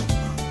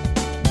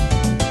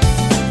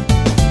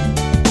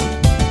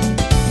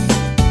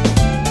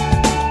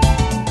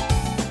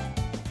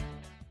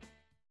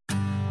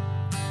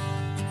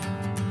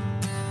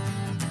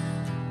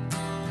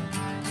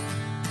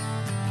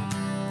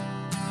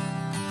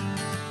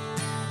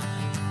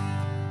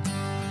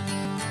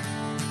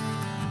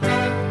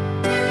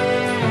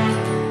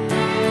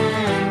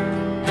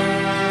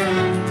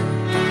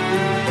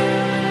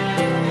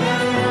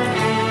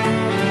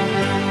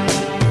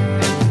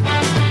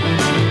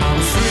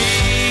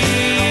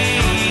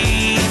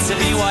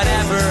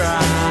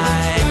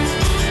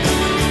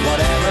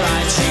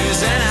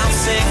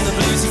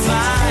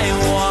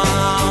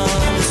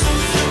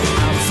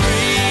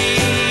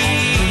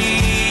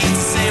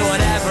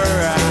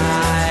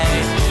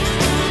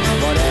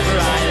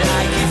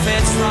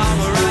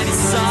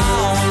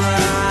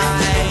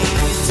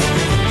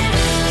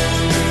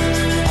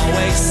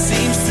 it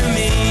seems to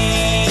me.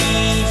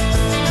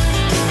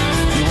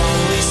 You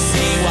only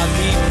see what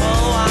people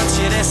want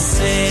you to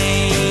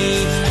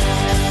see.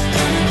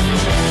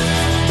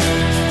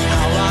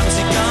 How long's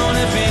it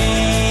gonna be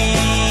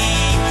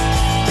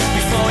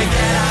before we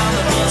get on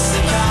the bus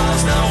and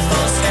cause no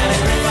fuss? Get a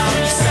grip on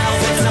yourself,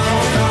 it's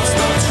all cost,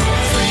 but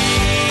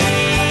free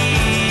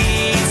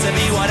to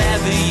be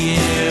whatever you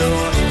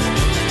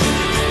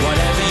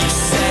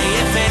say.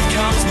 If it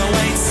comes my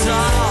way, it's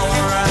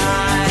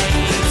alright.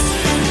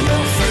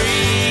 You're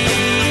free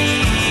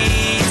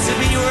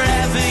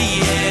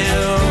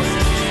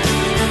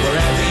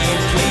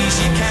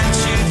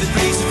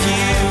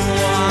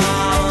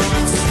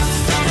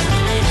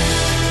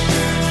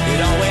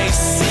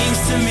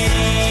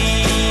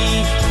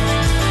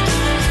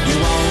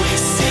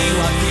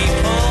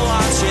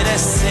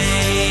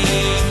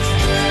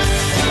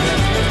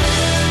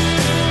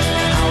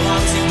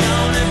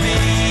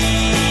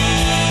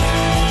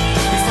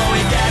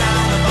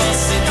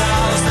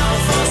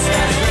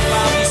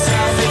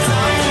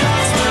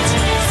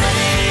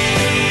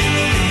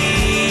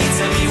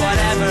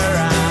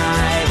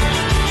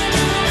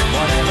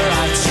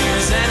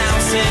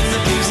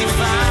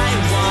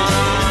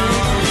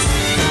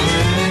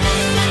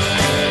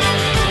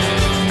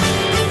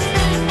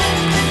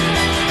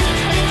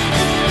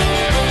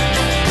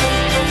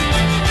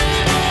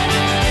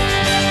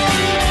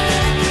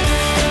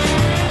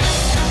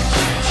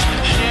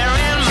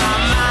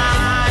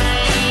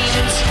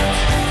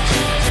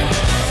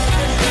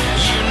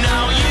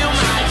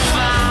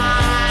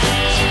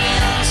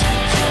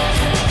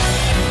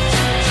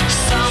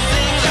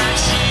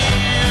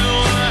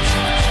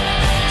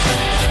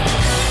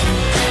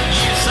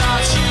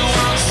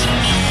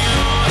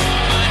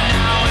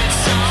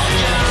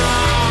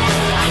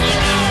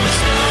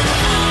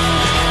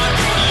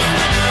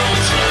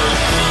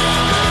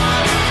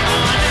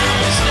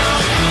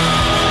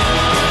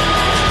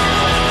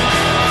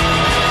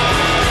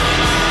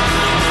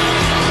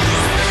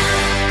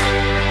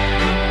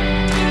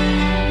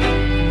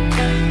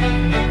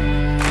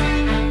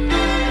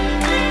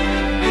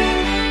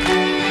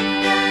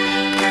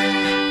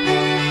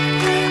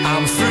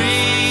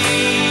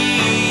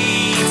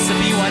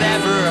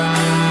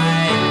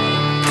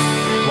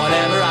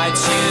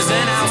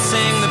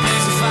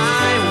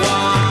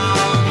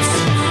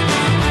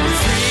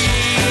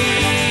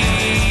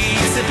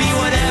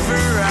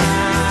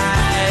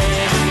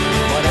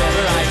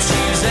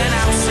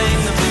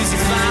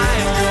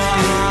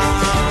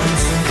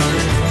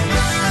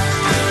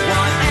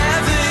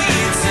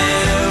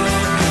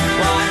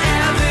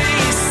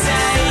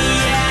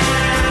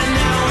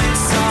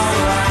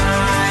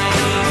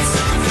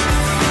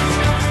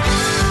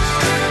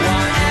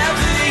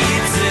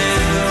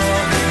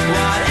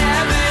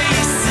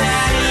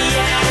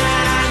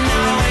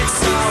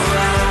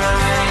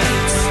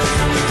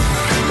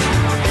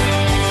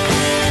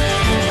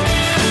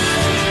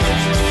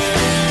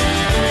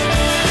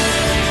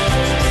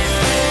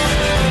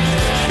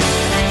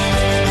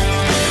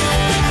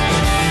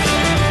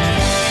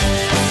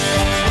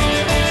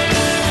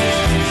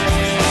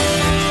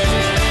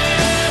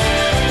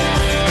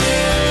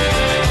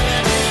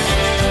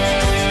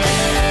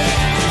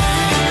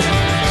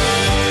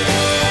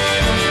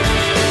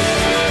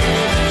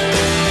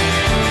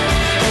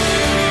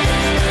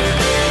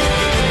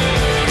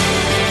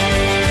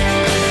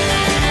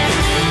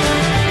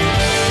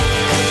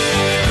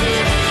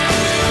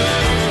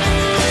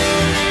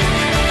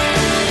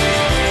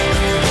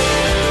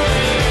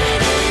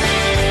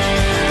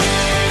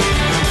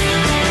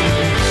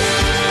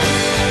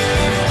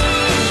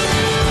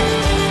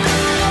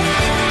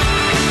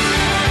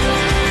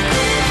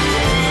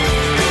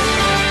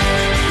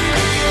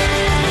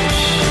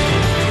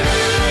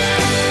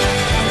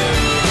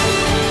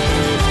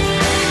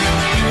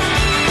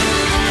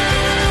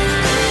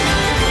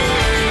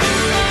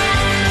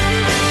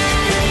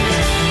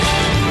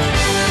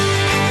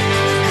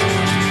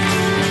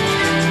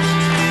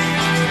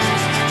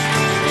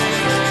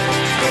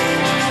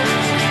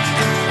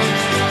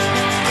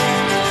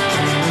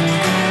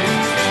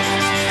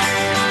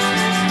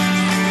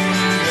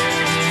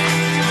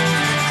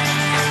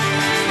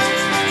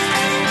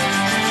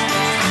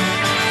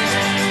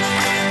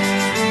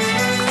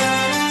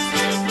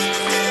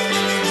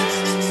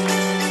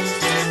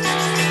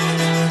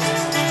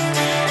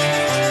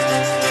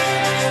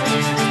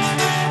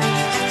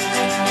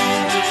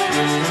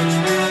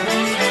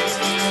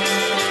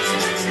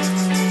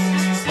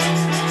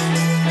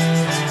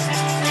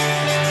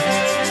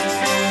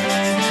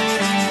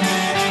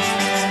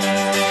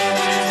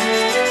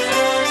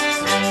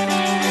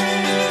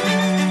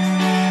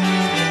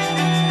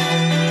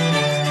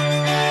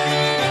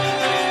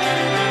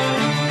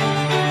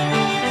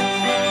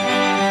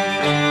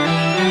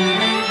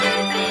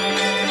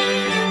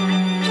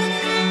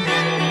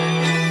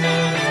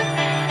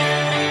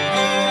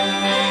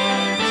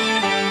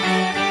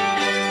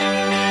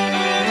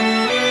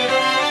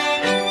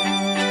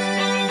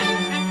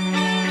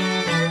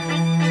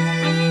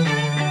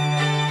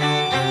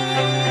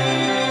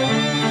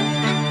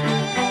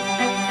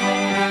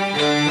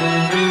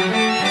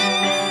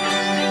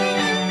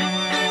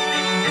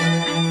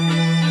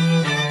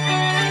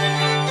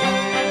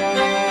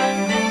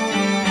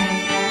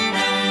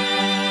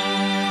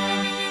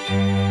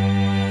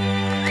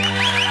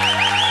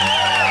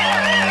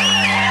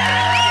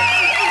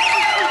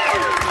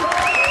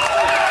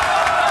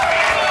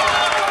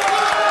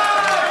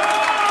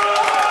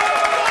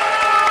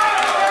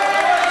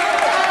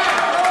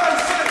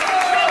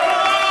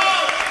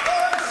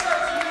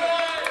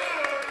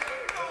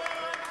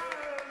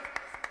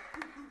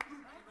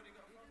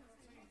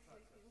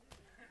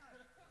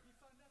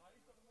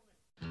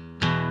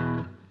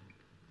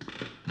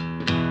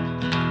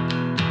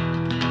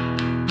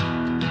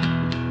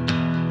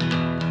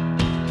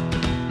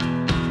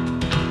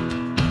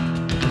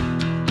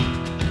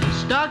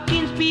Stuck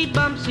in speed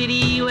bump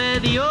city where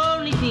the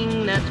only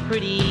thing that's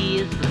pretty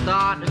is the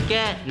thought of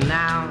getting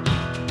out.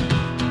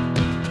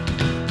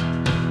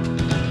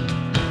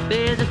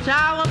 There's a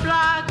tower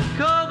block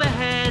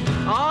overhead,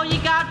 all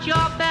you got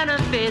your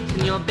benefits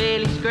and you're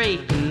barely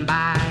scraping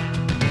by.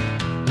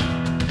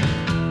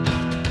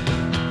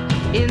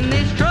 In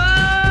this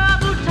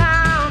troubled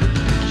town,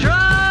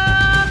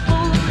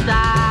 troubles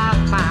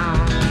I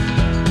found.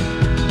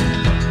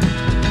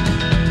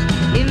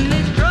 In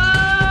this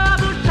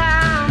troubled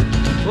town,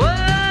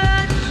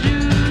 word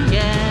soon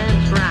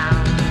gets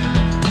round.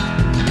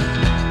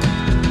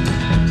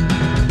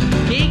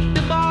 Kick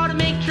the ball to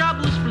make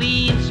troubles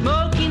flee, and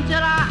smoke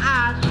until our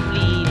eyes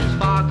bleed and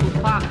sparkle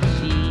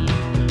hypocrisy.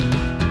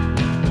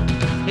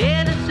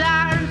 Hear the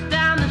sirens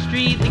down the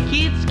street, the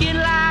kids can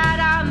light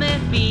on their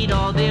feet,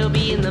 or they'll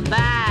be in the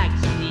back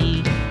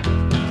seat.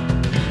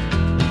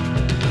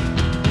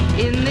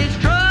 In this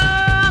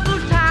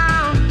troubled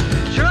town,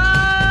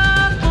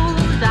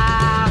 troubles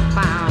I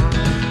found.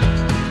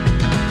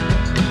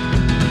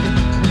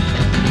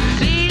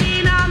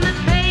 Sitting on the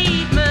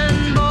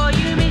pavement, boy,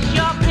 you miss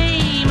your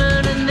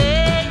payment, and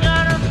they're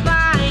gonna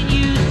find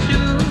you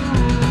soon.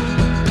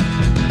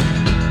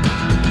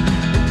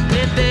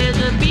 If there's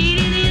a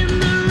beating in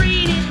the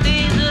rain, if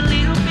there's a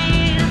little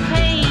bit of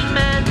pain,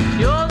 man,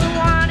 you're the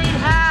one it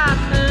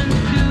happens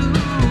to.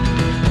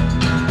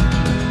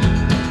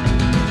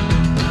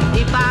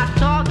 If I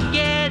talk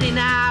getting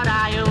out,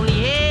 I only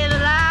hear the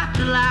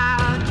laughter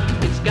loud.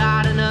 It's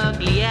got an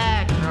ugly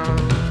echo.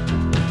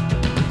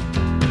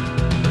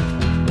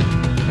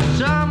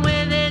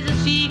 Somewhere there's a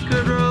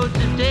secret road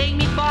to take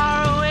me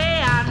far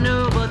away, I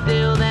know, but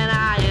till then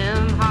I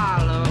am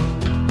hollow.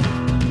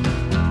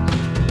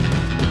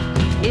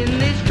 In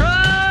this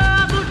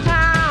troubled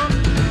town,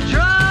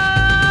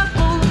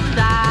 troubles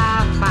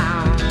I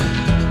found.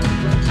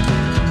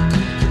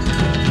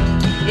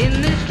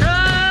 In this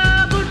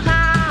troubled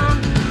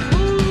town,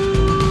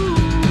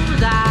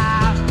 fools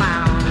I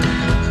found.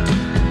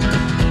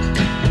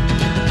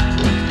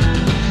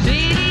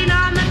 Sitting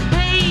on the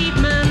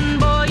pavement,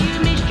 boy, you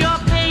missed your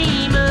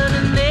payment,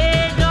 and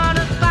they're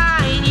gonna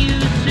find you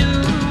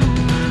soon.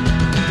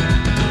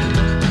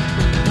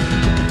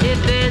 If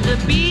there's a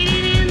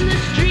beating in the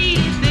street,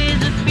 if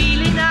there's a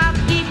feeling of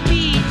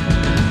defeat,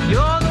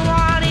 you're the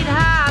one it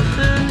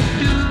happens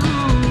to.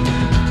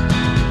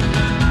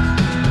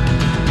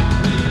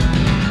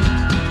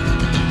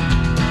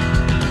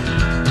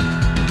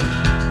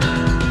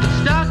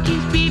 Stuck in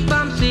speed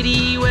bump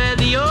city where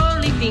the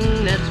only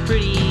thing that's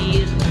pretty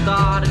is the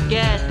thought of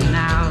getting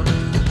out.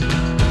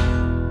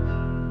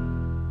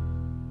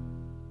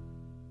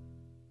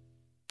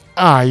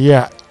 Ah,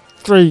 yeah.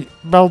 3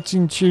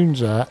 belting tunes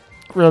there.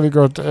 Really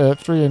good. 3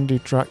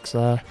 indie tracks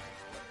there.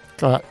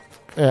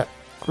 Yeah,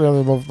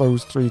 really love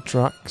those 3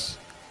 tracks.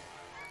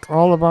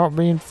 All about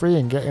being free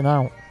and getting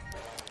out.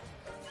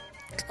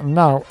 And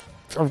now,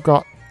 I've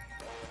got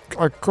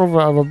a cover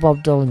of a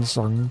Bob Dylan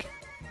song.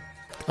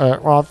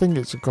 Well, I think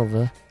it's a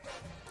cover.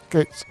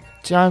 It's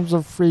Chimes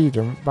of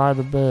Freedom by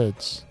the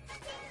Byrds.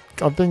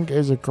 I think it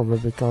is a cover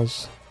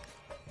because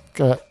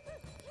what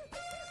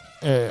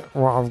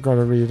I've got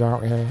to read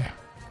out here.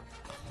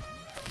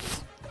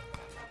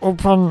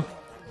 Upon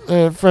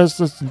first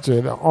listening to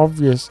it, the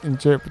obvious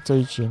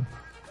interpretation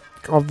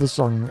of the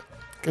song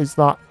is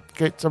that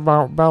it's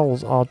about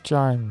bells or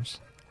chimes.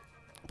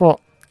 But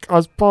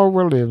as Paul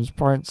Williams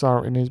points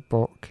out in his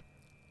book,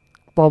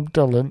 Bob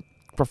Dylan,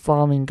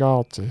 Performing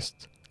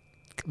Artist,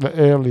 the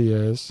early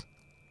years,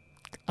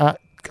 a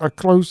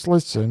close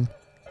listen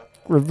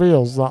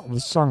reveals that the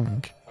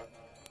song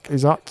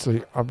is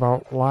actually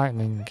about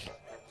lightning.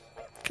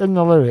 In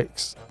the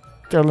lyrics,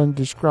 Dylan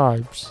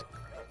describes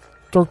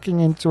ducking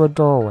into a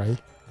doorway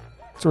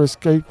to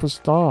escape a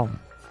storm,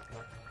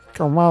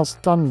 and while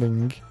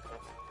standing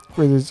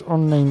with his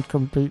unnamed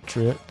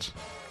compatriot,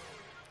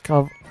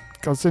 have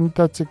a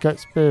synthetic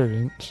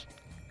experience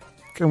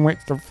in which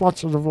the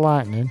flashes of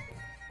lightning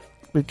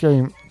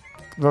became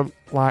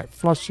like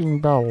flashing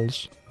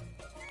bells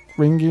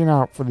ringing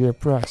out for the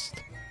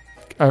oppressed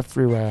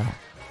everywhere.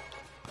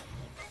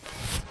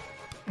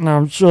 Now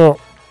I'm sure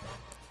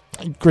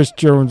Chris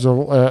Jones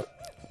will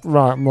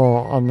write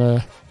more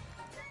on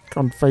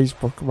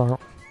Facebook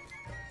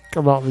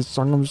about this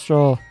song. I'm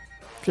sure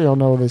you'll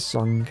know this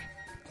song.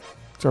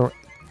 So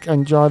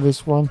enjoy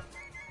this one.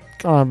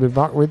 I'll be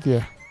back with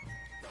you.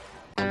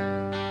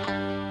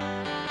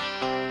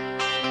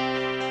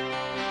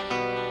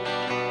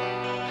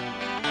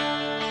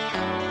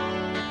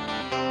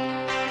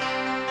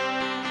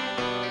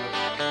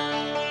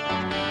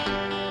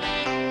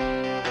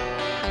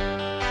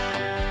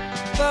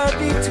 Far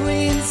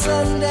between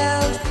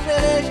sundown's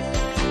finish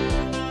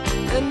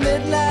and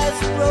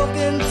midnight's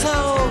broken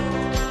tone,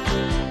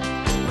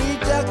 we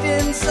ducked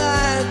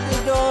inside the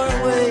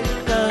doorway,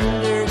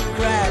 thunder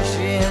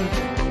crashing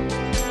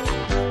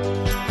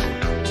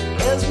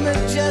as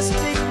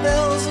majestic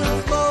bells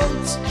and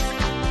boats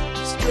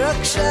struck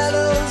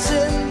shadows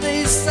in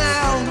these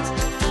sounds,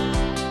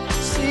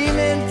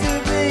 seeming to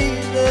be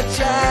the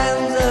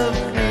chimes of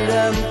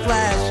freedom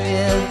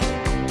flashing.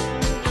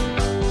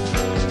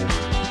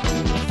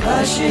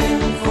 flashing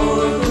for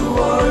the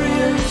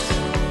warriors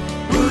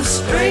whose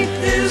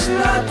strength is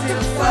not to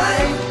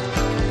fight,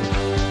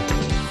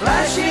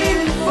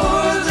 flashing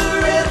for the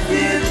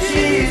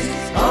refugees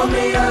on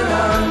the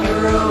unarmed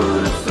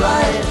road of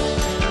flight,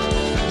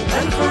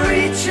 and for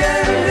each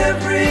and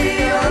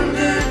every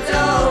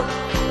underdog,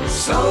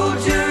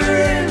 soldier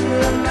in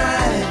the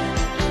night.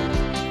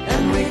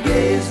 And we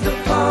gazed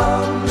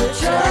upon the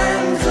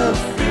chimes of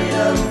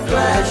freedom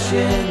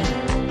flashing.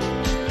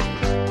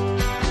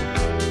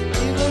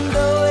 Even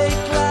though a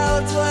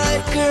cloud's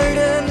white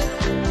curtain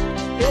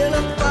in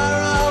a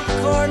far-off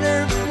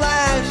corner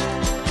flashed,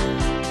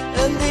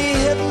 and the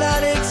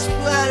hypnotic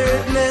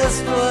splattered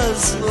mist was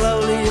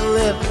slowly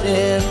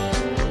lifted,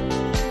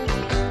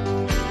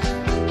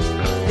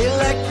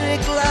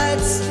 electric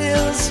lights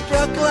still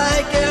struck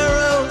like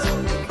arrows,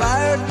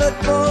 fired but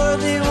for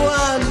the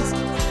ones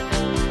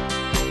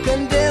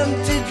condemned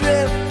to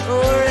drift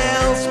or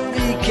else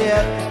be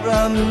kept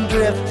from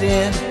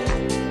drifting.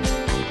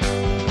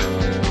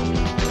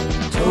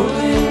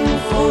 Tolling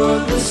for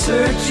the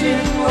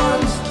searching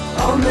ones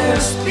on their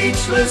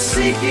speechless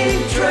seeking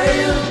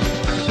trail,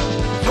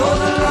 for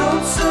the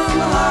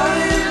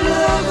lonesome-hearted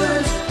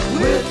lovers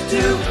with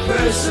too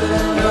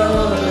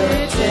personal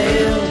a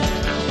tale,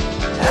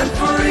 and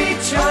for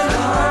each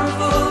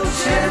unharmful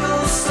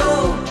gentle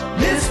soul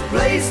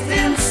misplaced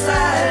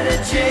inside a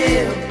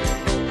jail.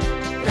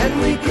 And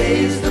we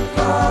gazed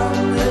upon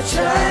the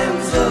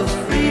chimes of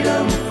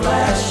freedom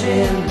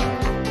flashing.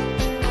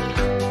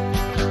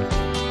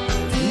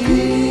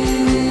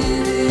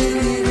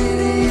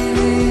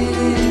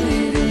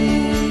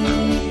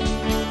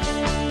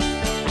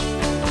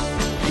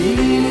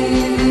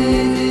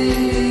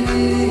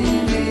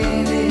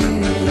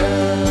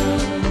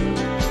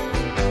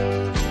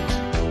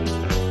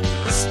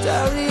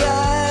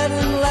 Starry-eyed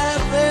and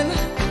laughing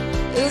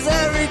as I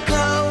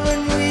recall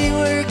when we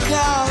were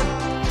caught,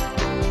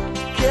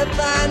 kept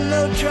by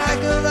no track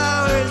of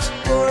hours,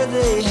 for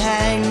they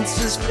hanged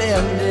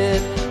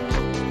suspended.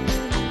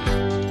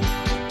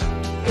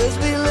 As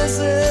we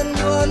listened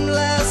one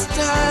last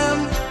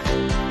time,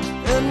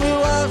 and we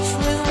watched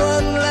with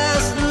one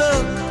last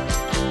look,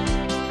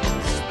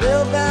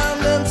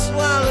 spellbound and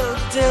swallowed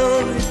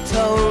till the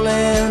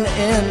tolling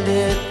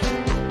ended.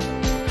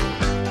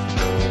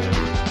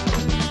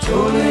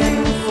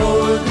 Tolling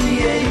for the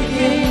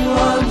aching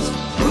ones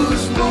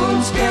whose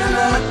wounds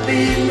cannot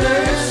be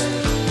nursed,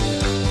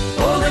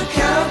 for the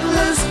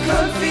countless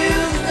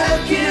confused,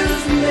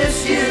 accused,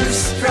 misused,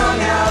 strung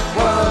out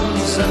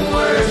ones and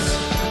worse,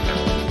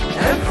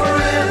 and for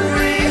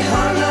every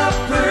hung-up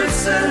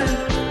person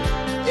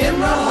in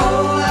the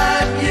whole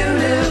wide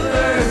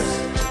universe.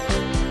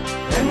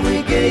 And we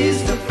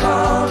gazed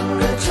upon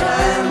the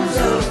chimes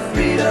of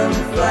freedom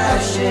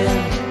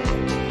flashing.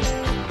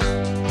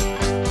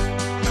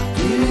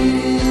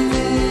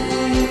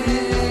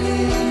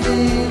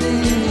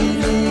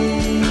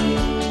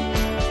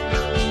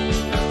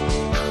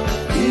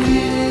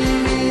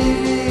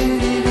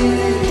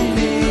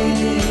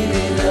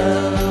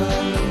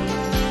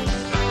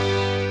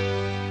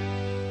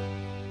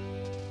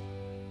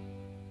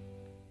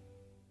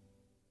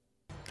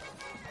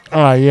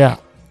 Ah, yeah.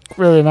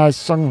 Really nice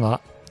song,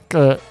 that.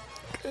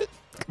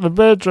 The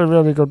Byrds are a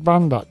really good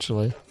band,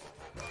 actually.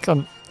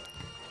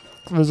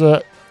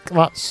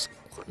 That's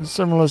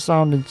similar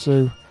sounding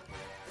to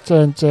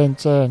Turn, Turn,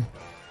 Turn,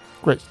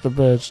 which the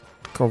Byrds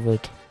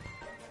covered.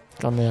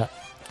 Yeah,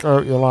 I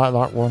hope you like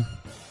that one.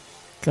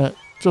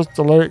 Just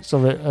the lyrics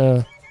of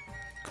it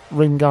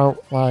ring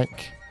out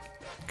like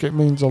it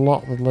means a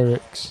lot, the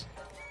lyrics.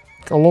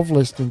 I love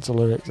listening to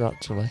lyrics,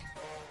 actually.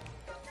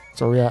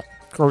 So yeah,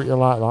 hope you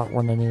like that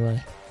one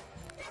anyway.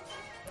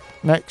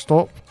 Next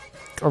up,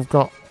 I've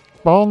got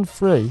Born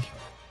Free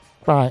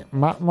by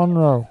Matt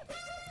Monro,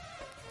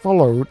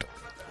 followed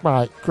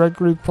by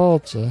Gregory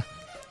Porter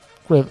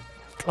with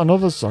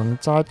another song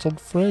titled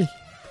Free.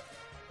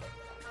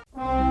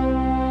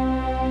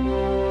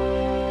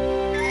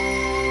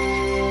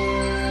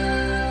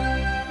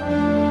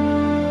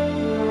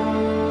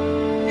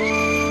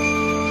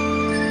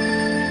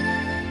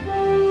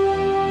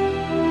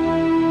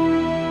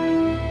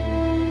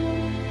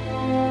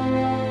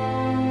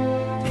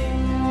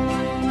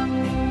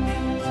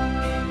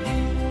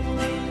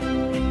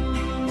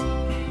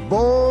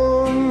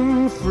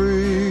 Born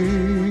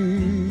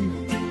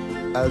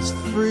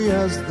free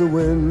as the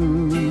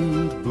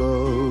wind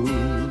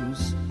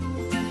blows,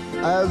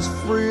 as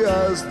free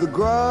as the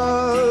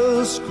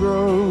grass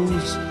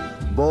grows,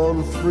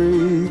 born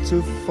free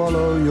to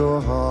follow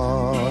your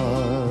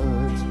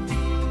heart.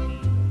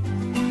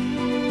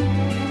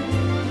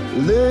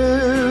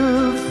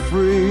 Live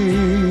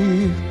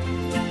free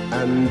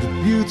and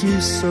beauty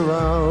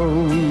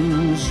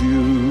surrounds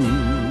you.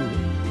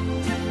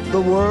 The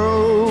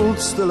world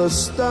still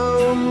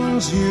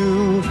astounds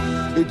you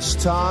each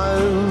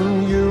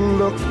time you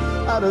look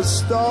at a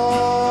star.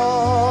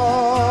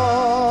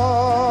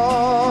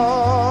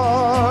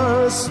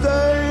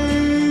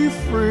 Stay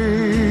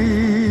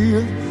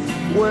free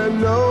where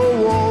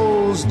no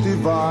walls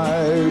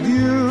divide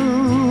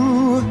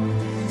you.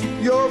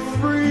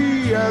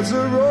 as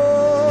a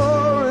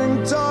roaring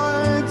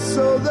tide,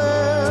 so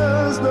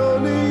there's no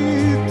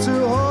need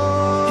to hide.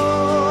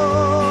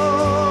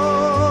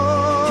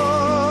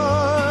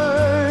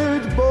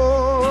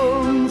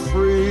 Born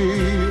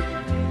free,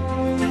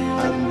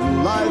 and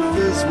life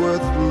is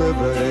worth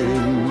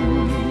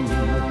living,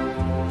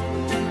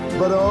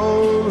 but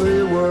only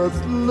worth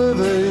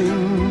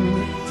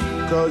living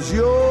 'cause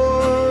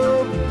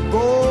you're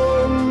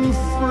born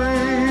free.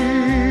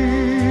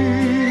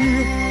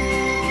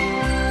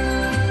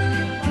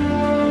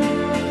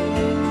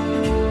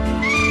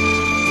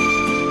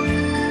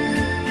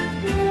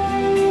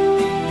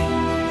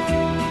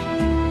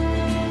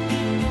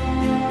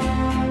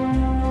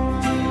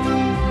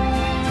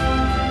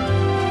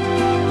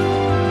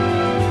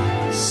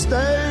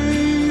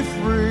 Stay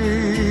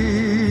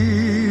free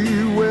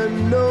when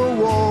no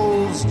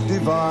walls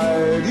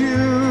divide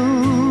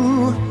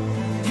you.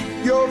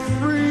 You're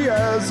free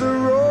as a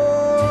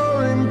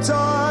roaring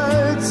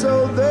tide,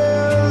 so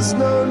there's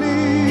no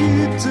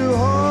need to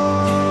hide.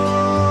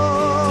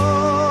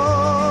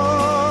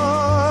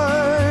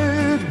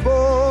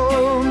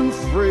 Born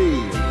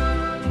free,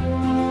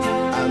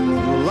 and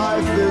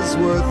life is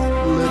worth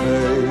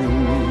living,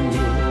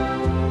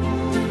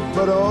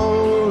 but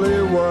only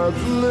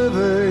worth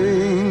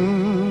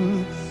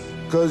living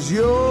 'cause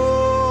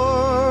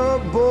you're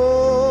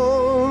born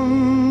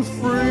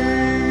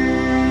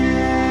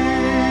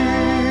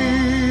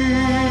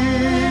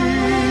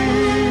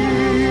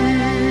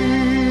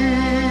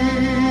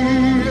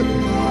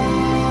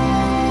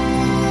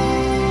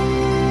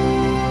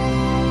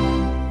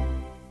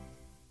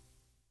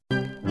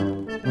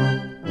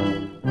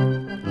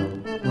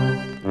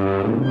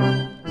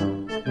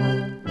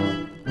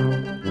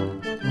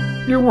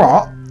You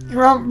what? You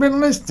haven't been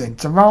listening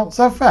to Bounce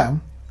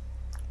FM?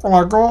 Well,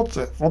 I got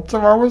it for 2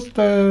 hours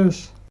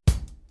days.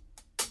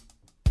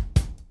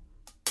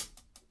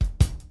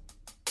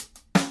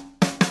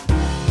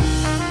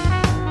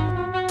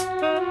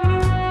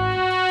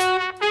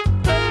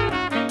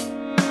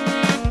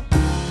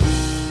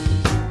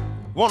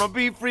 Wanna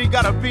be free,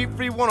 gotta be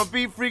free, wanna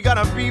be free,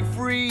 gotta be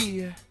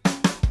free.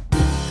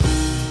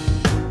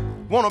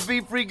 Wanna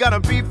be free,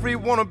 gotta be free,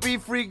 wanna be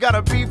free,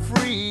 gotta be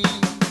free.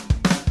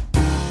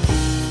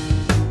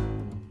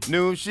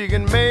 Knew she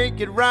can make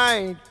it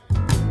right,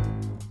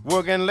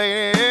 working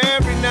late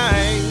every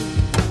night.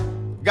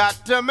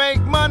 Got to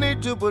make money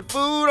to put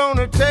food on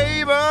the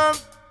table,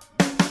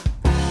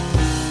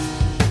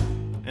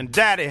 and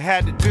Daddy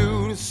had to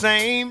do the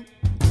same.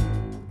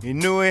 He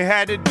knew he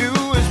had to do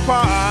his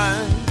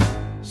part,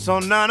 so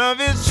none of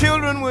his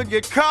children would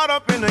get caught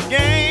up in the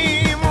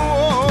game.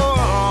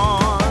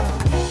 Oh,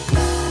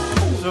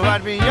 so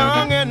I'd be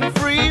young and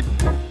free.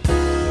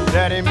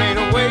 Daddy made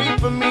a way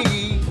for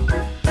me.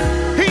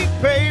 He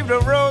paved the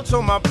road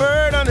so my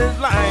burden is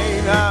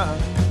light.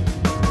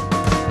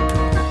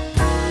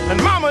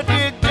 And Mama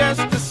did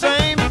just the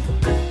same,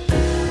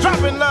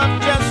 dropping love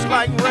just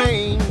like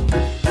rain.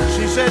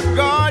 She said,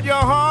 guard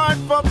your heart,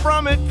 for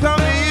from it come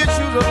the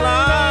issues of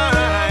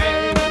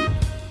life.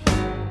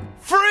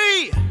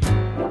 Free,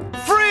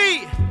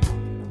 free,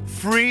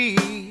 free.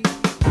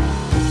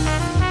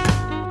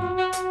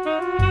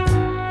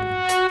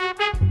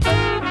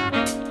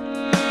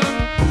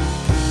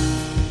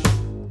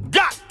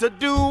 Got to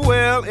do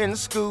well in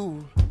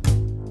school,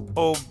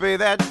 obey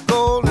that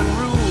golden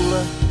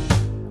rule.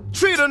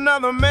 Treat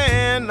another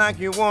man like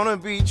you want to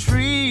be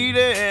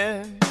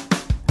treated.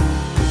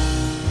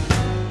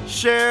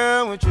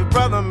 Share with your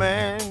brother,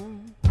 man.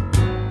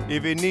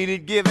 If you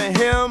needed, giving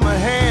him a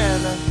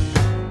hand.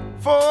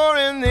 For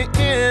in the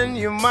end,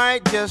 you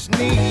might just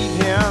need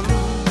him.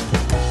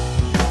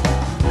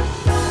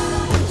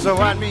 So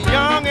I'd be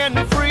young and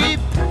free.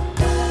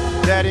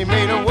 Daddy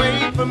made a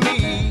way for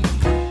me.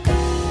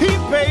 He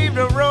paved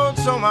the road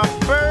so my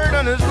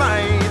burden is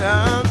light.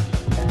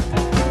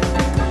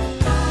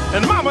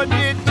 And Mama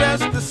did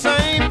just the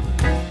same,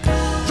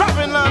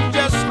 dropping love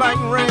just like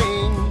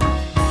rain.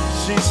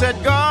 She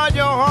said, guard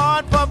your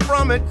heart, for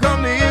from it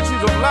come the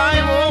issues of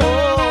life.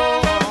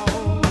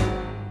 Oh,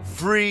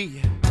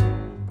 free,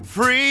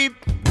 free,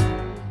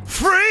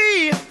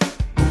 free.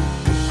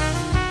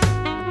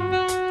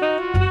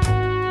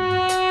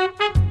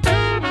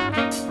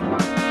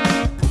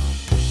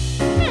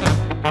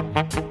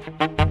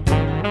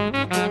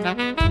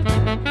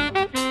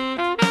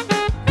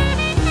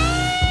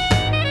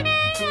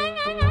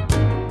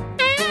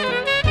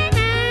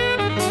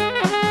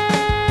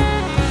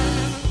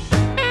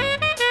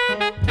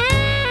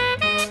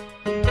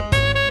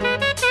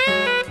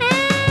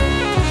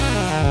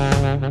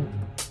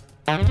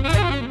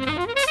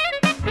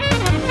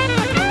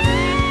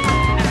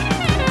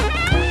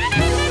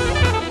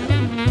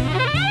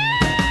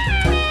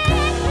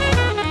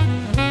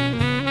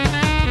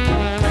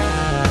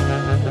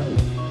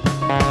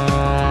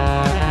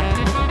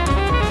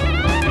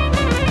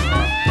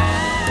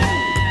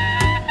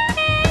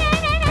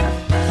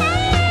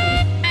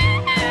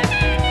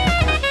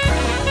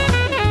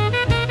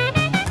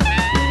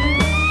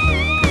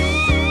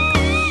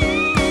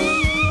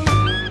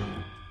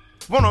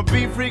 Wanna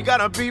be free,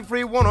 gotta be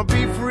free, wanna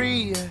be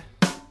free.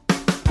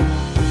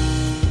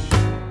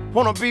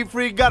 Wanna be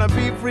free, gotta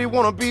be free,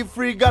 wanna be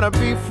free, gotta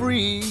be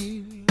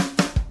free.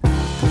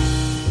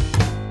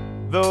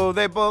 Though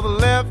they both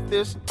left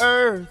this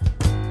earth,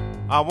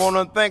 I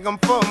wanna thank them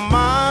for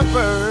my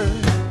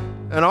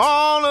birth and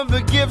all of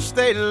the gifts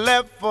they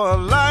left for a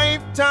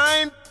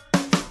lifetime.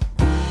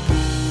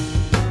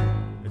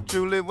 It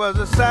truly was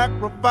a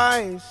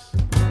sacrifice.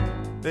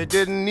 They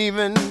didn't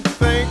even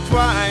think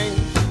twice.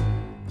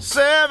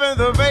 7th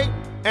of 8,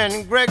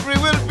 and Gregory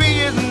will be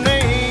his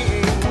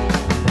name.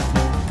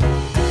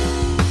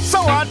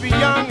 So I'd be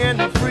young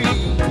and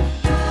free.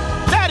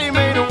 Daddy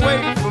made a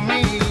way for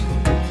me.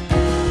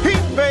 He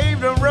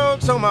paved the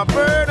road so my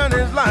burden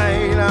is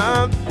light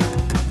up.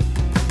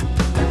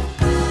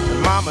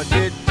 And Mama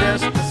did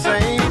just the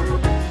same,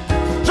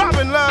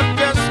 dropping love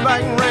just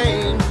like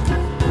rain.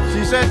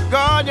 She said,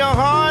 guard your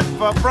heart,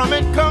 for from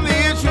it come the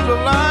issues of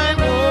life.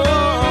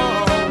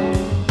 Oh,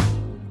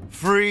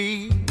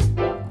 free,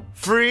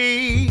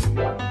 free,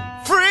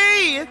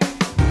 free,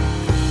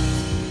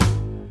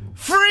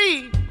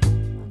 free,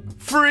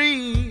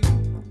 free,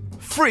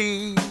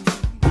 free.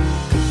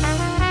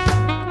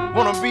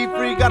 Wanna be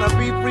free, gotta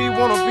be free,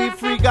 wanna be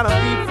free, gotta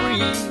be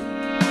free.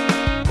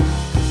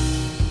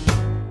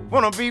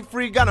 Wanna be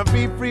free, gotta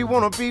be free,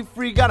 wanna be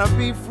free, gotta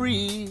be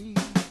free.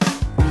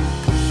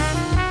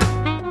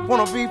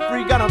 Wanna be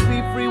free, gotta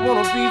be free,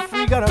 wanna be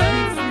free, gotta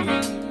be free.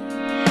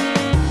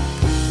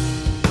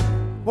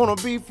 Wanna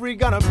be free,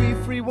 gotta be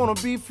free, wanna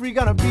be free,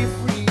 gotta be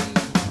free.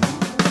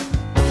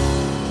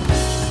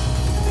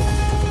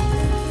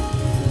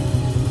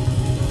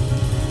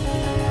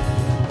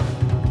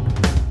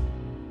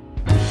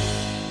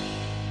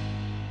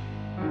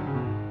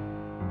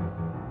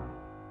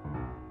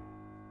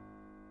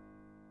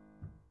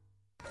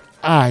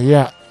 Ah,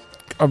 yeah.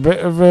 A bit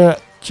of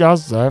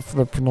jazz there for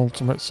the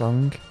penultimate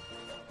song.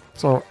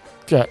 So,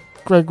 yeah,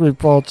 Gregory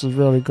Porter's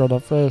really good. I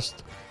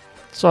first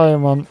saw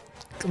him on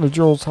the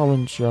Jules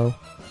Holland show,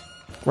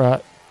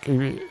 where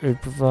he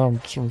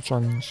performed some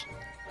songs.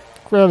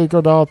 Really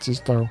good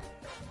artist, though.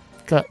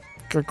 I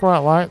quite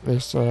like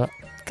this, got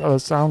the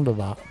sound of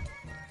that.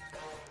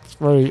 It's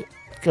very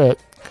good.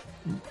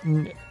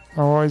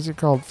 What is it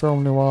called?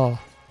 Film noir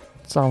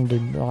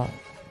sounding like,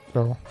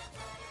 though.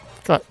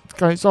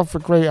 It's off a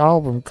great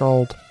album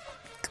called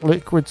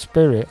Liquid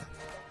Spirit.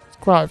 There's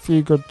quite a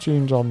few good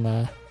tunes on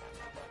there.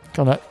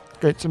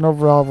 It's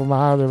another album I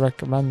highly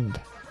recommend.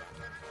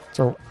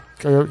 So,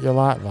 I hope you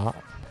like that.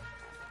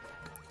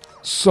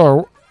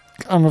 So,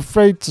 I'm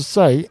afraid to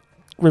say,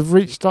 we've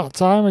reached that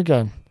time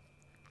again.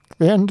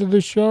 The end of the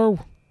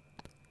show.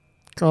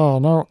 Oh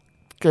no,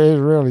 it is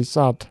really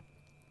sad.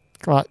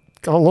 I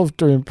love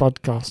doing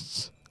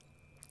podcasts.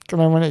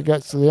 When it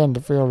gets to the end,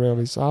 I feel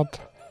really sad.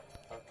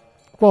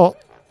 But,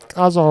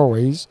 as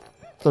always,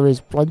 there is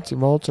plenty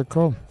more to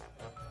come.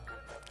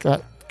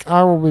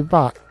 I will be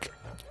back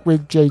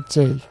with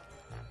JT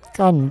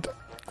and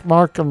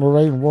Mark and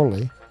Lorraine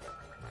Woolley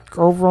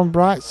over on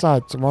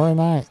Brightside tomorrow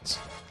night.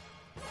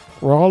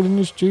 We're all in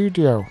the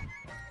studio.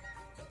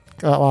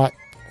 Got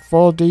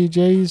 4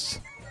 DJs,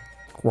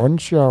 1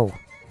 show.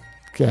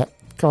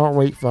 Can't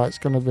wait for that. It's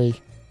going to be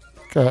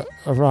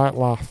a right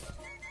laugh.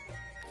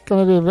 It's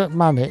going to be a bit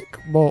manic,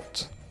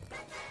 but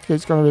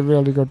it's going to be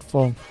really good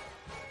fun.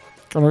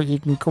 You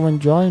can come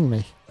and join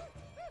me.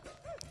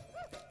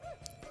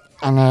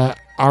 And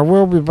I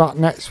will be back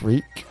next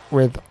week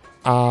with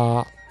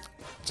our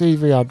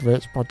TV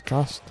adverts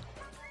podcast.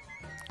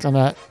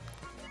 And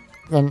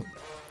then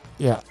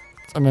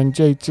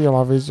JT will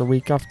have his the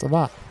week after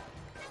that.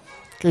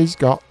 He's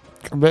got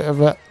a bit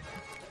of a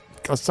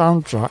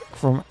soundtrack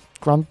from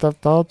Grand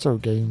Theft Auto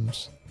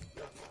games.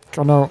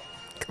 I know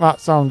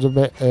that sounds a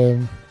bit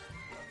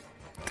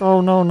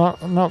oh no,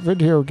 not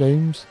video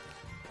games.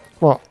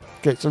 But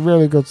it's a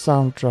really good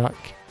soundtrack.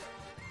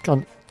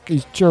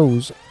 He's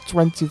chose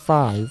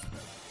 25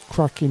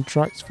 cracking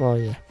tracks for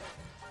you.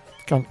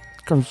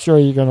 I'm sure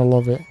you're going to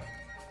love it.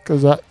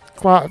 Because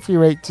quite a few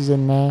 80s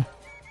in there.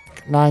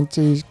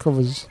 90s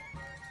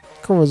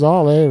covers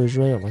all areas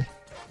really.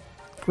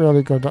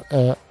 Really good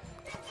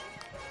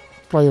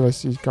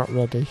playlist he's got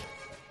ready.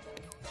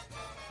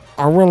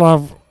 I will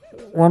have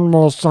one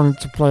more song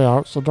to play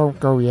out, so don't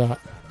go yet.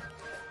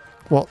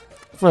 But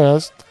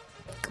first,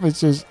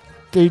 this is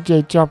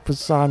DJ Chopper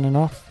signing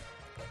off.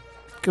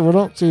 If I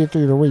don't see you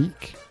through the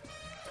week,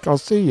 I'll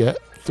see you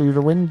through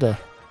the window.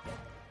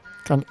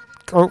 Can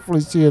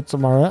hopefully see you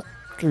tomorrow.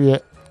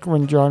 Come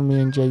and join me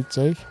and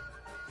JT.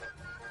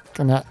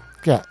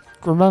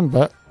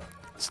 Remember,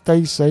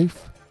 stay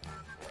safe.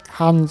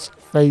 Hands,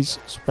 face,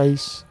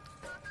 space.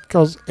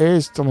 Because it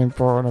is still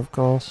important, of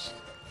course.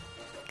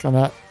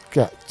 To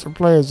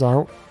play us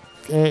out,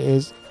 it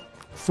is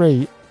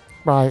Free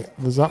by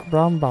the Zac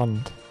Brown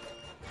Band.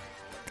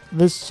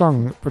 This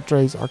song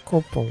portrays a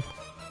couple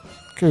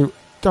who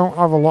don't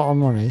have a lot of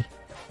money,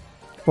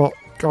 but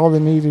all they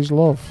need is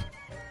love.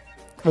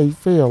 They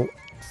feel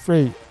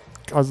free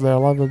as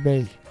they'll ever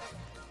be.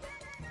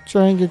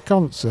 During a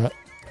concert,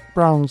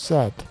 Brown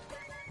said,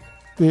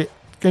 the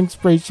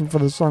inspiration for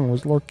the song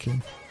was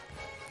looking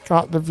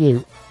at the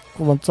view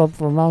from on top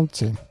of a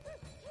mountain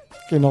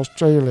in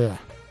Australia,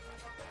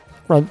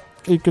 when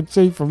he could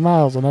see for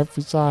miles on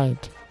every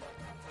side,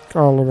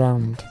 all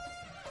around.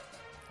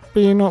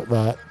 Being up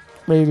there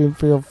made him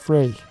feel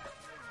free,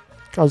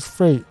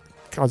 free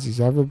as he's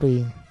ever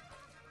been.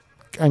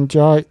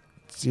 Enjoy.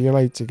 See you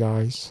later,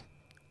 guys.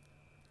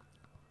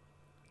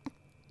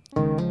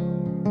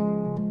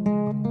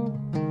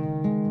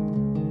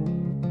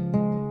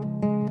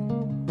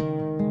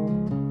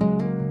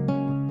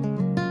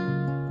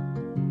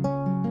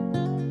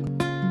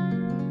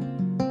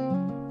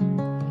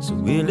 So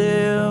we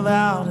live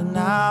out in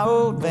our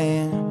old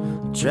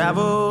van,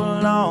 travel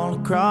all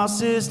across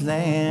this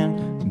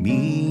land,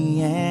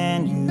 me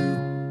and you.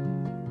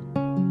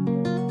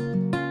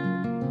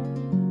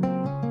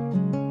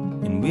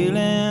 And we'll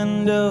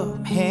end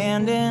up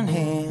hand in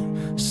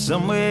hand,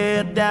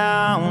 somewhere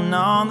down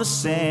on the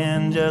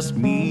sand, just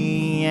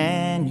me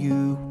and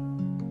you.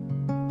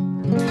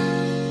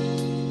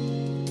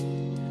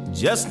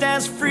 Just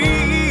as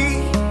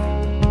free,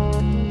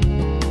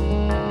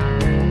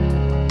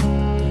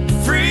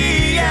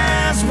 free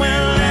as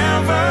we'll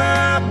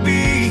ever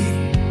be.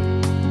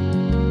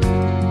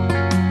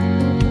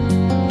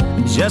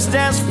 Just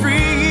as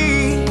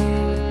free,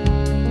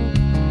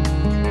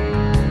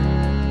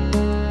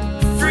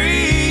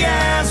 free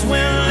as we'll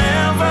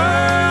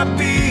ever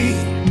be.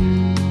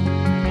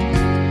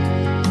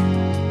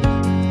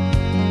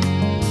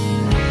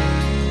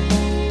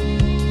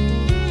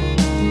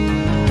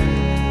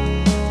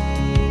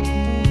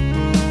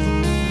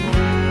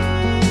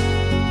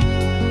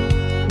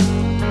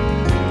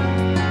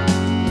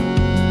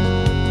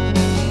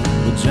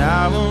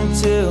 Drive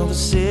until the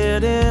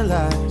city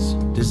lights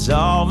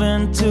dissolve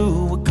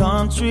into a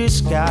country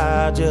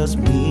sky, just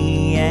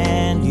me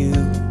and you.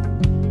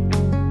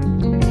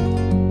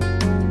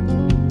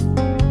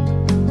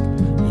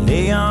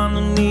 Lay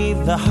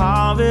underneath the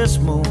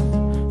harvest moon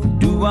and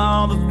do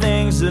all the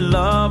things that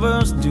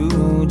lovers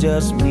do,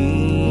 just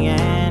me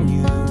and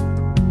you.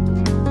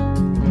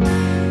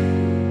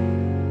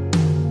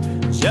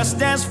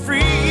 Just as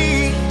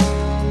free,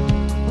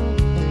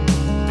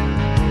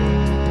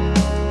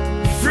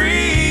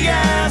 free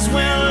as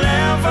we'll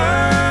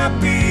ever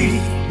be.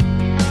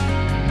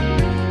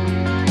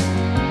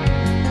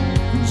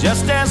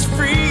 Just as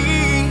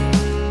free,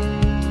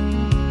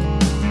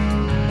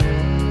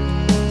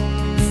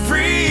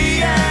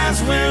 free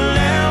as we'll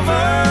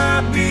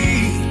ever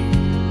be.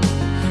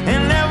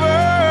 And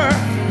ever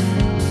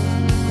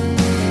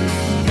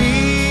be.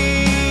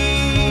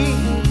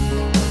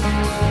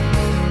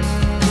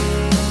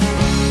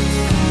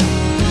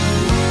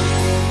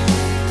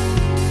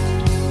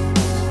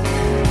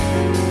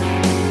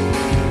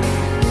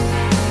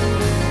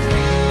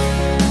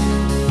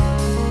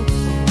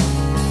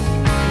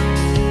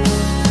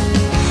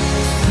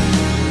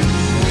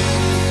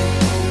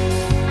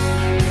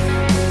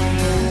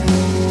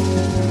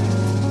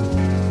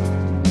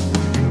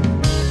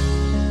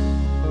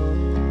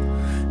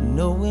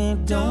 No, we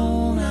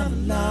don't have a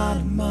lot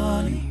of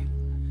money.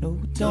 No,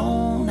 we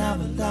don't have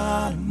a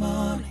lot of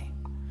money.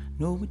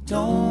 No, we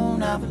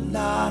don't have a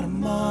lot of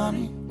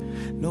money.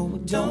 No, we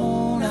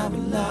don't have a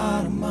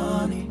lot of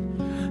money.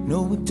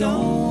 No, we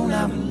don't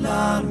have a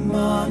lot of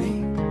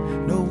money.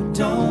 No, we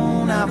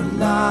don't have a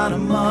lot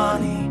of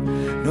money.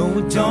 No,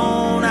 we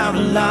don't have a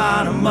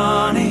lot of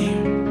money.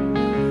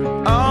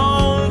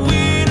 All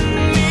we need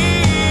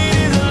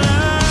is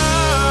love.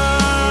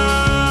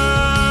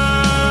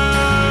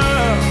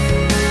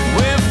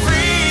 We're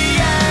free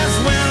as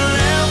we'll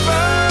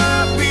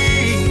ever be.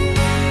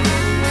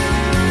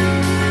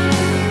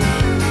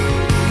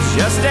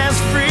 Just as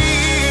free.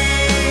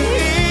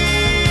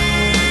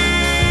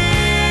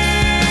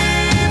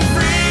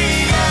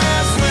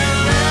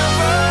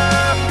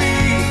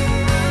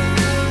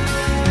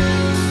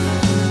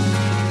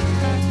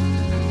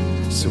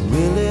 So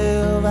we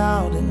live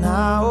out in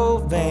our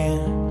old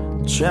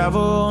van,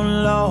 travel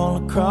all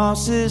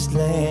across this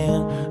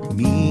land,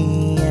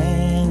 me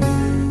and you.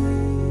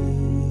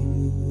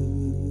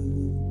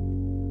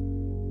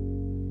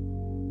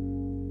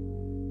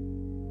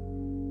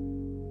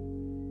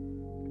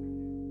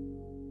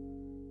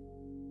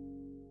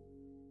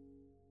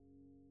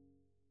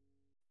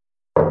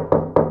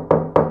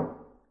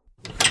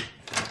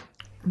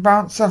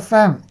 Bounce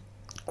FM,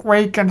 where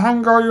you can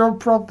hang all your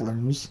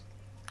problems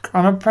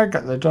on a peg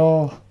at the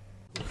door.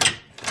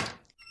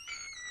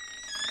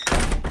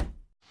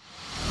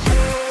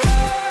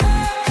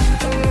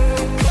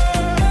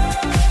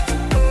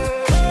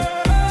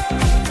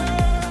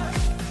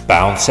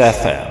 Bounce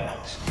FM,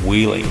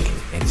 wheeling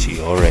into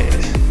your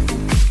ears.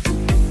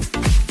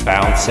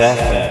 Bounce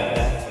FM.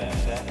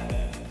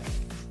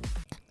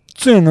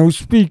 Turn those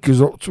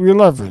speakers up to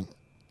 11.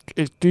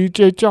 It's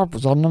DJ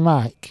Choppers on the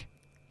mic.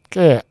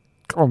 Here,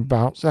 on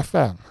Bounce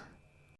FM.